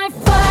is my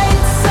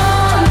fight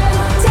song.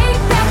 Take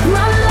back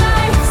my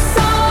life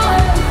song.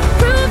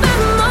 Prove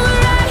I'm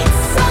alright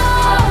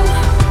song.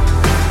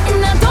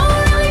 And I don't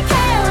really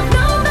care if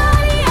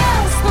nobody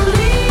else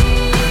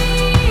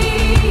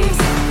believes.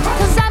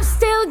 'Cause I've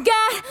still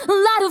got a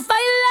lot of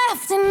fight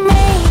left in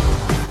me.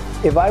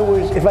 If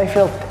I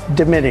felt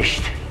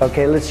diminished,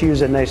 okay, let's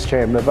use a nice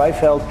term. If I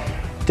felt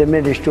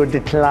diminished or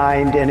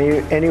declined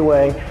any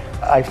way,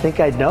 I think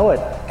I'd know it,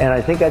 and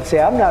I think I'd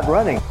say I'm not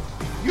running.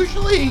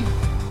 Usually,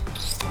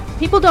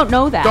 people don't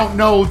know that. Don't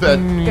know that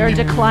they're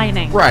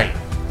declining. Right.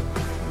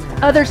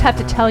 Others have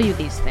to tell you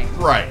these things.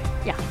 Right.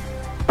 Yeah.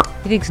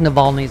 He thinks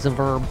Navalny's a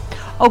verb.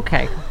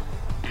 Okay.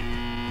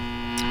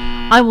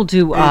 I will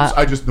do.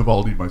 I just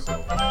Navalny'd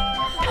myself.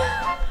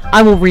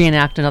 I will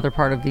reenact another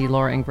part of the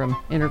Laura Ingraham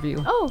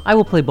interview. Oh. I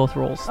will play both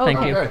roles. Oh,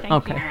 Thank you. okay.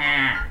 Okay.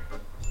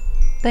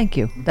 Thank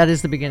you. That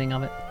is the beginning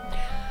of it.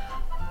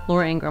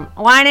 Laura Ingraham.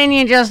 Why didn't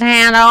you just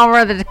hand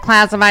over the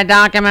classified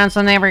documents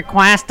when they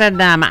requested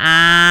them?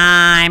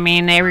 I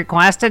mean, they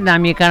requested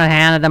them. You could have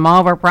handed them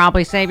over.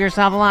 Probably save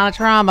yourself a lot of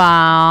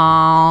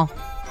trouble.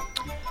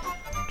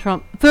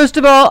 Trump. First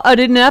of all, I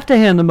didn't have to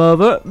hand them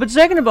over. But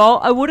second of all,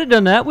 I would have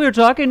done that. We were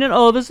talking and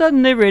all of a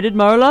sudden they raided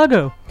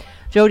Mar-a-Lago.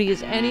 Jody,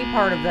 is any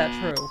part of that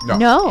true?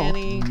 No.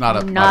 Not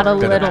a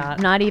little.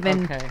 Not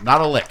even. Okay. Not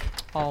a lick.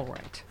 All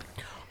right.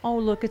 Oh,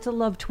 look, it's a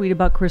love tweet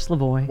about Chris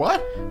Lavoie.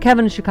 What?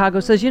 Kevin in Chicago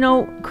says,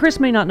 Chris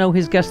may not know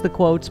his Guess the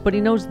Quotes, but he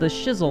knows the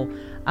shizzle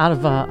out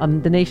of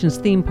the nation's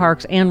theme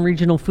parks and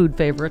regional food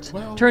favorites.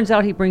 Well, turns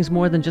out he brings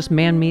more than just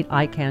man-meat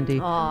eye candy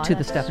to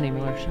the Stephanie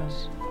Miller Show.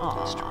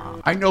 That's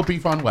true. I know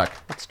beef on weck.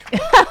 That's true.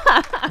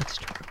 That's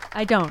true.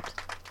 I don't.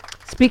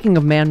 Speaking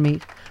of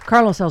man-meat,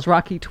 Carlos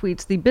Alazraqui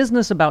tweets, the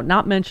business about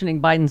not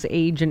mentioning Biden's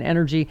age and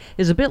energy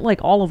is a bit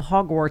like all of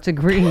Hogwarts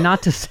agreeing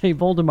not to say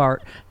Voldemort.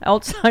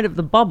 Outside of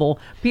the bubble,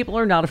 people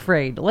are not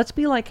afraid. Let's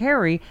be like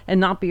Harry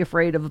and not be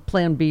afraid of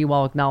Plan B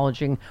while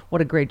acknowledging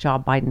what a great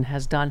job Biden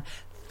has done.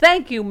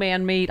 Thank you,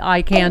 man-made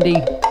eye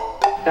candy.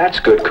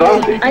 That's good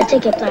coffee. I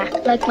take it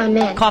black, like my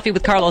man. Coffee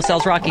with Carlos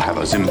Alazraqui. Have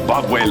a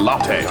Zimbabwe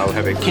latte. I'll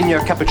have a Kenya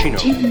cappuccino.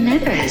 Jim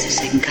never has a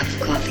second cup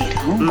of coffee at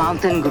home.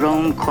 Mountain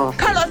grown coffee.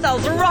 Carlos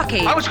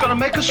Alazraqui. I was going to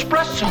make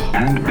espresso.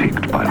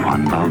 Handpicked by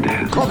Juan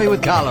Valdez. Coffee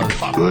with Carlos.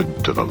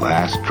 Good to the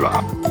last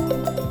drop.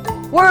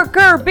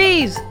 Worker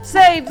bees,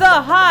 save the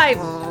hive.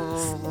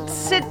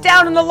 Sit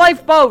down in the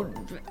lifeboat.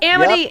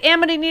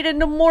 Amity needed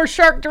no more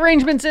shark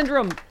derangement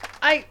syndrome.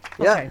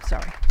 Okay,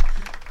 sorry.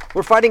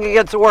 We're fighting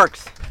against the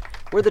orcs.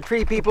 We're the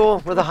tree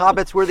people, we're the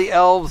hobbits, we're the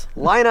elves.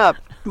 Line up.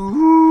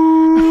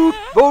 Ooh,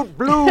 vote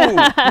blue.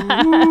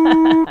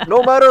 Ooh,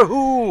 no matter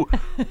who.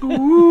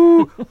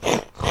 Ooh.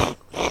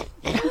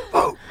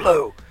 Vote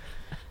blue.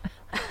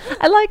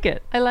 I like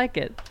it.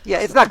 Yeah,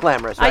 it's not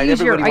glamorous, right?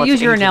 I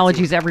use your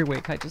analogies every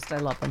week. I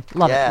love them.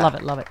 Love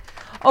it.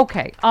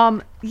 Okay.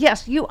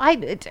 Yes, you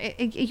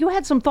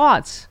had some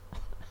thoughts.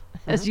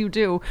 as you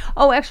do.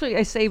 Oh, actually,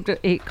 I saved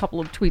a couple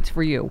of tweets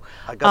for you.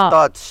 I got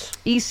thoughts.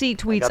 EC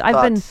tweets. got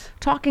I've been thoughts.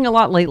 talking a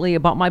lot lately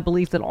about my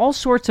belief that all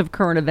sorts of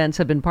current events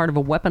have been part of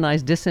a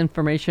weaponized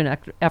disinformation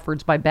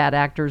efforts by bad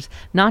actors,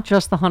 not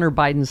just the Hunter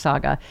Biden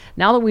saga.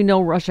 Now that we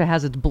know Russia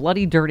has its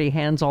bloody, dirty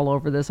hands all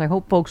over this, I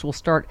hope folks will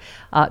start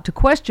to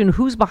question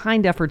who's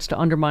behind efforts to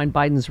undermine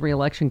Biden's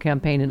re-election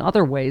campaign in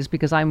other ways,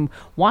 because I'm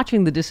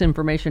watching the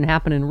disinformation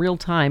happen in real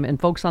time, and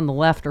folks on the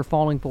left are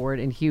falling for it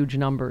in huge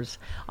numbers.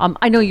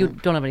 I know you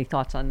don't have any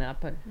thoughts on that,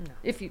 but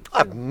if you...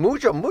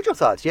 Mucho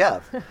thoughts,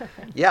 yeah.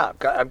 Yeah,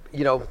 God,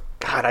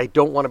 I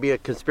don't want to be a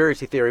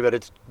conspiracy theory, but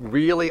it's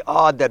really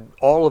odd that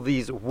all of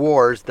these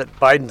wars that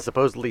Biden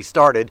supposedly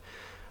started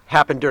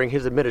happened during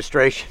his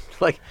administration.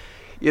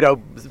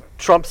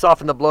 Trump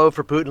softened the blow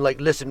for Putin.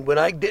 Like, listen, when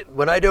I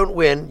don't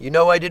win,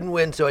 I didn't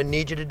win, so I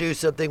need you to do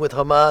something with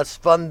Hamas,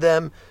 fund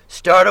them,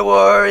 start a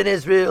war in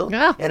Israel,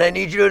 and I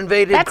need you to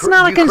invade Ukraine. That's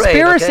not a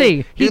conspiracy.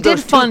 Okay? He do did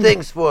those fund two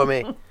things for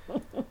me.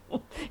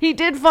 He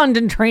did fund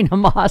and train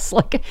Hamas.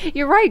 Like,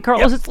 you're right,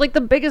 Carlos. Yep. It's like the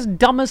biggest,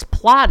 dumbest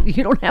plot.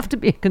 You don't have to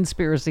be a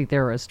conspiracy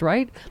theorist,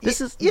 right?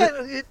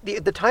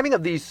 The timing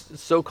of these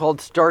so-called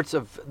starts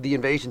of the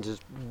invasions is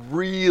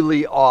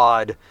really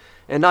odd,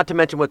 and not to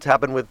mention what's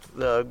happened with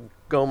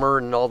Gomer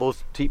and all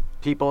those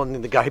people,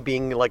 and the guy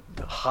being like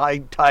high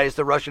ties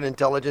to Russian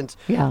intelligence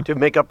to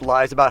make up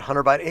lies about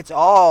Hunter Biden. It's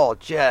all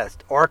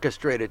just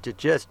orchestrated to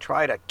just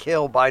try to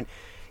kill Biden.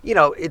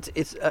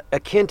 It's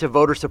akin to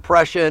voter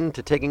suppression,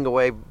 to taking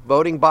away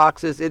voting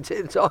boxes.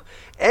 It's all,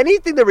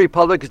 anything the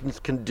Republicans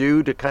can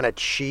do to kind of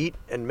cheat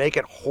and make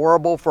it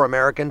horrible for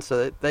Americans so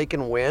that they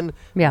can win,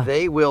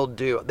 they will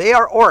do. They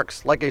are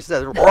orcs, like I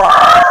said.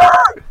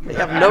 They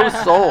have no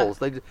souls.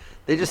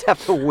 They just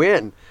have to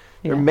win.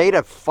 They're made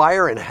of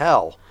fire and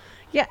hell.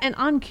 Yeah, and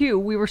on cue,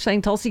 we were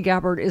saying Tulsi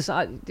Gabbard is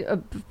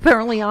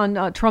apparently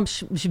on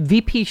Trump's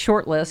VP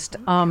shortlist.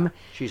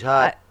 She's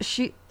hot.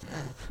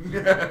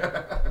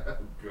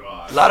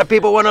 God. A lot of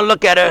people want to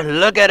look at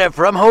her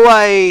from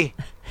Hawaii,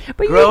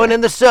 growing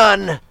in the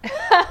sun.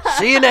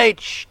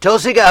 CNH,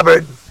 Tulsi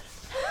Gabbard.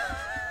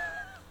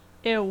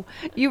 Ew.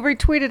 You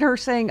retweeted her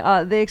saying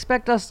they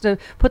expect us to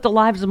put the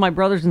lives of my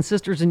brothers and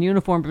sisters in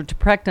uniform to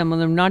protect them,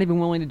 and they're not even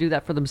willing to do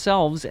that for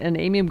themselves. And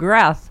Amy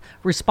McGrath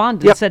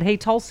responded and said, "Hey,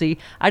 Tulsi,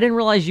 I didn't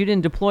realize you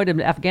didn't deploy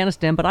to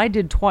Afghanistan, but I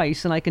did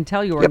twice, and I can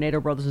tell you our NATO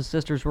brothers and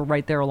sisters were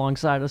right there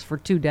alongside us for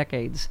 2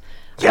 decades."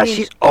 Yeah,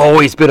 she's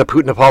always been a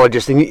Putin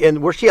apologist,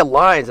 and where she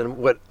aligns, and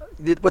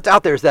what's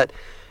out there is that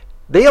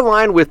they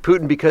align with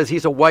Putin because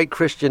he's a white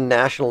Christian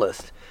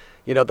nationalist.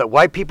 That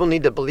white people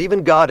need to believe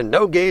in God and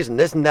no gays and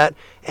this and that.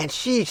 And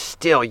she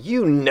still,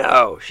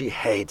 she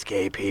hates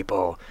gay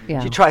people.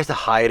 Yeah. She tries to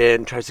hide it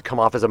and tries to come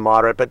off as a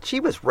moderate, but she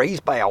was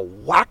raised by a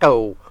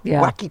wacky,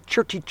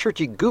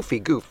 churchy, goofy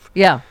goof.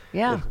 Yeah.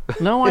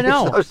 No, I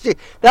know. So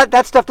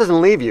that stuff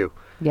doesn't leave you.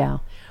 Yeah.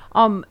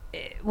 What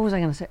was I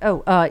going to say?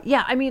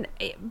 I mean,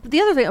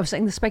 the other thing I was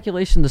saying, the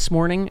speculation this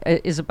morning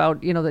is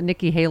about, that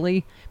Nikki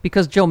Haley,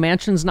 because Joe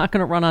Manchin's not going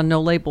to run on no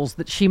labels,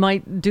 that she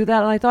might do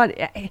that. And I thought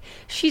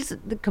she's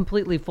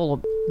completely full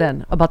of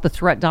then about the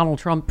threat Donald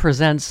Trump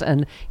presents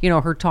and,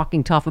 her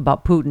talking tough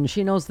about Putin.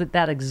 She knows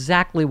that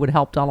exactly would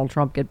help Donald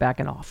Trump get back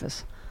in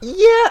office.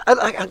 Yeah,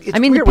 I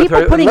mean, the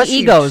people putting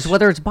egos,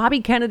 whether it's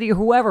Bobby Kennedy or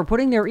whoever,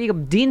 putting their ego,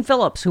 Dean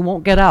Phillips, who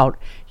won't get out,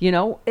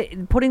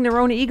 putting their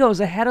own egos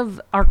ahead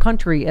of our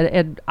country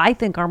at I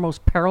think, our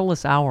most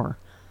perilous hour.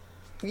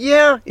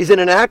 Yeah, is it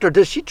an act, or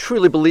does she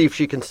truly believe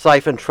she can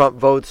siphon Trump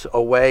votes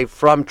away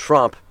from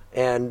Trump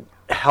and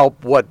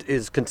help what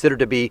is considered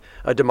to be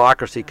a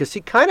democracy? Because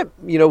she kind of,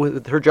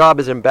 with her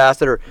job as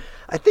ambassador,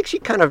 I think she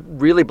kind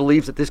of really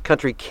believes that this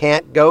country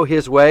can't go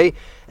his way,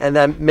 and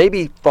then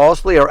maybe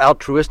falsely or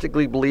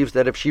altruistically believes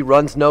that if she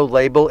runs no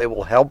label, it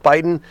will help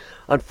Biden.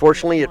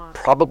 Unfortunately, it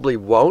probably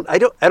won't. I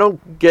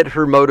don't get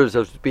her motives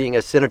of being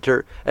as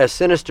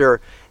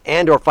sinister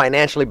and or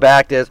financially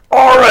backed as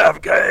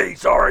RFK.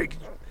 Sorry.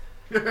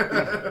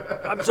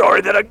 I'm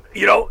sorry that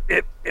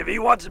if he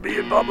wants to be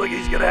in public,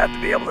 he's going to have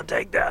to be able to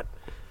take that.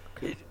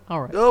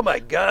 All right. Oh my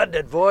God,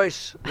 that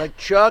voice, like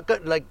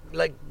chocolate,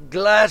 like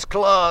glass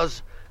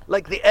claws,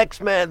 like the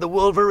X-Man, the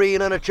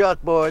Wolverine on a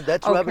chalkboard.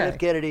 That's Robert F.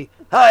 Kennedy.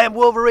 Hi, I'm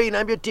Wolverine.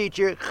 I'm your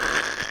teacher.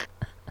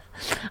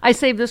 I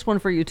saved this one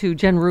for you too.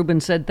 Jen Rubin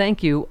said,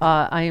 "Thank you.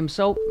 I am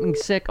so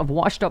sick of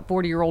washed-up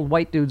 40-year-old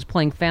white dudes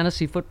playing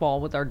fantasy football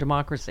with our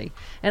democracy."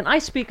 And I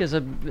speak as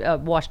a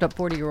washed-up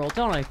 40-year-old,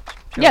 don't I,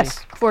 Jody? Yes,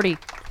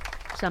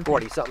 40-something.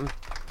 40-something.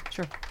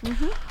 Sure.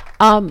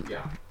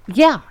 Mm-hmm.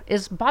 Yeah,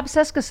 as Bob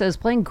Cesca says,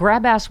 playing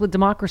grab ass with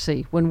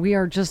democracy when we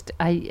are just,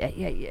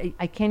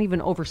 I can't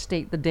even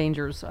overstate the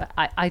dangers,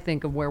 I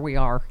think, of where we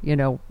are,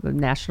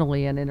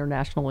 nationally and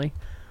internationally.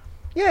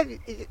 Yeah,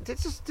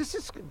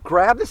 just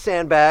grab the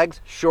sandbags,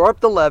 shore up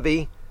the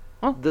levee.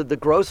 Oh. The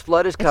gross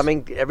flood is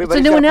coming.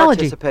 Everybody's got to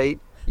participate.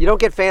 You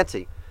don't get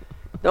fancy.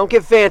 Don't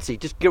get fancy.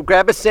 Just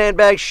grab a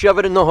sandbag, shove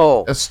it in the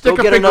hole. Stick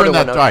Go a get finger another in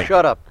that one. dike.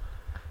 Shut up.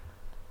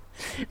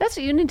 That's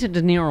you need to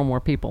De Niro more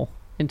people.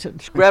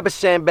 Just grab a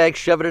sandbag,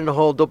 shove it in the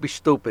hole. Don't be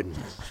stupid.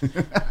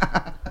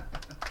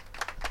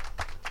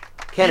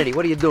 Kennedy,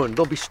 what are you doing?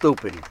 Don't be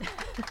stupid.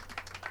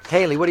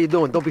 Haley, what are you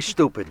doing? Don't be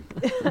stupid.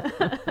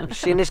 You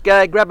seen this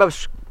guy? Grab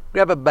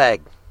a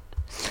bag.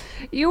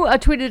 You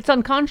tweeted it's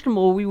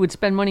unconscionable we would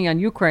spend money on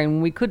Ukraine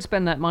when we could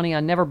spend that money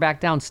on never back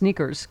down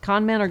sneakers.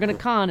 Con men are going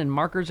to con and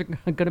markers are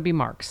going to be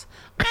marks.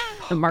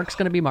 And Mark's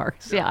going to be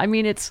Marks. Yeah, I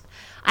mean,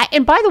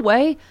 and by the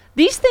way,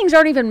 these things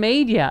aren't even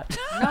made yet.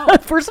 No.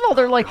 First of all,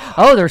 they're like,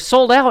 oh, they're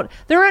sold out.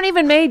 They aren't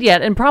even made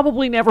yet and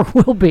probably never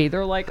will be.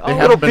 They're like, oh,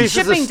 little pieces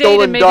of shipping date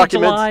stolen in maybe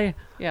documents. July.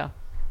 Yeah.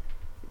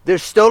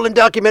 There's stolen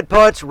document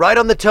parts right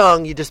on the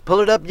tongue. You just pull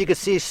it up and you can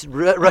see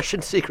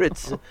Russian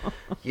secrets,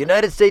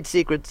 United States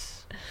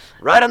secrets,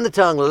 right on the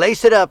tongue.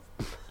 Lace it up.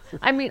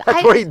 I mean,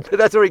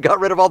 that's where he got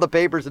rid of all the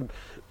papers and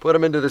put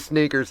them into the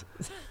sneakers.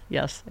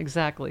 Yes,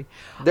 exactly.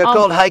 They're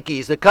called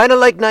Hikes. They're kind of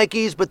like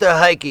Nikes, but they're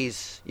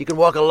Hikes. You can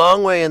walk a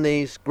long way in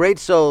these. Great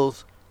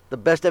soles. The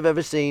best I've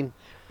ever seen.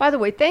 By the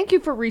way, thank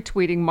you for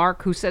retweeting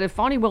Mark, who said if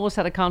Fani Willis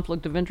had a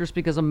conflict of interest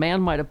because a man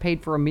might have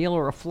paid for a meal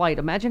or a flight,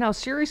 imagine how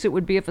serious it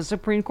would be if a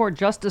Supreme Court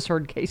justice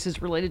heard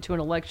cases related to an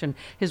election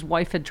his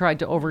wife had tried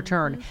to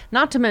overturn. Mm-hmm.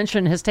 Not to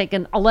mention has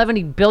taken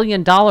 $11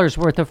 billion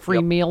worth of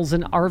free meals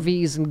and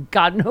RVs and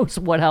God knows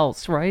what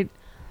else, right?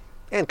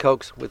 And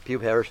Cokes with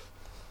pube hairs.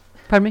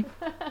 Pardon me?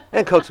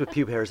 And Cokes with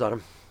pube hairs on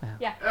them.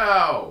 Yeah.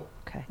 Oh.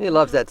 Okay. He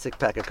loves that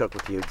 6-pack of Coke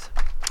with pubes.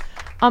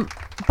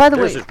 By the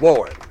way, this is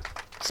Warren.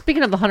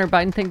 Speaking of the Hunter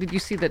Biden thing, did you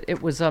see that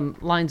it was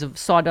lines of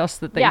sawdust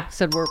that they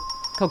said were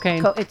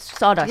cocaine? It's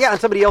sawdust. Yeah, and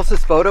somebody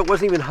else's photo. It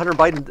wasn't even Hunter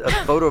Biden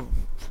photo. Of...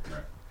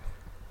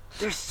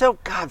 They're so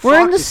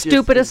We're in the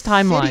stupidest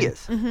timeline.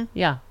 Mm-hmm.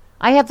 Yeah.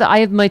 I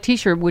have my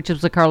T-shirt, which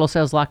is the Carlos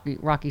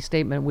Alazraqui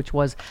statement, which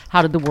was,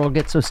 "How did the world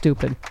get so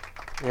stupid?"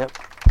 Yep.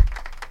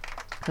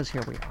 Because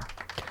here we are.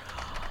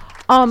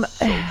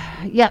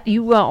 Yeah,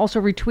 you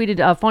also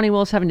retweeted Fani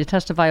Willis having to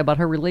testify about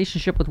her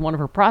relationship with one of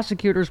her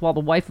prosecutors while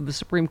the wife of a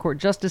Supreme Court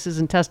justice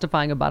isn't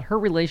testifying about her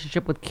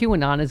relationship with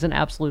QAnon is an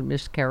absolute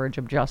miscarriage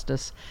of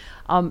justice.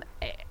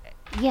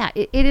 Yeah,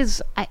 it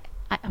is.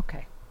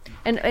 Okay.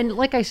 And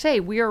like I say,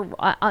 we are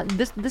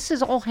this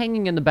is all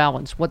hanging in the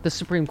balance, what the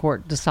Supreme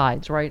Court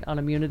decides, right, on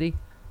immunity?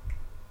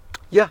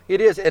 Yeah, it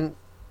is. And,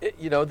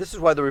 this is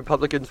why the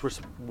Republicans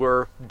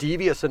were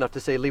devious enough to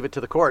say leave it to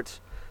the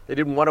courts. They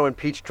didn't want to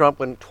impeach Trump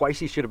when twice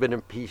he should have been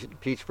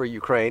impeached for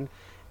Ukraine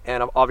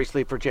and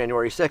obviously for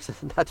January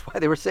 6th. And that's why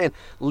they were saying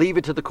leave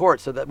it to the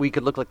courts so that we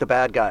could look like the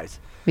bad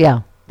guys. Yeah.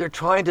 They're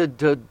trying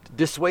to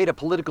dissuade a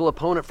political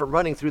opponent from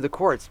running through the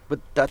courts, but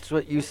that's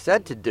what you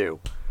said to do.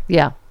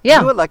 Yeah.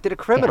 Yeah. You elected a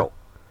criminal.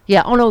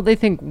 Yeah. Oh, no, they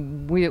think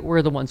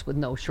we're the ones with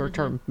no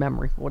short-term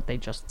memory, what they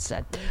just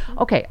said.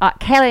 Okay.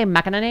 Kelly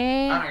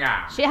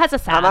McEnany. She has a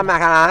sad.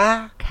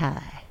 Okay.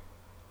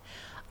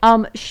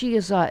 She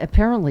is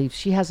apparently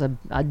she has a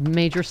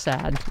major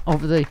sad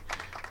over the.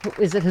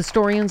 Is it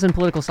historians and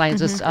political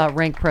scientists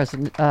rank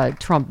President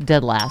Trump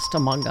dead last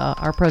among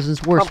our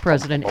president's worst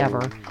president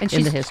ever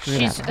in the history?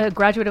 She's a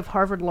graduate of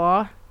Harvard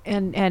Law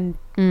and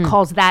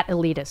calls that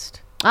elitist.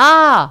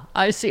 Ah,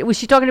 I see. Was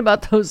she talking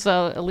about those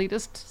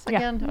elitists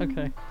again? Yeah.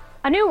 Okay.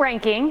 A new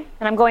ranking,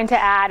 and I'm going to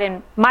add,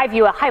 in my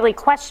view, a highly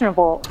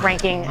questionable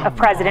ranking of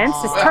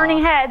presidents, is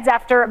turning heads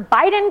after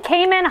Biden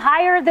came in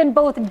higher than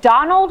both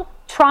Donald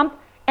Trump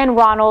and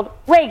Ronald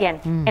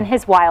Reagan in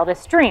his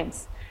wildest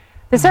dreams.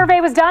 The survey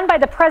was done by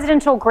the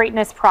Presidential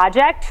Greatness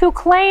Project, who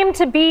claim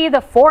to be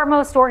the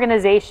foremost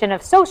organization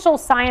of social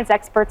science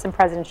experts in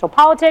presidential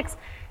politics.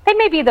 They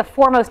may be the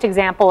foremost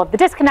example of the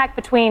disconnect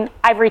between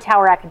ivory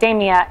tower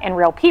academia and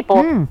real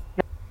people.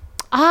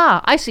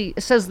 Ah, I see.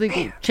 Says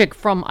the chick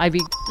from Ivy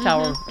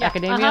Tower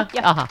Academia.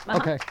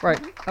 Okay, right.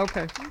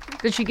 Okay.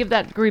 Did she give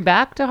that degree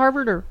back to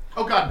Harvard or?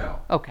 Oh God, no.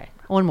 Okay,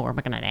 one more.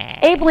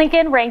 Abe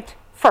Lincoln ranked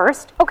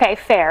first. Okay,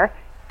 fair.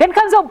 Then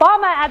comes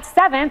Obama at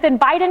 7th, and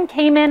Biden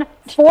came in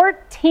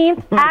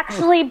 14th,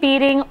 actually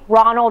beating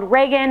Ronald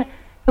Reagan,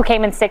 who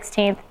came in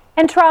 16th,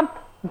 and Trump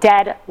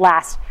dead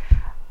last.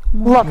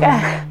 Look,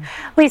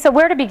 Lisa,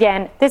 where to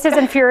begin? This is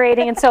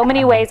infuriating in so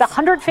many ways.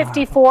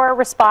 154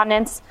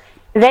 respondents.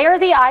 They are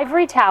the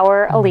ivory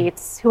tower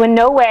elites who in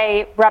no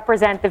way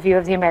represent the view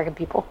of the American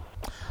people.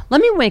 Let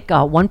me make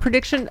one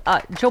prediction.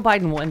 Joe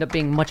Biden will end up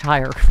being much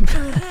higher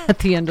at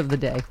the end of the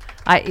day.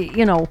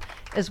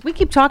 As we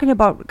keep talking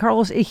about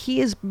Carlos, he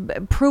has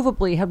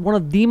provably had one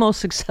of the most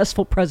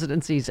successful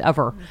presidencies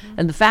ever.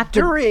 And the fact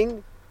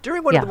during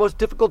one of the most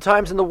difficult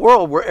times in the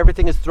world where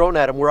everything is thrown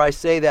at him, where I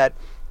say that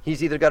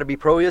he's either got to be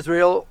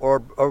pro-Israel or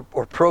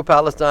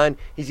pro-Palestine.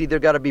 He's either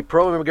got to be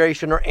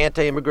pro-immigration or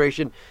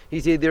anti-immigration.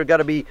 He's either got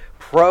to be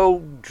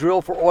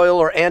pro-drill for oil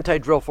or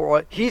anti-drill for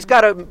oil. He's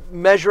got to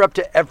measure up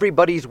to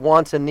everybody's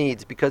wants and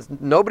needs because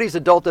nobody's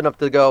adult enough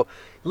to go,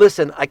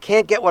 listen, I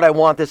can't get what I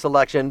want this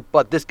election,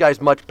 but this guy's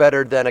much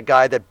better than a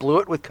guy that blew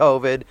it with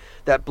COVID,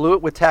 that blew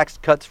it with tax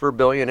cuts for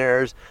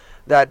billionaires,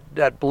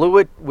 that blew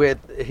it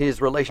with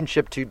his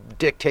relationship to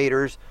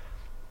dictators.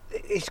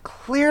 He's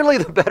clearly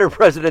the better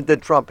president than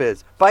Trump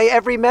is, by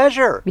every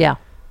measure. Yeah.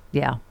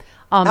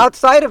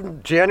 Outside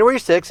of January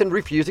 6th and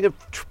refusing a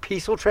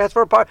peaceful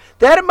transfer of power,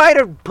 that might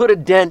have put a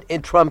dent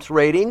in Trump's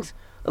ratings.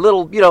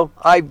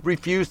 I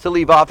refuse to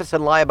leave office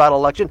and lie about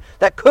election.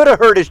 That could have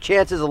hurt his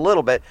chances a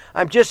little bit.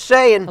 I'm just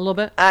saying. A little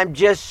bit? I'm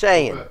just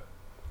saying.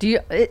 Do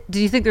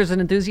you think there's an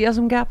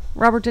enthusiasm gap,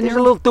 Robert De Niro? There's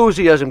a little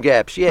enthusiasm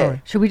gaps, yeah.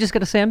 Right. Should we just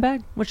get a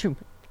sandbag? What should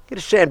Get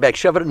a sandbag,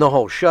 shove it in the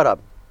hole. Shut up.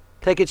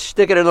 Take it,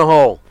 stick it in the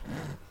hole.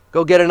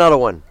 Go get another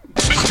one.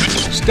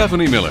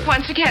 Stephanie Miller.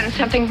 Once again,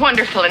 something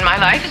wonderful in my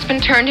life has been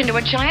turned into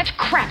a giant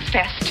crap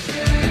fest.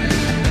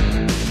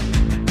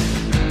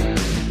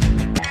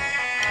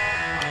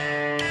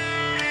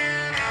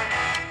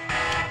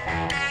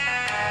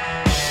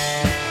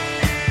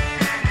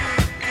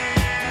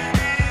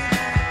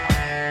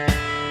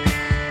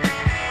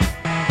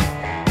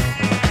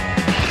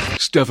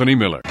 Stephanie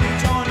Miller.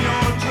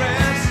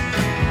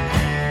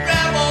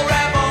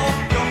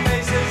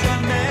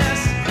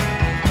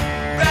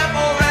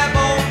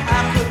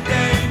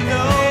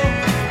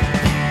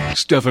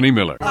 Stephanie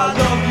Miller. I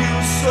love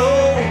you so.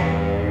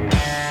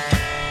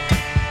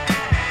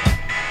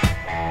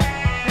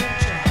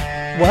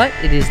 What?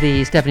 It is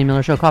the Stephanie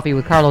Miller Show, Coffee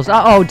with Carlos.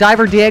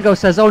 Diver Diego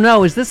says, oh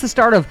no, is this the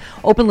start of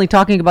openly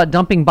talking about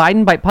dumping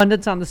Biden by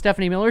pundits on the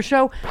Stephanie Miller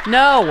Show?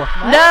 No.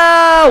 What?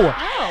 No!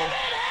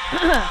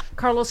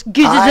 Carlos,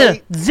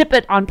 zip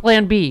it on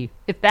Plan B.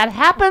 If that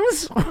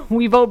happens,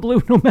 we vote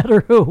blue no matter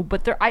who.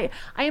 But I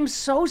am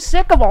so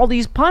sick of all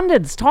these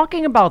pundits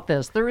talking about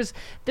this. There is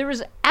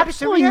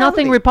absolutely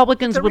nothing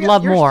Republicans would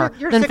love more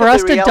than for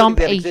us to dump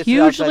a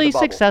hugely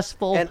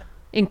successful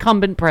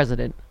incumbent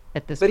president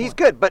at this point. But he's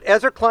good. But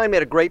Ezra Klein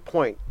made a great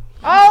point.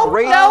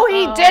 No,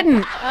 he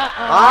didn't.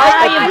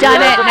 Now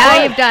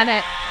you've done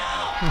it.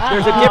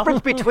 There's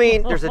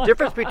a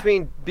difference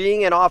between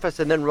being in office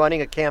and then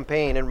running a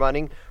campaign and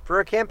running for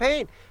a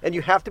campaign. And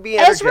you have to be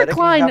energetic. Ezra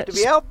Klein you have to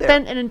be out there.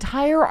 spent an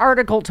entire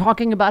article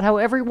talking about how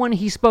everyone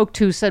he spoke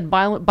to said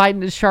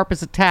Biden is sharp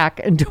as a tack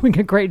and doing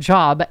a great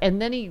job.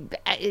 And then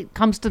it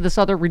comes to this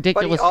other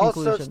ridiculous conclusion.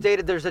 But he also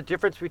stated there's a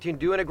difference between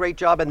doing a great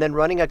job and then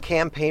running a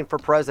campaign for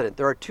president.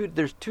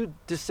 There's two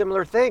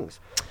dissimilar things.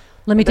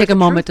 Let me take a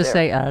moment to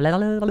say, it's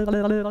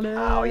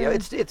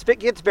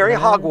very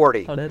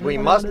Hogwarty. We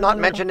must not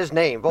mention his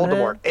name,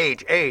 Voldemort.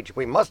 Age.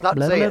 We must not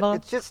say it.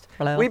 It's just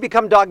we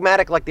become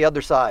dogmatic like the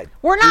other side.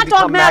 We're not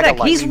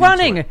dogmatic. He's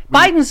running.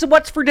 Biden's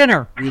what's for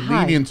dinner. We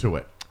lean into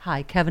it.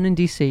 Hi, Kevin in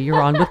D.C.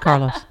 You're on with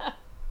Carlos.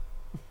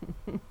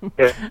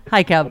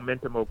 Hi, Kev.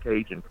 Momentum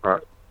occasion.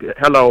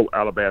 Hello,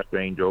 Alabaster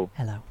Angel.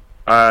 Hello.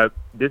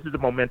 This is a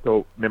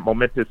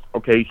momentous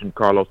occasion,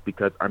 Carlos,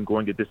 because I'm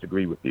going to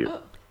disagree with you.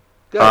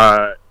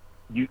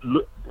 You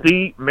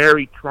see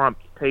Mary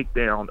Trump's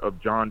takedown of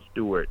Jon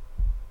Stewart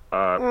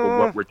for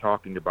what we're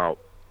talking about.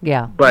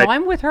 Yeah, but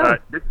I'm with her.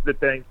 This is the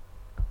thing.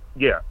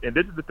 Yeah, and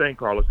this is the thing,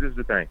 Carlos. This is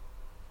the thing.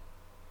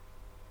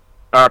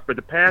 For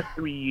the past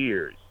 3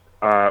 years,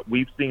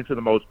 we've seen some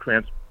of the most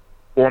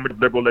transformative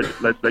liberal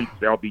legislation,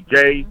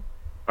 LBJ.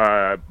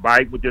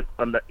 Biden was just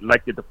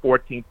elected the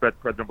 14th best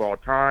president of all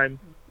time,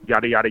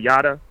 yada, yada,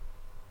 yada.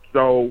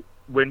 So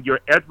when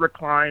your Ezra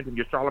Kleins and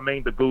your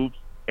Charlemagne the Goose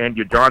and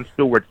your Jon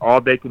Stewarts, all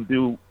they can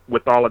do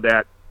with all of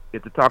that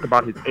is to talk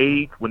about his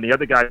age, when the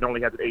other guy not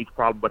only has an age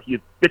problem, but he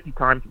is 50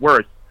 times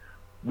worse.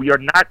 We are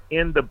not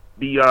in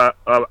the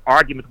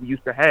arguments we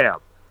used to have.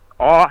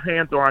 All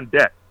hands are on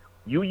deck.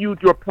 You use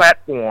your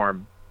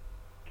platform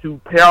to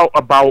tell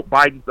about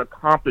Biden's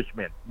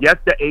accomplishments. Yes,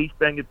 the age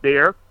thing is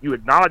there. You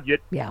acknowledge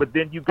it, but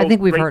then you go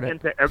straight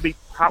into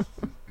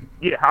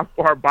how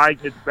far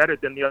Biden is better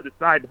than the other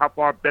side, how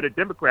far better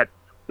Democrats.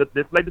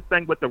 This latest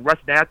thing with the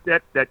Russian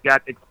assets that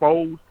got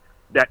exposed,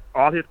 that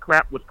all his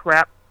crap was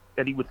crap,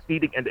 and he was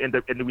feeding, and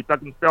the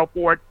Republicans fell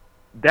for it,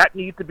 that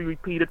needs to be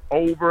repeated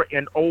over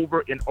and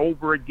over and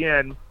over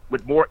again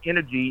with more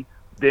energy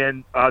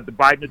than the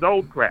Biden is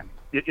old crap.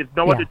 It's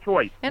no other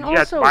choice. And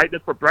yes, also, Biden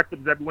is for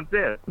breakfast, as everyone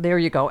says. There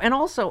you go. And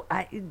also,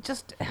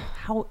 just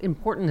how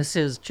important this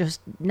is, just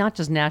not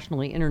just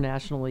nationally,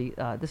 internationally.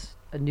 This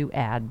a new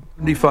ad.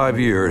 75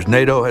 years,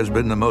 NATO has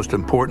been the most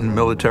important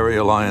military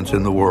alliance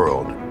in the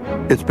world.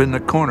 It's been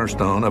the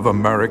cornerstone of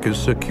America's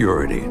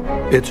security.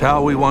 It's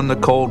how we won the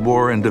Cold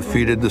War and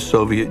defeated the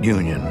Soviet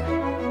Union.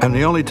 And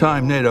the only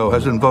time NATO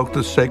has invoked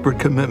the sacred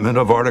commitment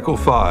of Article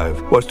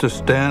 5 was to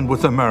stand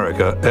with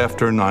America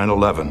after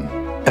 9/11.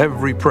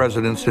 Every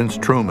president since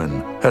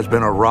Truman has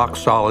been a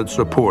rock-solid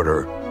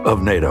supporter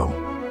of NATO,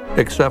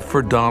 except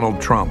for Donald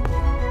Trump.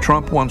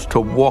 Trump wants to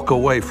walk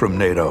away from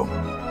NATO.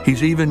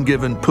 He's even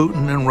given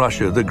Putin and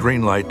Russia the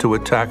green light to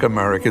attack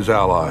America's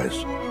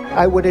allies.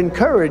 I would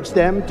encourage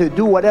them to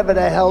do whatever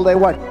the hell they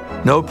want.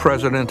 No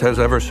president has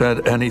ever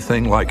said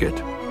anything like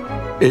it.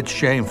 It's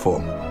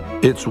shameful.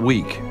 It's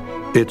weak.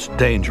 It's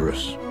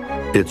dangerous.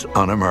 It's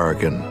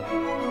un-American.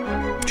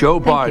 Joe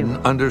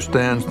Biden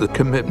understands the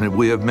commitment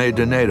we have made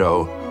to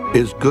NATO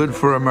is good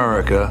for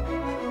America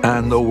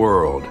and the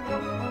world,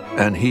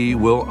 and he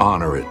will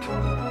honor it.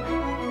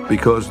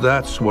 Because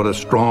that's what a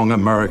strong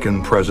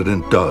American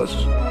president does.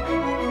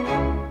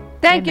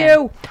 Thank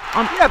you.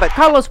 But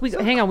Carlos,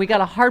 hang on. We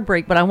got a hard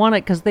break, but I want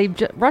it because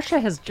Russia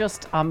has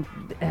just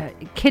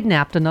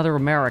kidnapped another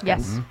American.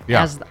 Yes.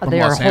 As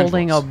they are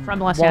holding a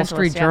Wall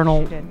Street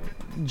Journal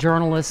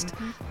journalist.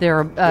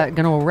 They're going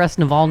to arrest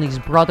Navalny's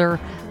brother.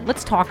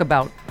 Let's talk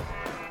about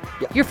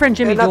your friend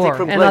Jimmy Dore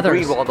and Glenn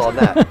others. Greenwald on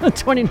that.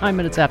 29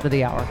 minutes after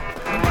the hour.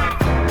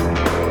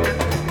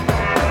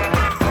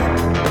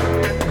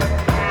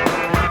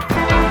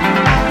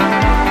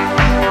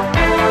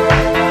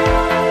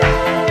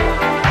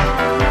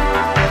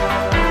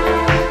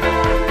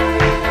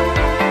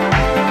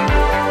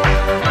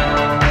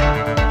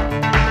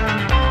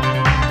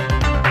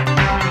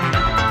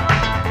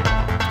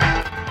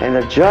 And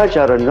a judge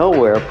out of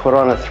nowhere put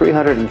on a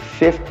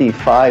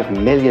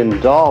 $355 million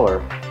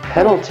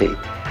penalty.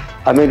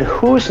 I mean,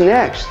 who's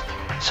next?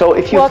 So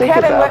if you think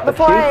Kevin, about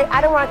before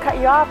I don't want to cut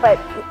you off, but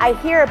I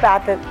hear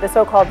about the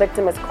so-called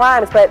victimless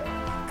crimes, but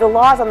the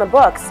laws on the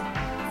books,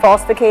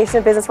 falsification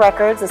of business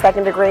records in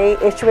second degree,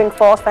 issuing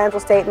false financial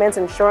statements,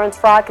 insurance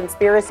fraud,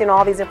 conspiracy, and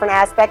all these different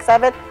aspects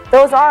of it,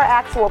 those are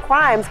actual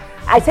crimes.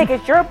 I take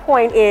it your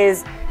point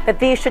is that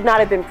these should not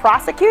have been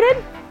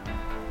prosecuted?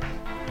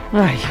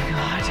 My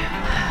God.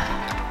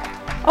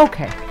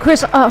 Okay.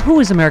 Chris, who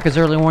is America's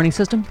early warning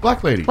system?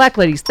 Black ladies. Black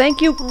ladies.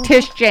 Thank you,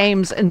 Tish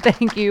James, and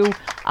thank you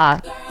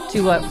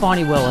to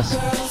Fawny Willis.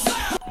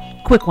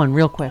 Quick one,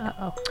 real quick.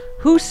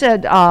 Who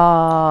said, there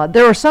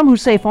are some who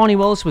say Fawny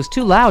Willis was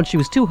too loud, she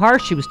was too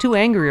harsh, she was too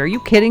angry. Are you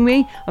kidding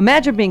me?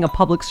 Imagine being a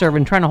public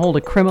servant trying to hold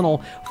a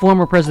criminal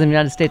former president of the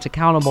United States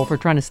accountable for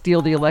trying to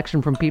steal the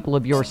election from people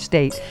of your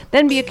state.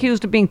 Then be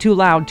accused of being too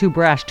loud, too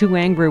brash, too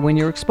angry when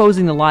you're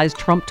exposing the lies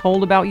Trump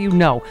told about you?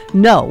 No.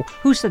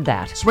 Who said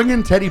that?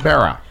 Swinging Teddy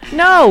Barra.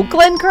 No,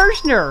 Glenn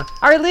Kirshner.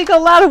 Our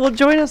legal louder will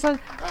join us on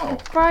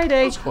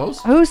Friday. That's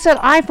close. Who said,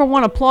 I, for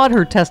one, applaud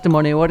her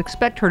testimony. I would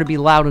expect her to be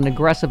loud and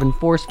aggressive and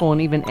forceful and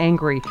even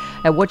angry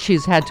at what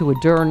she's had to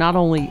endure, not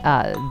only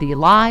the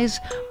lies,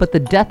 but the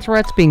death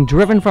threats being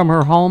driven from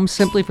her home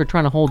simply for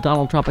trying to hold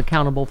Donald Trump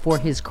accountable for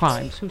his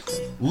crimes. Who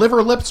said?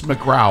 Liver Lips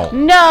McGraw.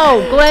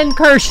 No, Glenn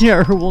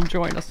Kirshner, who will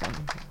join us on.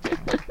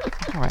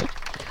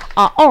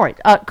 All right.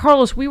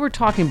 Carlos, we were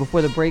talking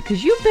before the break,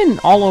 because you've been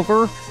all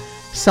over.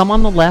 Some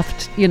on the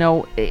left,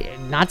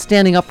 not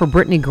standing up for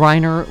Brittany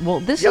Griner.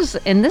 Well, this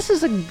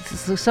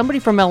is somebody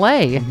from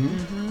L.A.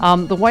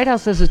 Mm-hmm. The White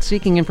House says it's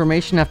seeking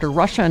information after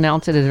Russia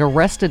announced it had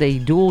arrested a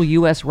dual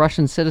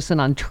U.S.-Russian citizen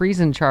on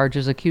treason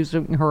charges,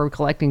 accusing her of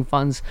collecting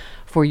funds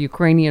for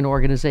Ukrainian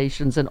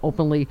organizations and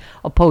openly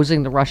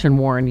opposing the Russian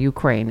war in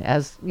Ukraine,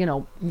 as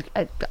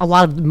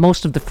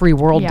most of the free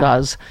world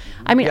does.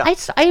 I mean, I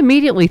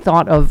immediately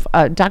thought of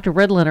Dr.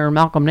 Redlener and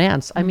Malcolm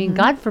Nance. I mean,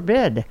 God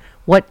forbid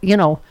what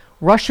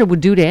Russia would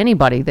do to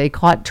anybody they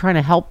caught trying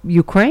to help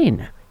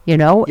Ukraine,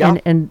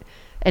 and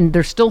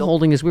they're still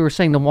holding, as we were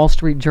saying, the Wall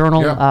Street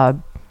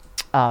Journal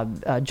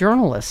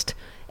journalist.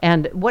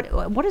 And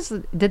what is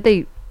the, did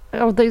they?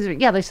 Oh,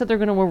 they said they're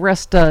going to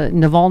arrest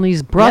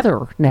Navalny's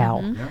brother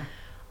now.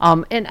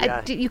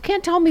 Mm-hmm. You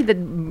can't tell me that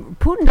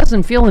Putin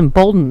doesn't feel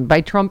emboldened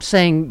by Trump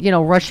saying,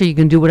 Russia, you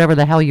can do whatever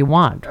the hell you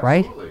want,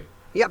 right?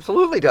 He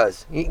absolutely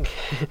does.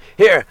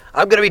 Here,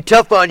 I'm going to be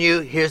tough on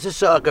you. Here's a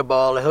soccer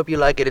ball. I hope you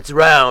like it. It's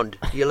round.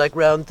 Do you like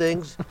round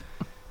things?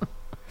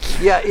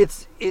 Yeah,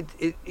 he's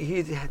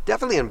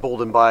definitely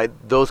emboldened by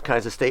those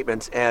kinds of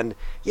statements. And,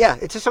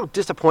 it's just so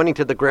disappointing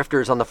to the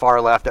grifters on the far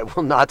left that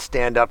will not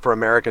stand up for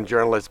American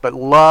journalists, but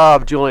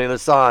love Julian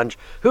Assange,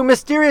 who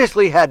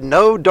mysteriously had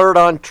no dirt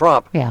on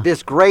Trump. Yeah.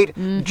 This great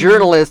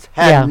journalist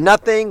had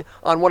nothing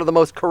on one of the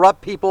most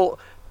corrupt people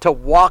to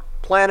walk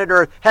planet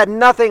Earth, had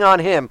nothing on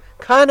him.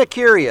 Kind of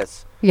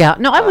curious. Yeah,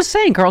 no, I was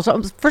saying, Carl,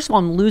 so first of all,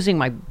 I'm losing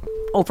my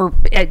over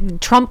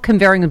Trump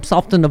comparing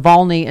himself to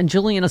Navalny and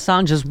Julian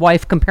Assange's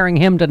wife comparing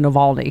him to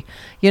Navalny.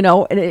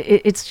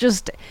 It's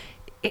just,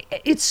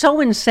 it's so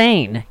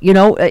insane.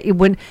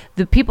 When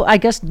the people, I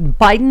guess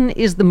Biden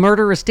is the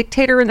murderous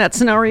dictator in that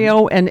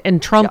scenario,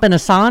 and Trump and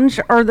Assange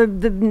are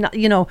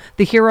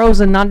the heroes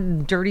and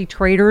not dirty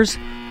traitors.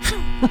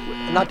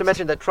 Not to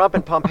mention that Trump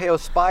and Pompeo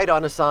spied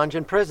on Assange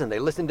in prison. They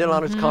listened in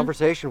on his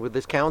conversation with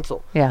his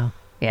counsel. Yeah.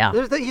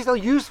 He's a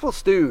useful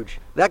stooge.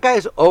 That guy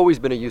has always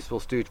been a useful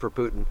stooge for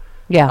Putin.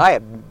 Yeah. I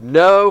am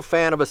no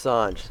fan of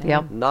Assange.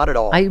 Yeah. Not at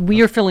all.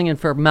 We are filling in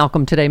for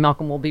Malcolm today.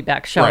 Malcolm will be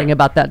back shouting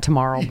about that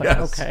tomorrow. But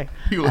okay.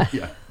 Very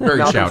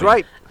Malcolm's shouty.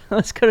 Right.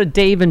 Let's go to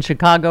Dave in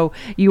Chicago.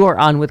 You are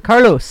on with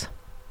Carlos.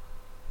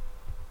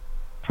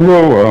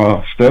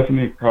 Hello,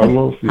 Stephanie,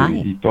 Carlos, Hi.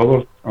 y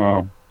todos.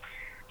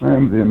 I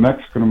am the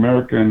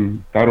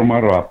Mexican-American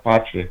Tarahumara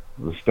Apache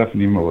of the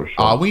Stephanie Miller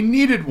Show. We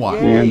needed one.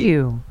 And,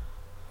 you.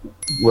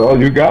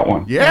 Well, you got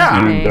one. Yeah.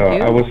 And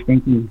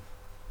Thank you.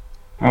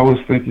 I was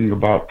thinking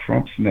about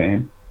Trump's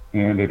name,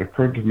 and it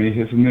occurred to me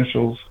his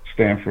initials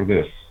stand for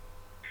this: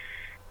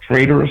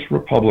 traitorous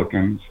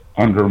Republicans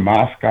under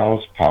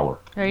Moscow's power.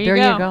 There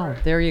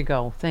you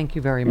go. Thank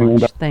you very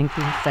much. Thank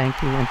you,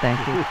 and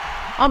thank you.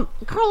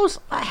 Carlos,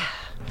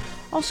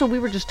 also, we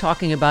were just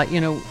talking about,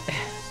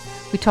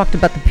 we talked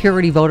about the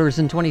purity voters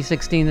in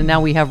 2016, and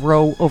now we have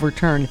Roe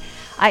overturned.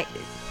 I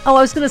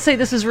was going to say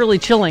this is really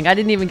chilling. I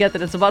didn't even get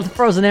that it's about the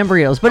frozen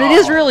embryos, but it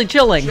is really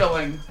chilling.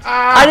 Chilling.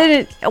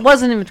 I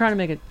wasn't even trying to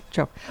make a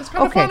joke. That's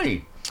kind of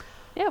funny.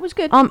 Yeah, it was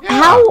good.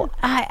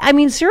 I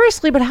mean,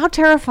 seriously, but how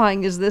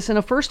terrifying is this? In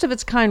a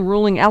first-of-its-kind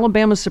ruling,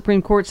 Alabama's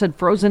Supreme Court said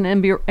frozen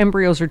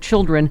embryos are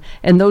children,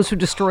 and those who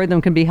destroy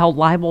them can be held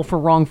liable for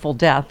wrongful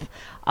death.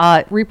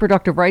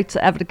 Reproductive rights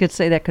advocates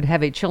say that could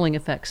have a chilling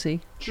effect. See?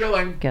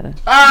 Chilling. Get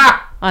it?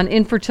 Ah! On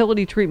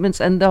infertility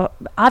treatments, and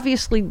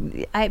obviously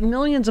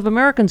millions of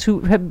Americans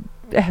who have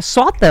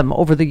sought them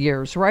over the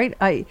years, right?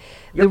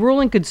 The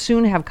ruling could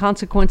soon have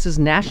consequences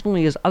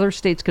nationally as other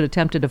states could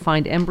attempt to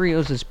define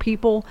embryos as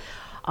people.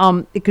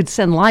 It could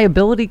send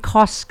liability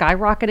costs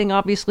skyrocketing,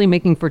 obviously,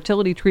 making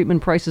fertility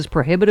treatment prices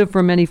prohibitive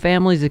for many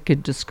families. It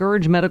could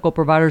discourage medical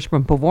providers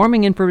from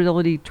performing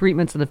infertility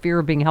treatments in the fear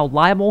of being held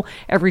liable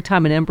every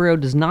time an embryo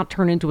does not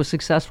turn into a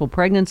successful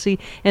pregnancy.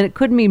 And it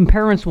could mean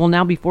parents will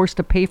now be forced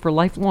to pay for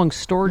lifelong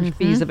storage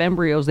fees of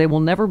embryos they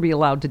will never be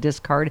allowed to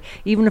discard,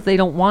 even if they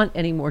don't want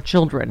any more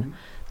children.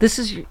 This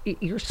is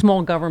your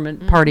small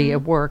government party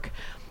at work.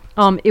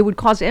 It would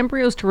cause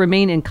embryos to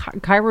remain in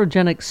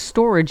cryogenic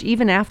storage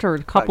even after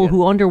a couple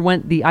who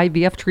underwent the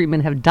IVF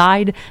treatment have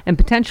died, and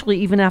potentially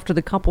even after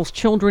the couple's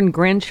children,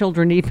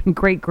 grandchildren, even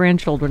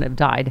great-grandchildren have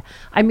died.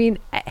 I mean,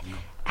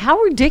 how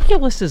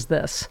ridiculous is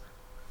this?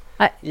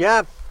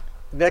 Yeah.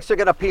 Next they're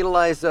going to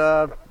penalize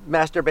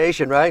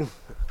masturbation, right?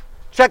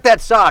 Check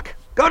that sock.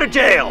 Go to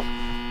jail.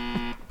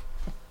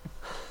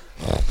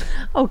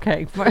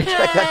 Okay.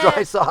 Check that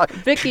dry sock.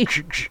 Vicky.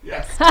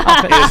 Yes. Is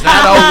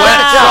that a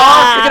wet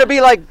sock? You're going to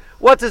be like,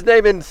 what's his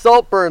name in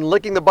Saltburn,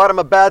 licking the bottom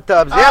of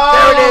bathtubs. Yep,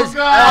 there it is.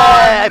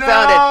 God, I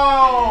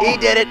found it. He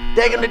did it.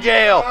 Take him to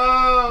jail.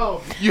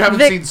 Oh. You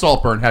haven't seen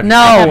Saltburn, have you? No,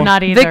 I have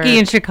not either. Vicky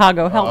in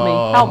Chicago, help me.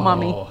 Help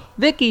mommy.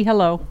 Vicky,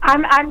 hello.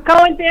 I'm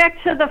going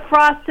back to the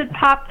frosted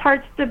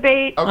Pop-Tarts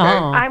debate. Okay.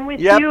 I'm with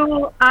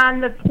you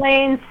on the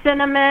plain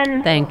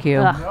cinnamon. Thank you.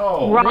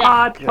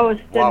 Raw,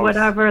 toasted,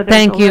 whatever. They're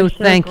Thank you. delicious.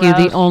 Thank you.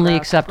 The only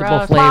acceptable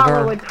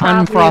flavor, would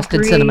probably unfrosted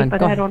agree, cinnamon. but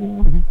Go I ahead.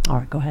 don't know. All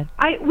right, go ahead.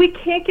 We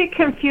can't get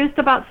confused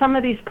about some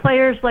of these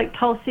players like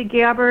Tulsi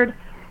Gabbard.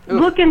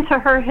 Look into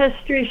her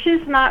history.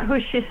 She's not who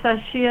she says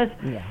she is.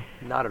 Yeah,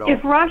 not at all.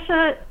 If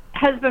Russia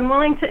has been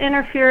willing to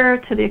interfere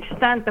to the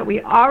extent that we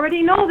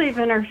already know they've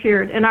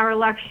interfered in our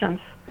elections,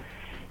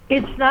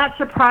 it's not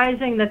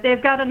surprising that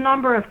they've got a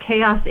number of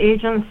chaos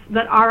agents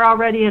that are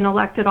already in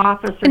elected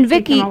office or And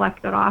seeking Vicky,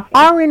 elected office.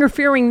 are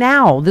interfering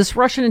now. This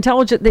Russian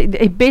intelligence,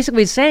 they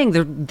basically saying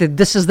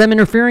this is them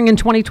interfering in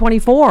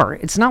 2024.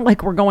 It's not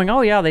like we're going,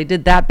 oh yeah, they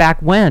did that back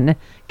when.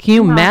 Can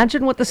you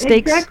imagine what the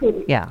stakes?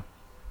 Exactly. Yeah.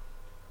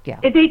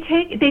 They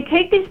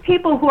take these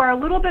people who are a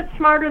little bit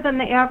smarter than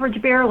the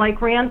average bear, like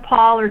Rand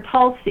Paul or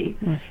Tulsi,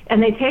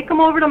 and they take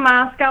them over to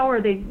Moscow, or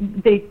they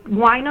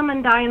wine them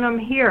and dine them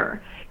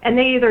here. And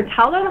they either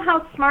tell them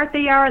how smart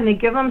they are and they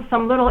give them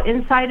some little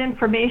inside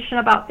information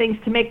about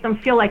things to make them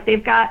feel like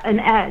they've got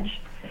an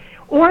edge,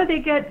 or they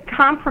get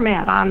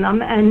compromat on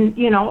them and,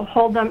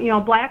 hold them,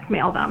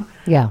 blackmail them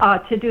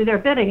to do their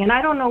bidding. And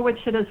I don't know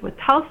which it is with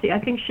Tulsi. I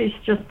think she's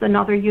just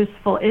another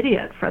useful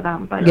idiot for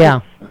them, but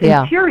it's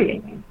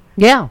infuriating.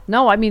 Yeah,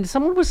 no, I mean,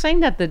 someone was saying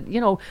that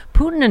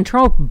Putin and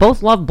Trump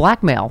both love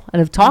blackmail and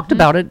have talked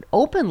about it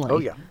openly. Oh,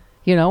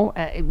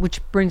 yeah.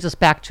 Which brings us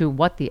back to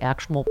what the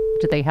actual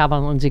did they have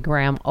on Lindsey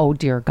Graham? Oh,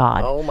 dear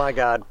God. Oh, my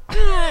God.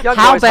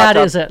 How bad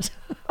is it?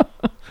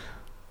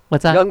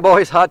 What's that? Young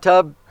boys, hot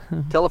tub,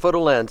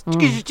 telephoto lens.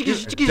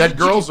 Dead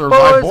girls are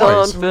live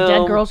boys.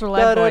 Dead girls are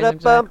live boys,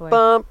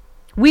 exactly.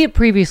 We had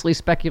previously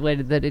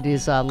speculated that it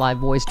is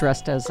live boys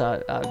dressed as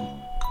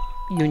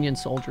Union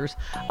soldiers.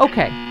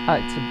 Okay,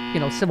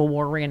 it's a Civil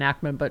War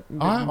reenactment, but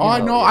I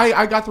know.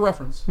 I got the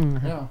reference.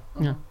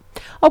 Yeah.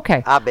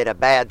 Okay. I've been a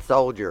bad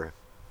soldier.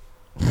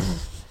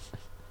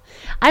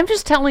 I'm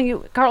just telling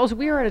you, Carlos,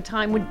 we are at a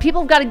time when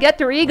people have got to get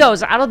their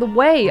egos out of the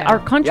way. Our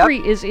country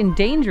is in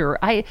danger.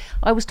 I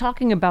was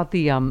talking about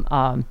the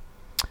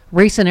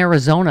race in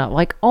Arizona.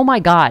 Like, oh my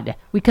God,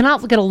 we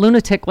cannot get a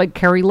lunatic like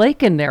Carrie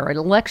Lake in there, an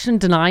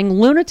election-denying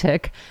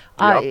lunatic.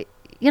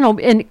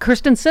 And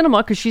Kristen Sinema,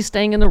 because she's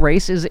staying in the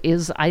race,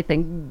 is I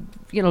think,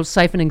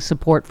 siphoning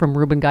support from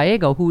Ruben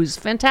Gallego, who is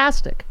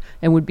fantastic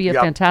and would be a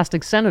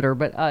fantastic senator.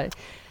 But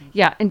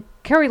and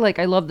Carrie Lake,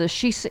 I love this.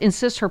 She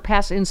insists her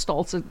past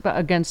insults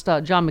against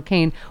John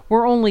McCain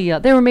were only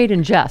they were made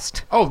in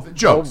jest. Oh,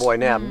 jokes. Oh boy,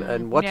 now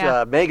and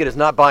what's Megan is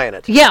not buying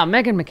it. Yeah,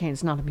 Meghan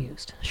McCain's not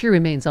amused. She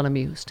remains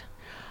unamused.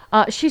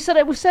 She said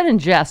it was said in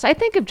jest. I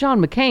think if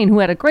John McCain, who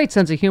had a great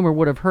sense of humor,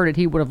 would have heard it,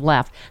 he would have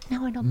laughed.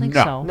 No, I don't think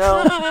so.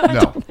 No. I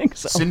don't think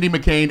so. Cindy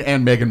McCain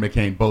and Meghan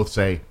McCain both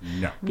say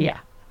no. Yeah.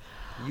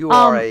 You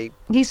are a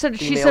she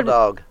said,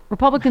 dog.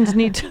 Republicans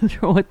need to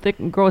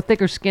grow a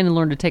thicker skin and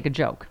learn to take a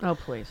joke. Oh,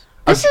 please.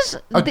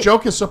 A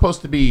joke is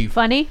supposed to be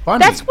funny.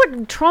 That's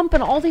what Trump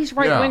and all these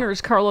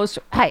right-wingers, Carlos,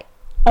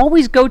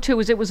 always go to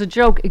is it was a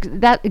joke.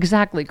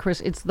 Exactly,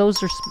 Chris. It's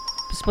those are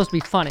supposed to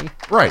be funny.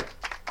 Right.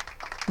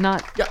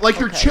 Not like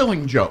your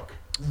chilling joke.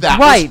 That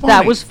was funny.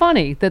 That was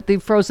funny. That the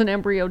frozen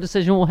embryo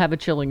decision will have a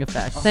chilling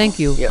effect. Thank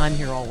you. Yep. I'm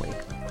here all week.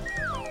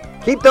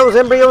 Keep those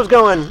embryos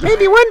going.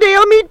 Maybe one day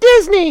I'll meet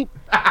Disney.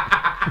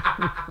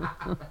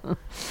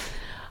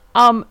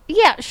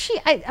 Yeah,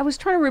 I was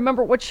trying to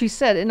remember what she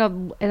said in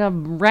a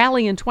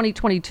rally in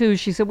 2022.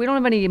 She said, "We don't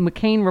have any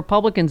McCain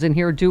Republicans in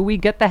here, do we?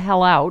 Get the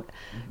hell out."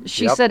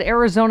 She said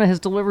Arizona has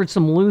delivered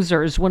some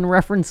losers when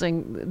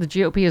referencing the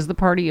GOP as the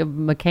party of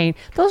McCain.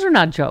 Those are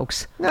not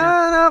jokes.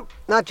 No,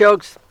 not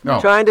jokes. No.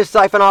 Trying to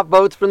siphon off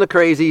votes from the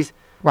crazies.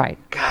 Right.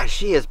 Gosh,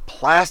 she is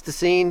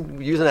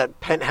plasticine using that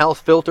penthouse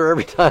filter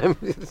every time.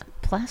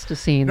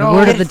 Plasticine, the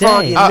word of the day.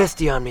 Foggy and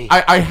misty on me.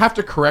 I have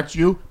to correct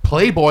you.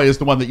 Playboy is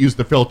the one that used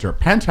the filter.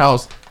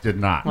 Penthouse did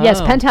not.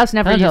 Yes, Penthouse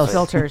never used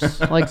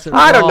filters.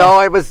 I don't know.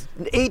 I was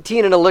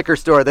 18 in a liquor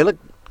store. They look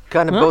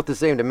kind of both the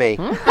same to me.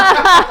 Bob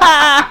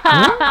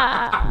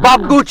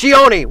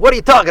Guccione. What are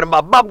you talking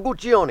about? Bob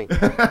Guccione.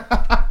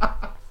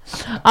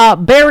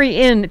 Barry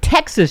in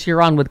Texas,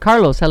 you're on with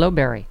Carlos. Hello,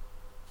 Barry.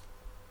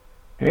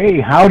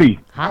 Hey, howdy.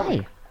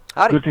 Hi.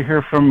 Good to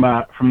hear from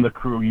the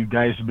crew. You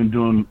guys have been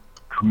doing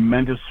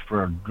tremendous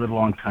for a good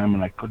long time,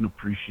 and I couldn't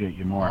appreciate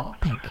you more. Oh,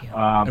 thank you.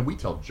 And we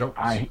tell jokes.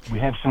 We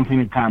have something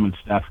in common,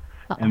 Steph,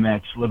 and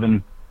that's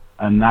living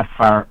not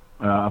far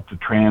up the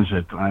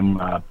transit. I'm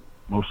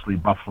mostly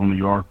Buffalo, New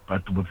York,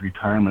 but with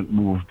retirement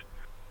moved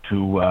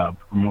to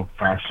remote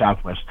far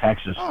southwest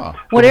Texas. Oh. So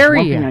What there's area?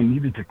 One thing I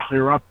needed to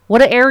clear up.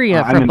 What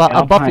area I'm for in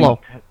Buffalo?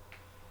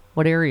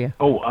 What area?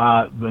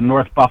 The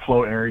North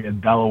Buffalo area,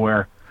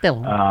 Delaware.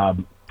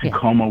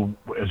 Tacoma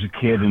as a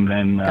kid, and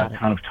then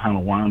town of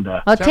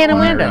Tonawanda. Oh,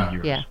 Tonawanda.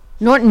 Yeah.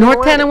 North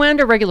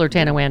Tonawanda, regular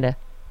Tonawanda.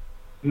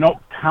 No,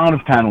 town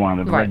of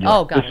Tonawanda, the Right. regular,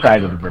 Oh, got this it.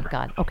 side of the river.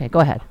 God. Okay,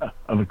 go ahead.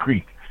 Of a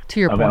creek. To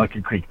your point.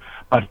 Alazraqui Creek.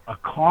 But a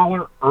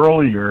caller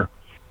earlier,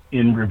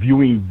 in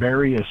reviewing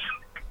various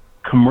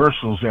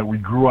commercials that we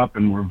grew up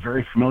and were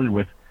very familiar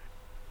with,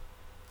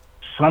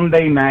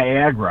 Sunday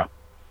Niagara,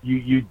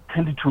 you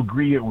tended to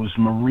agree it was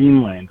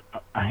Marineland.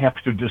 I have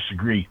to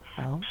disagree.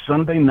 Oh.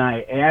 Sunday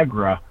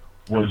Niagara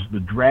was the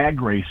drag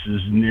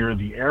races near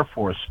the Air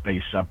Force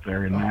Base up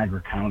there in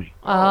Niagara County.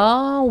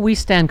 Oh, we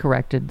stand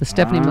corrected. The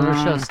Stephanie Miller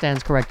Show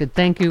stands corrected.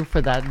 Thank you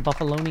for that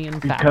Buffalonian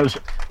fact.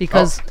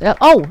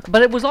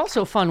 But it was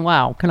also fun.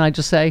 Wow, can I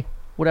just say,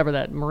 whatever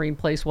that marine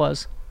place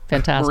was,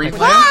 fantastic.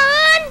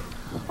 Marineland?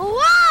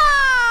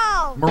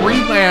 Wow!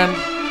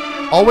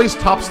 Marineland always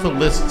tops the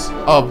lists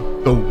of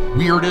the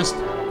weirdest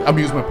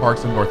amusement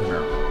parks in North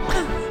America.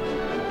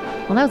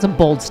 Well, that was a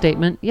bold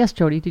statement. Yes,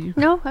 Jody, did you?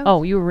 No.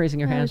 You were raising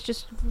your hand. It was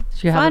just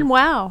Did you have fun. a-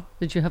 Wow.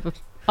 Did you have a?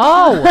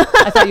 Oh,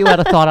 I thought you had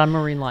a thought on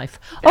marine life.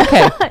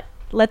 Okay.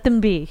 Let them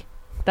be.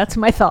 That's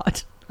my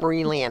thought.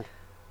 Marineland.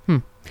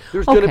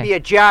 There's going to be a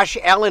Josh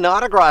Allen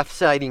autograph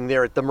sighting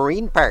there at the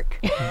Marine Park.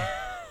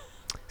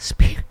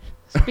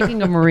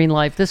 Speaking of marine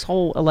life, this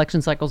whole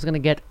election cycle is going to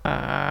get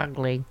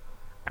ugly.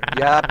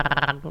 Yep.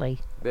 Ugly.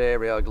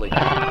 Very ugly.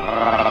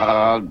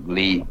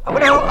 Ugly.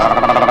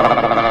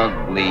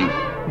 Ugly.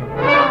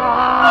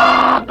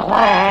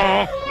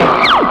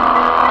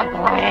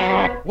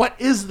 What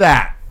is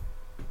that?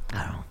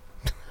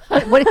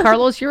 What,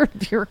 Carlos? You're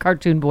a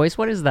cartoon voice.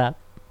 What is that?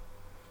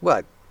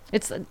 What?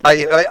 It's. I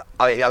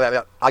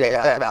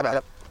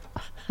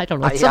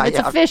don't know. It's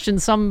a fish in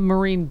some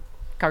marine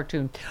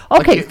cartoon.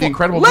 Like Okay. the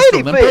Incredible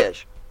Lady Mr. Limpet?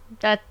 fish.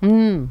 That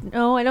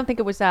no, I don't think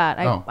it was that.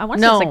 I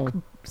want to say No.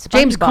 it's like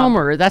James SpongeBob.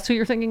 Comer. That's who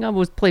you're thinking of.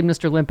 Was played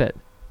Mr. Limpet.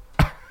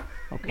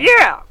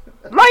 Yeah,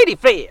 lady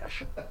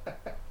fish.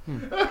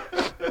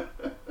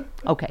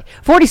 Okay.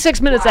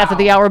 46 minutes after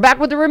the hour. Back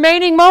with the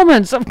remaining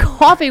moments of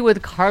Coffee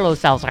with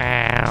Carlos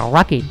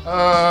Alazraqui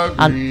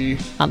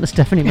on the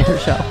Stephanie Miller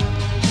Show.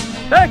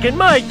 Back in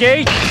my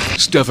day,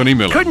 Stephanie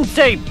Miller. couldn't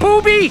say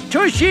booby,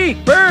 tushy,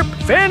 burp,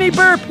 fanny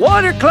burp,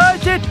 water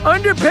closet,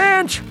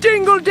 underpants,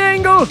 dingle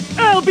dangle,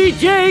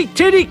 LBJ,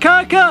 titty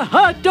caca,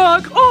 hot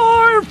dog,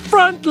 or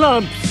front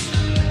lumps.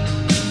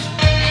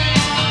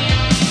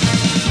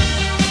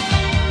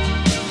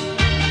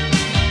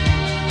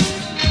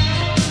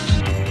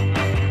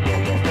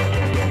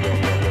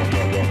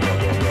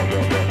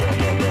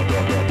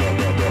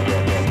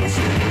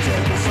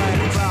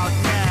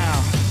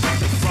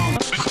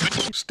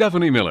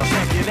 Stephanie Miller.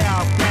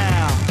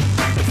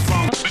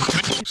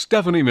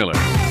 Stephanie Miller.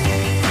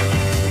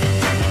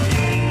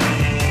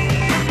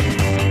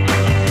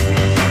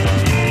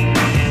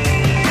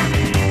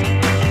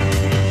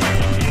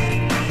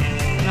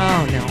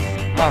 Oh, no.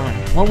 All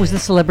right. What was the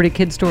celebrity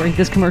kid story?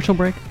 This commercial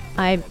break?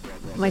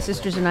 My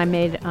sisters and I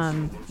made.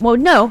 Well,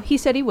 no, he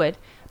said he would.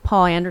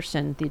 Paul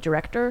Anderson, the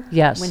director.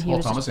 Yes. When he Paul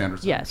was Thomas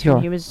Anderson. Yes. Sure.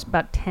 When he was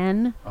about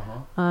 10.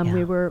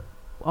 We were.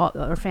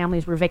 Our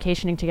families were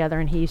vacationing together,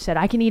 and he said,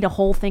 "I can eat a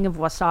whole thing of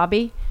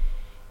wasabi."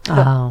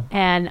 Oh.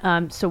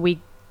 And so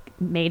we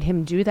made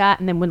him do that,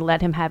 and then wouldn't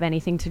let him have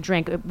anything to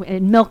drink.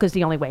 And milk is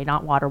the only way,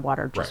 not water.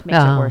 Water just makes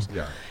it worse.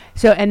 Yeah.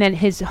 So, and then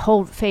his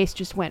whole face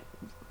just went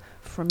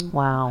from.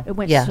 Wow. It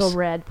went Yes. so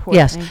red. Poor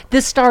Yes. thing.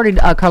 This started,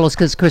 Carlos,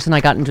 because Chris and I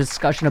got into a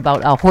discussion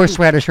about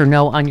horseradish or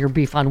no on your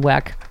beef on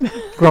weck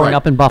growing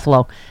up in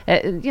Buffalo.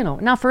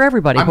 Not for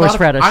everybody,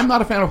 horseradish. I'm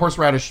not a fan of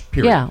horseradish,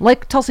 period. Yeah,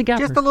 like Tulsi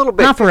Gabbard. Just a little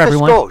bit. Not for just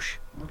everyone. A skosh.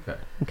 Okay.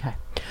 Okay.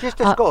 Just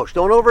a skosh.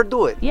 Don't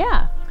overdo it.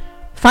 Yeah.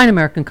 Fine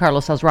American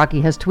Carlos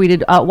Alazraqui has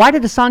tweeted, why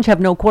did Assange have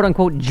no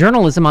quote-unquote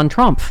journalism on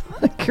Trump?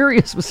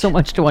 Curious with so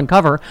much to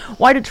uncover.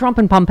 Why did Trump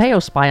and Pompeo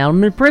spy on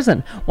him in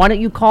prison? Why don't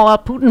you call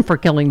out Putin for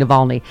killing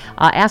Navalny?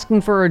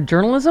 Asking for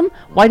journalism?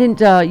 Why didn't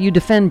you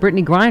defend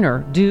Brittany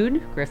Griner?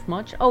 Dude, grift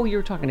much? Oh, you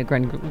were talking to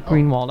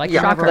Greenwald. I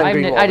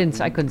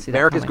couldn't see that.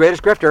 America's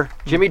greatest grifter.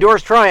 Jimmy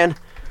Dore's trying.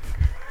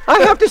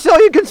 I have to sell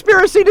you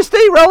conspiracy to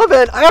stay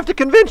relevant. I have to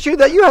convince you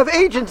that you have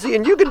agency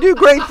and you can do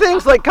great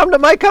things like come to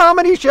my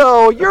comedy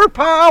show. You're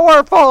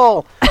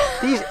powerful.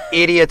 These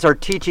idiots are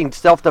teaching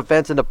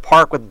self-defense in the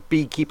park with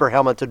beekeeper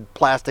helmets and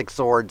plastic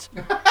swords.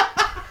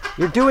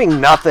 You're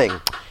doing nothing.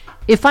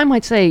 If I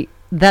might say,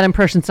 that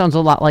impression sounds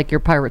a lot like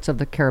your Pirates of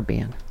the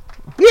Caribbean.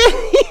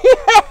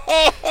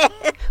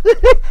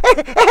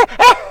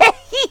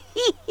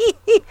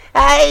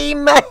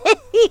 I'm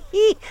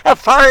a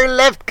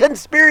far-left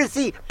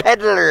conspiracy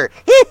peddler.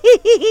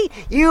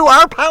 You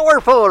are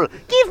powerful.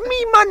 Give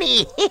me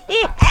money.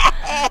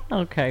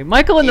 Okay,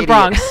 Michael in the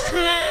Bronx.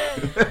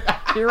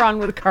 You're on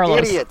with Carlos.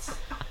 Idiots.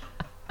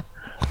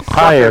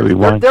 Hi,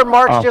 everyone. They're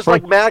marked just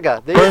like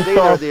MAGA. They're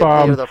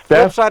the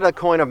flip side of the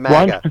coin of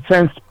MAGA.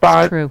 100%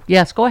 spot. True.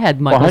 Yes, go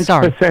ahead, Michael. 100%,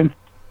 Sorry.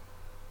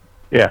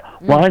 Yeah,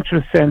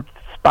 100%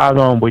 spot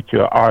on with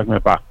your argument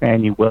about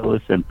Fannie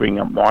Willis and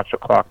bringing Marshall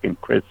Clark and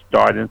Chris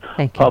Darden,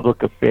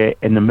 public affair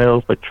in the middle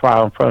of a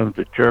trial in front of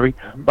the jury.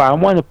 But I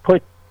want to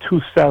put to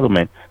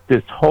settlement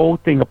this whole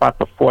thing about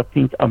the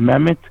 14th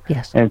Amendment.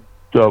 Yes. And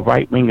the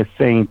right wing is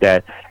saying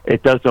that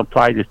it doesn't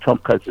apply to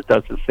Trump because it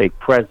doesn't say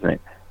president.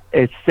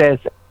 It says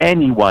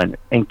anyone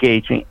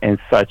engaging in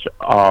such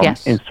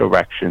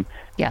insurrection.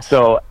 Yes.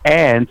 So,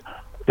 and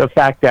the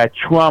fact that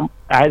Trump,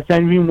 as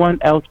anyone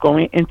else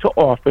going into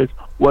office,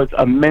 was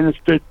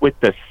administered with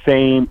the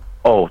same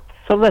oath.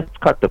 So let's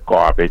cut the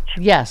garbage.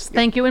 Yes,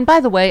 thank you. And by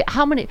the way,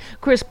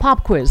 Chris,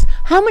 pop quiz,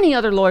 how many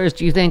other lawyers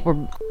do you think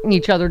were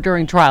each other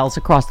during trials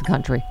across the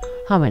country?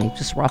 How many,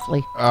 just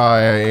roughly?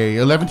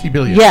 11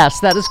 billion.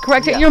 Yes, that is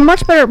correct. Yeah. You're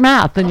much better at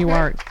math than you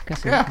are.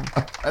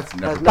 That's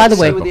never. By the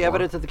way, with the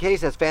evidence of the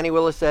case, as Fannie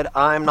Willis said,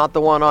 I'm not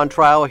the one on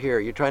trial here.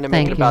 You're trying to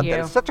make it about that.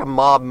 It's such a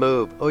mob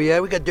move. Oh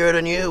yeah, we got dirt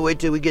on you. Wait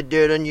till we get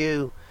dirt on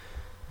you.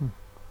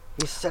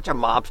 He's such a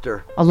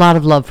mobster. A lot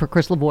of love for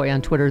Chris Lavoie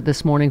on Twitter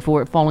this morning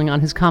for falling on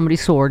his comedy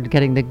sword,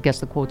 getting to guess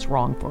the quotes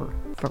wrong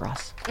for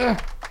us.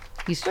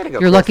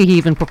 You're lucky he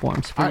even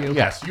performs for you.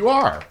 Yes, you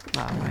are.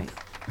 All right.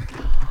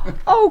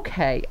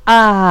 Okay.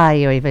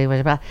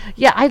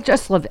 Yeah,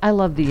 I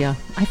love the.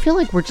 I feel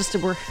like we're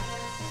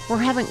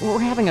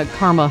having a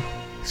karma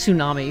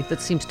tsunami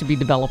that seems to be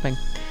developing.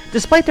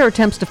 Despite their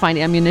attempts to find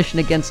ammunition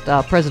against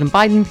President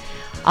Biden,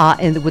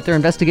 and with their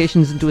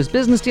investigations into his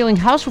business dealing,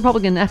 House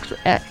Republican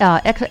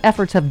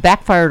efforts have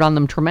backfired on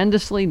them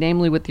tremendously,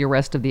 namely with the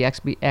arrest of the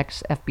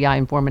ex-FBI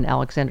informant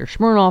Alexander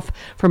Smirnov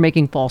for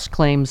making false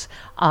claims.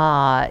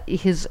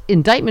 His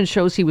indictment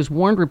shows he was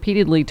warned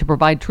repeatedly to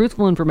provide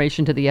truthful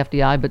information to the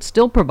FBI, but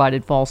still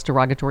provided false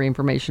derogatory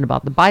information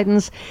about the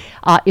Bidens.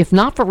 If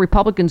not for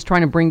Republicans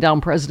trying to bring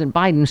down President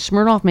Biden,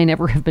 Smirnov may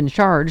never have been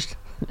charged.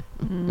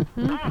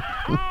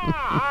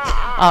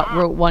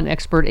 Wrote one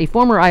expert. A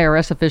former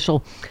IRS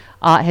official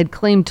had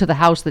claimed to the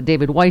House that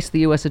David Weiss, the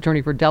U.S.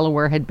 Attorney for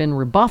Delaware, had been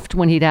rebuffed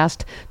when he'd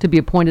asked to be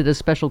appointed as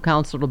special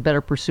counsel to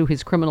better pursue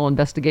his criminal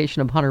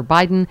investigation of Hunter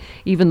Biden.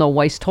 Even though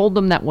Weiss told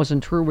them that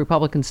wasn't true,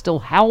 Republicans still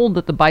howled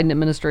that the Biden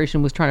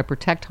administration was trying to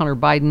protect Hunter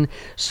Biden.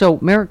 So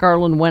Merrick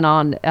Garland went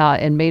on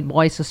and made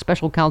Weiss a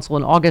special counsel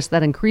in August.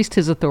 That increased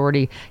his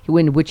authority,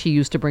 in which he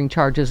used to bring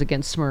charges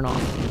against Smirnov.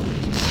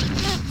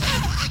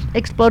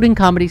 Exploding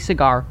comedy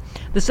cigar.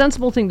 The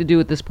sensible thing to do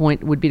at this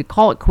point would be to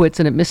call it quits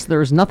and admit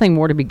there's nothing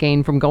more to be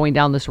gained from going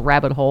down this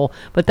rabbit hole,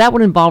 but that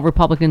would involve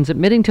Republicans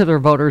admitting to their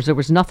voters there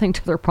was nothing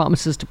to their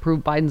promises to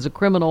prove Biden's a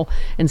criminal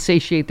and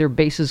satiate their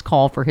base's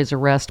call for his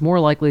arrest. More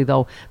likely,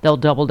 though, they'll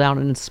double down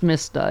and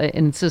insist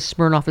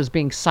Smirnov as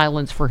being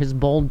silenced for his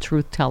bold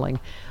truth-telling.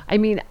 I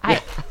mean,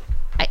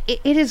 it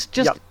is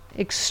just...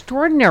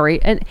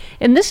 extraordinary, and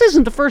this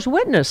isn't the first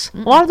witness. A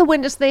lot of the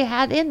witnesses they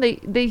had in,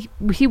 they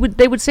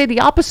would say the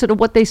opposite of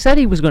what they said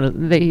he was going to.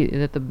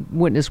 That the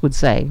witness would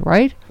say,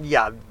 right?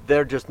 Yeah,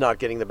 they're just not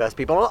getting the best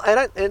people.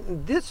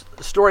 And this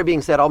story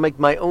being said, I'll make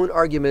my own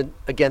argument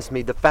against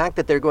me. The fact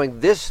that they're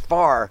going this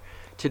far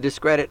to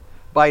discredit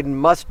Biden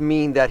must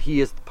mean that he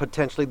is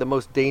potentially the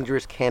most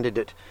dangerous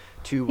candidate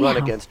to run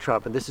against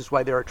Trump, and this is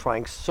why they are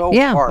trying so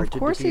hard to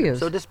defeat him.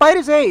 So despite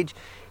his age,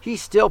 he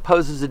still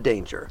poses a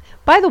danger.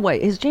 By the way,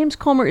 is James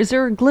Comer, is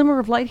there a glimmer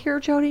of light here,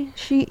 Jody?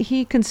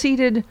 He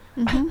conceded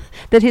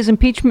that his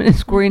impeachment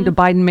inquiry into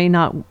Biden may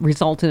not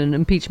result in an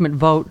impeachment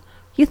vote.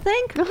 You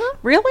think?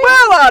 Really?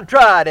 Well, I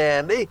tried,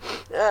 Andy.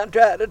 I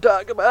tried to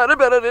talk about it,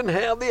 but I didn't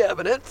have the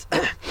evidence.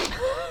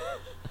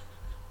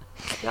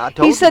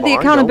 He said the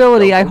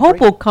accountability, I hope,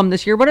 will come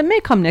this year, but it may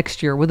come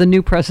next year with a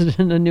new president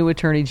and a new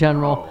attorney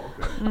general.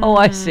 Oh,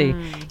 I see.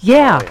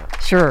 Yeah,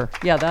 sure.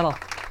 Yeah, that'll...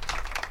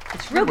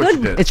 It's real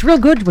good. It's real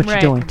good what you're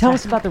doing. Tell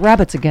us about the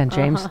rabbits again,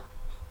 James.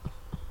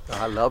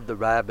 I love the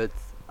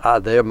rabbits.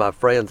 They're my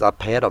friends. I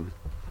pet them.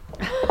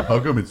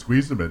 Hug them and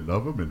squeeze them and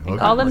love them and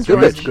hug them.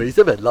 them. Squeeze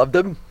them and love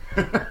them.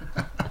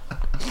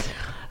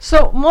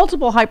 So,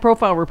 multiple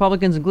high-profile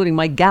Republicans, including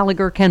Mike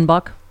Gallagher, Ken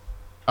Buck.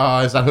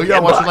 Is that who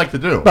y'all would like to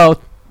do?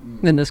 Both.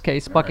 In this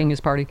case, bucking his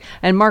party.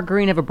 And Mark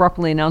Green have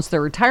abruptly announced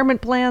their retirement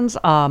plans.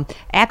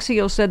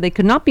 Axios said they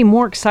could not be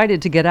more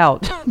excited to get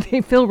out. They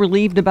feel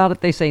relieved about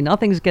it. They say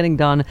nothing's getting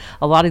done.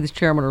 A lot of these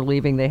chairmen are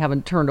leaving. They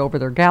haven't turned over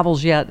their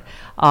gavels yet.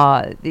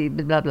 The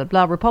blah, blah,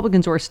 blah.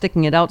 Republicans who are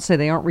sticking it out say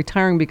they aren't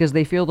retiring because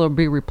they feel they'll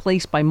be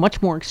replaced by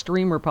much more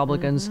extreme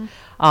Republicans.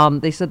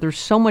 They said there's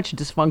so much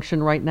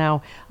dysfunction right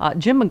now.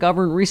 Jim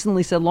McGovern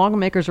recently said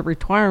lawmakers are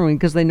retiring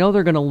because they know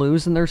they're going to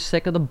lose and they're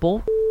sick of the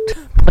bull.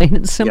 Plain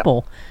and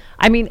simple. Yep.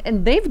 I mean,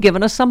 and they've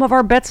given us some of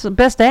our best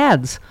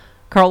ads.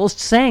 Carlos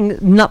saying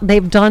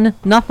they've done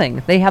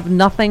nothing. They have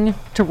nothing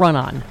to run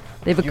on.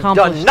 They've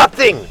accomplished done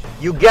nothing.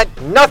 You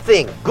get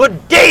nothing.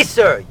 Good day,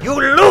 sir. You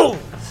lose.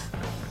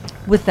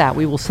 With that,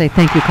 we will say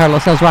thank you,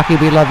 Carlos Alazraqui.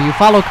 We love you.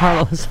 Follow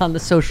Carlos on the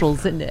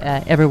socials and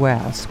everywhere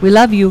else. We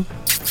love you.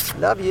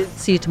 Love you.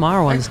 See you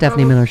tomorrow on the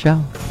Stephanie Miller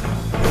Show.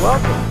 You're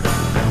welcome.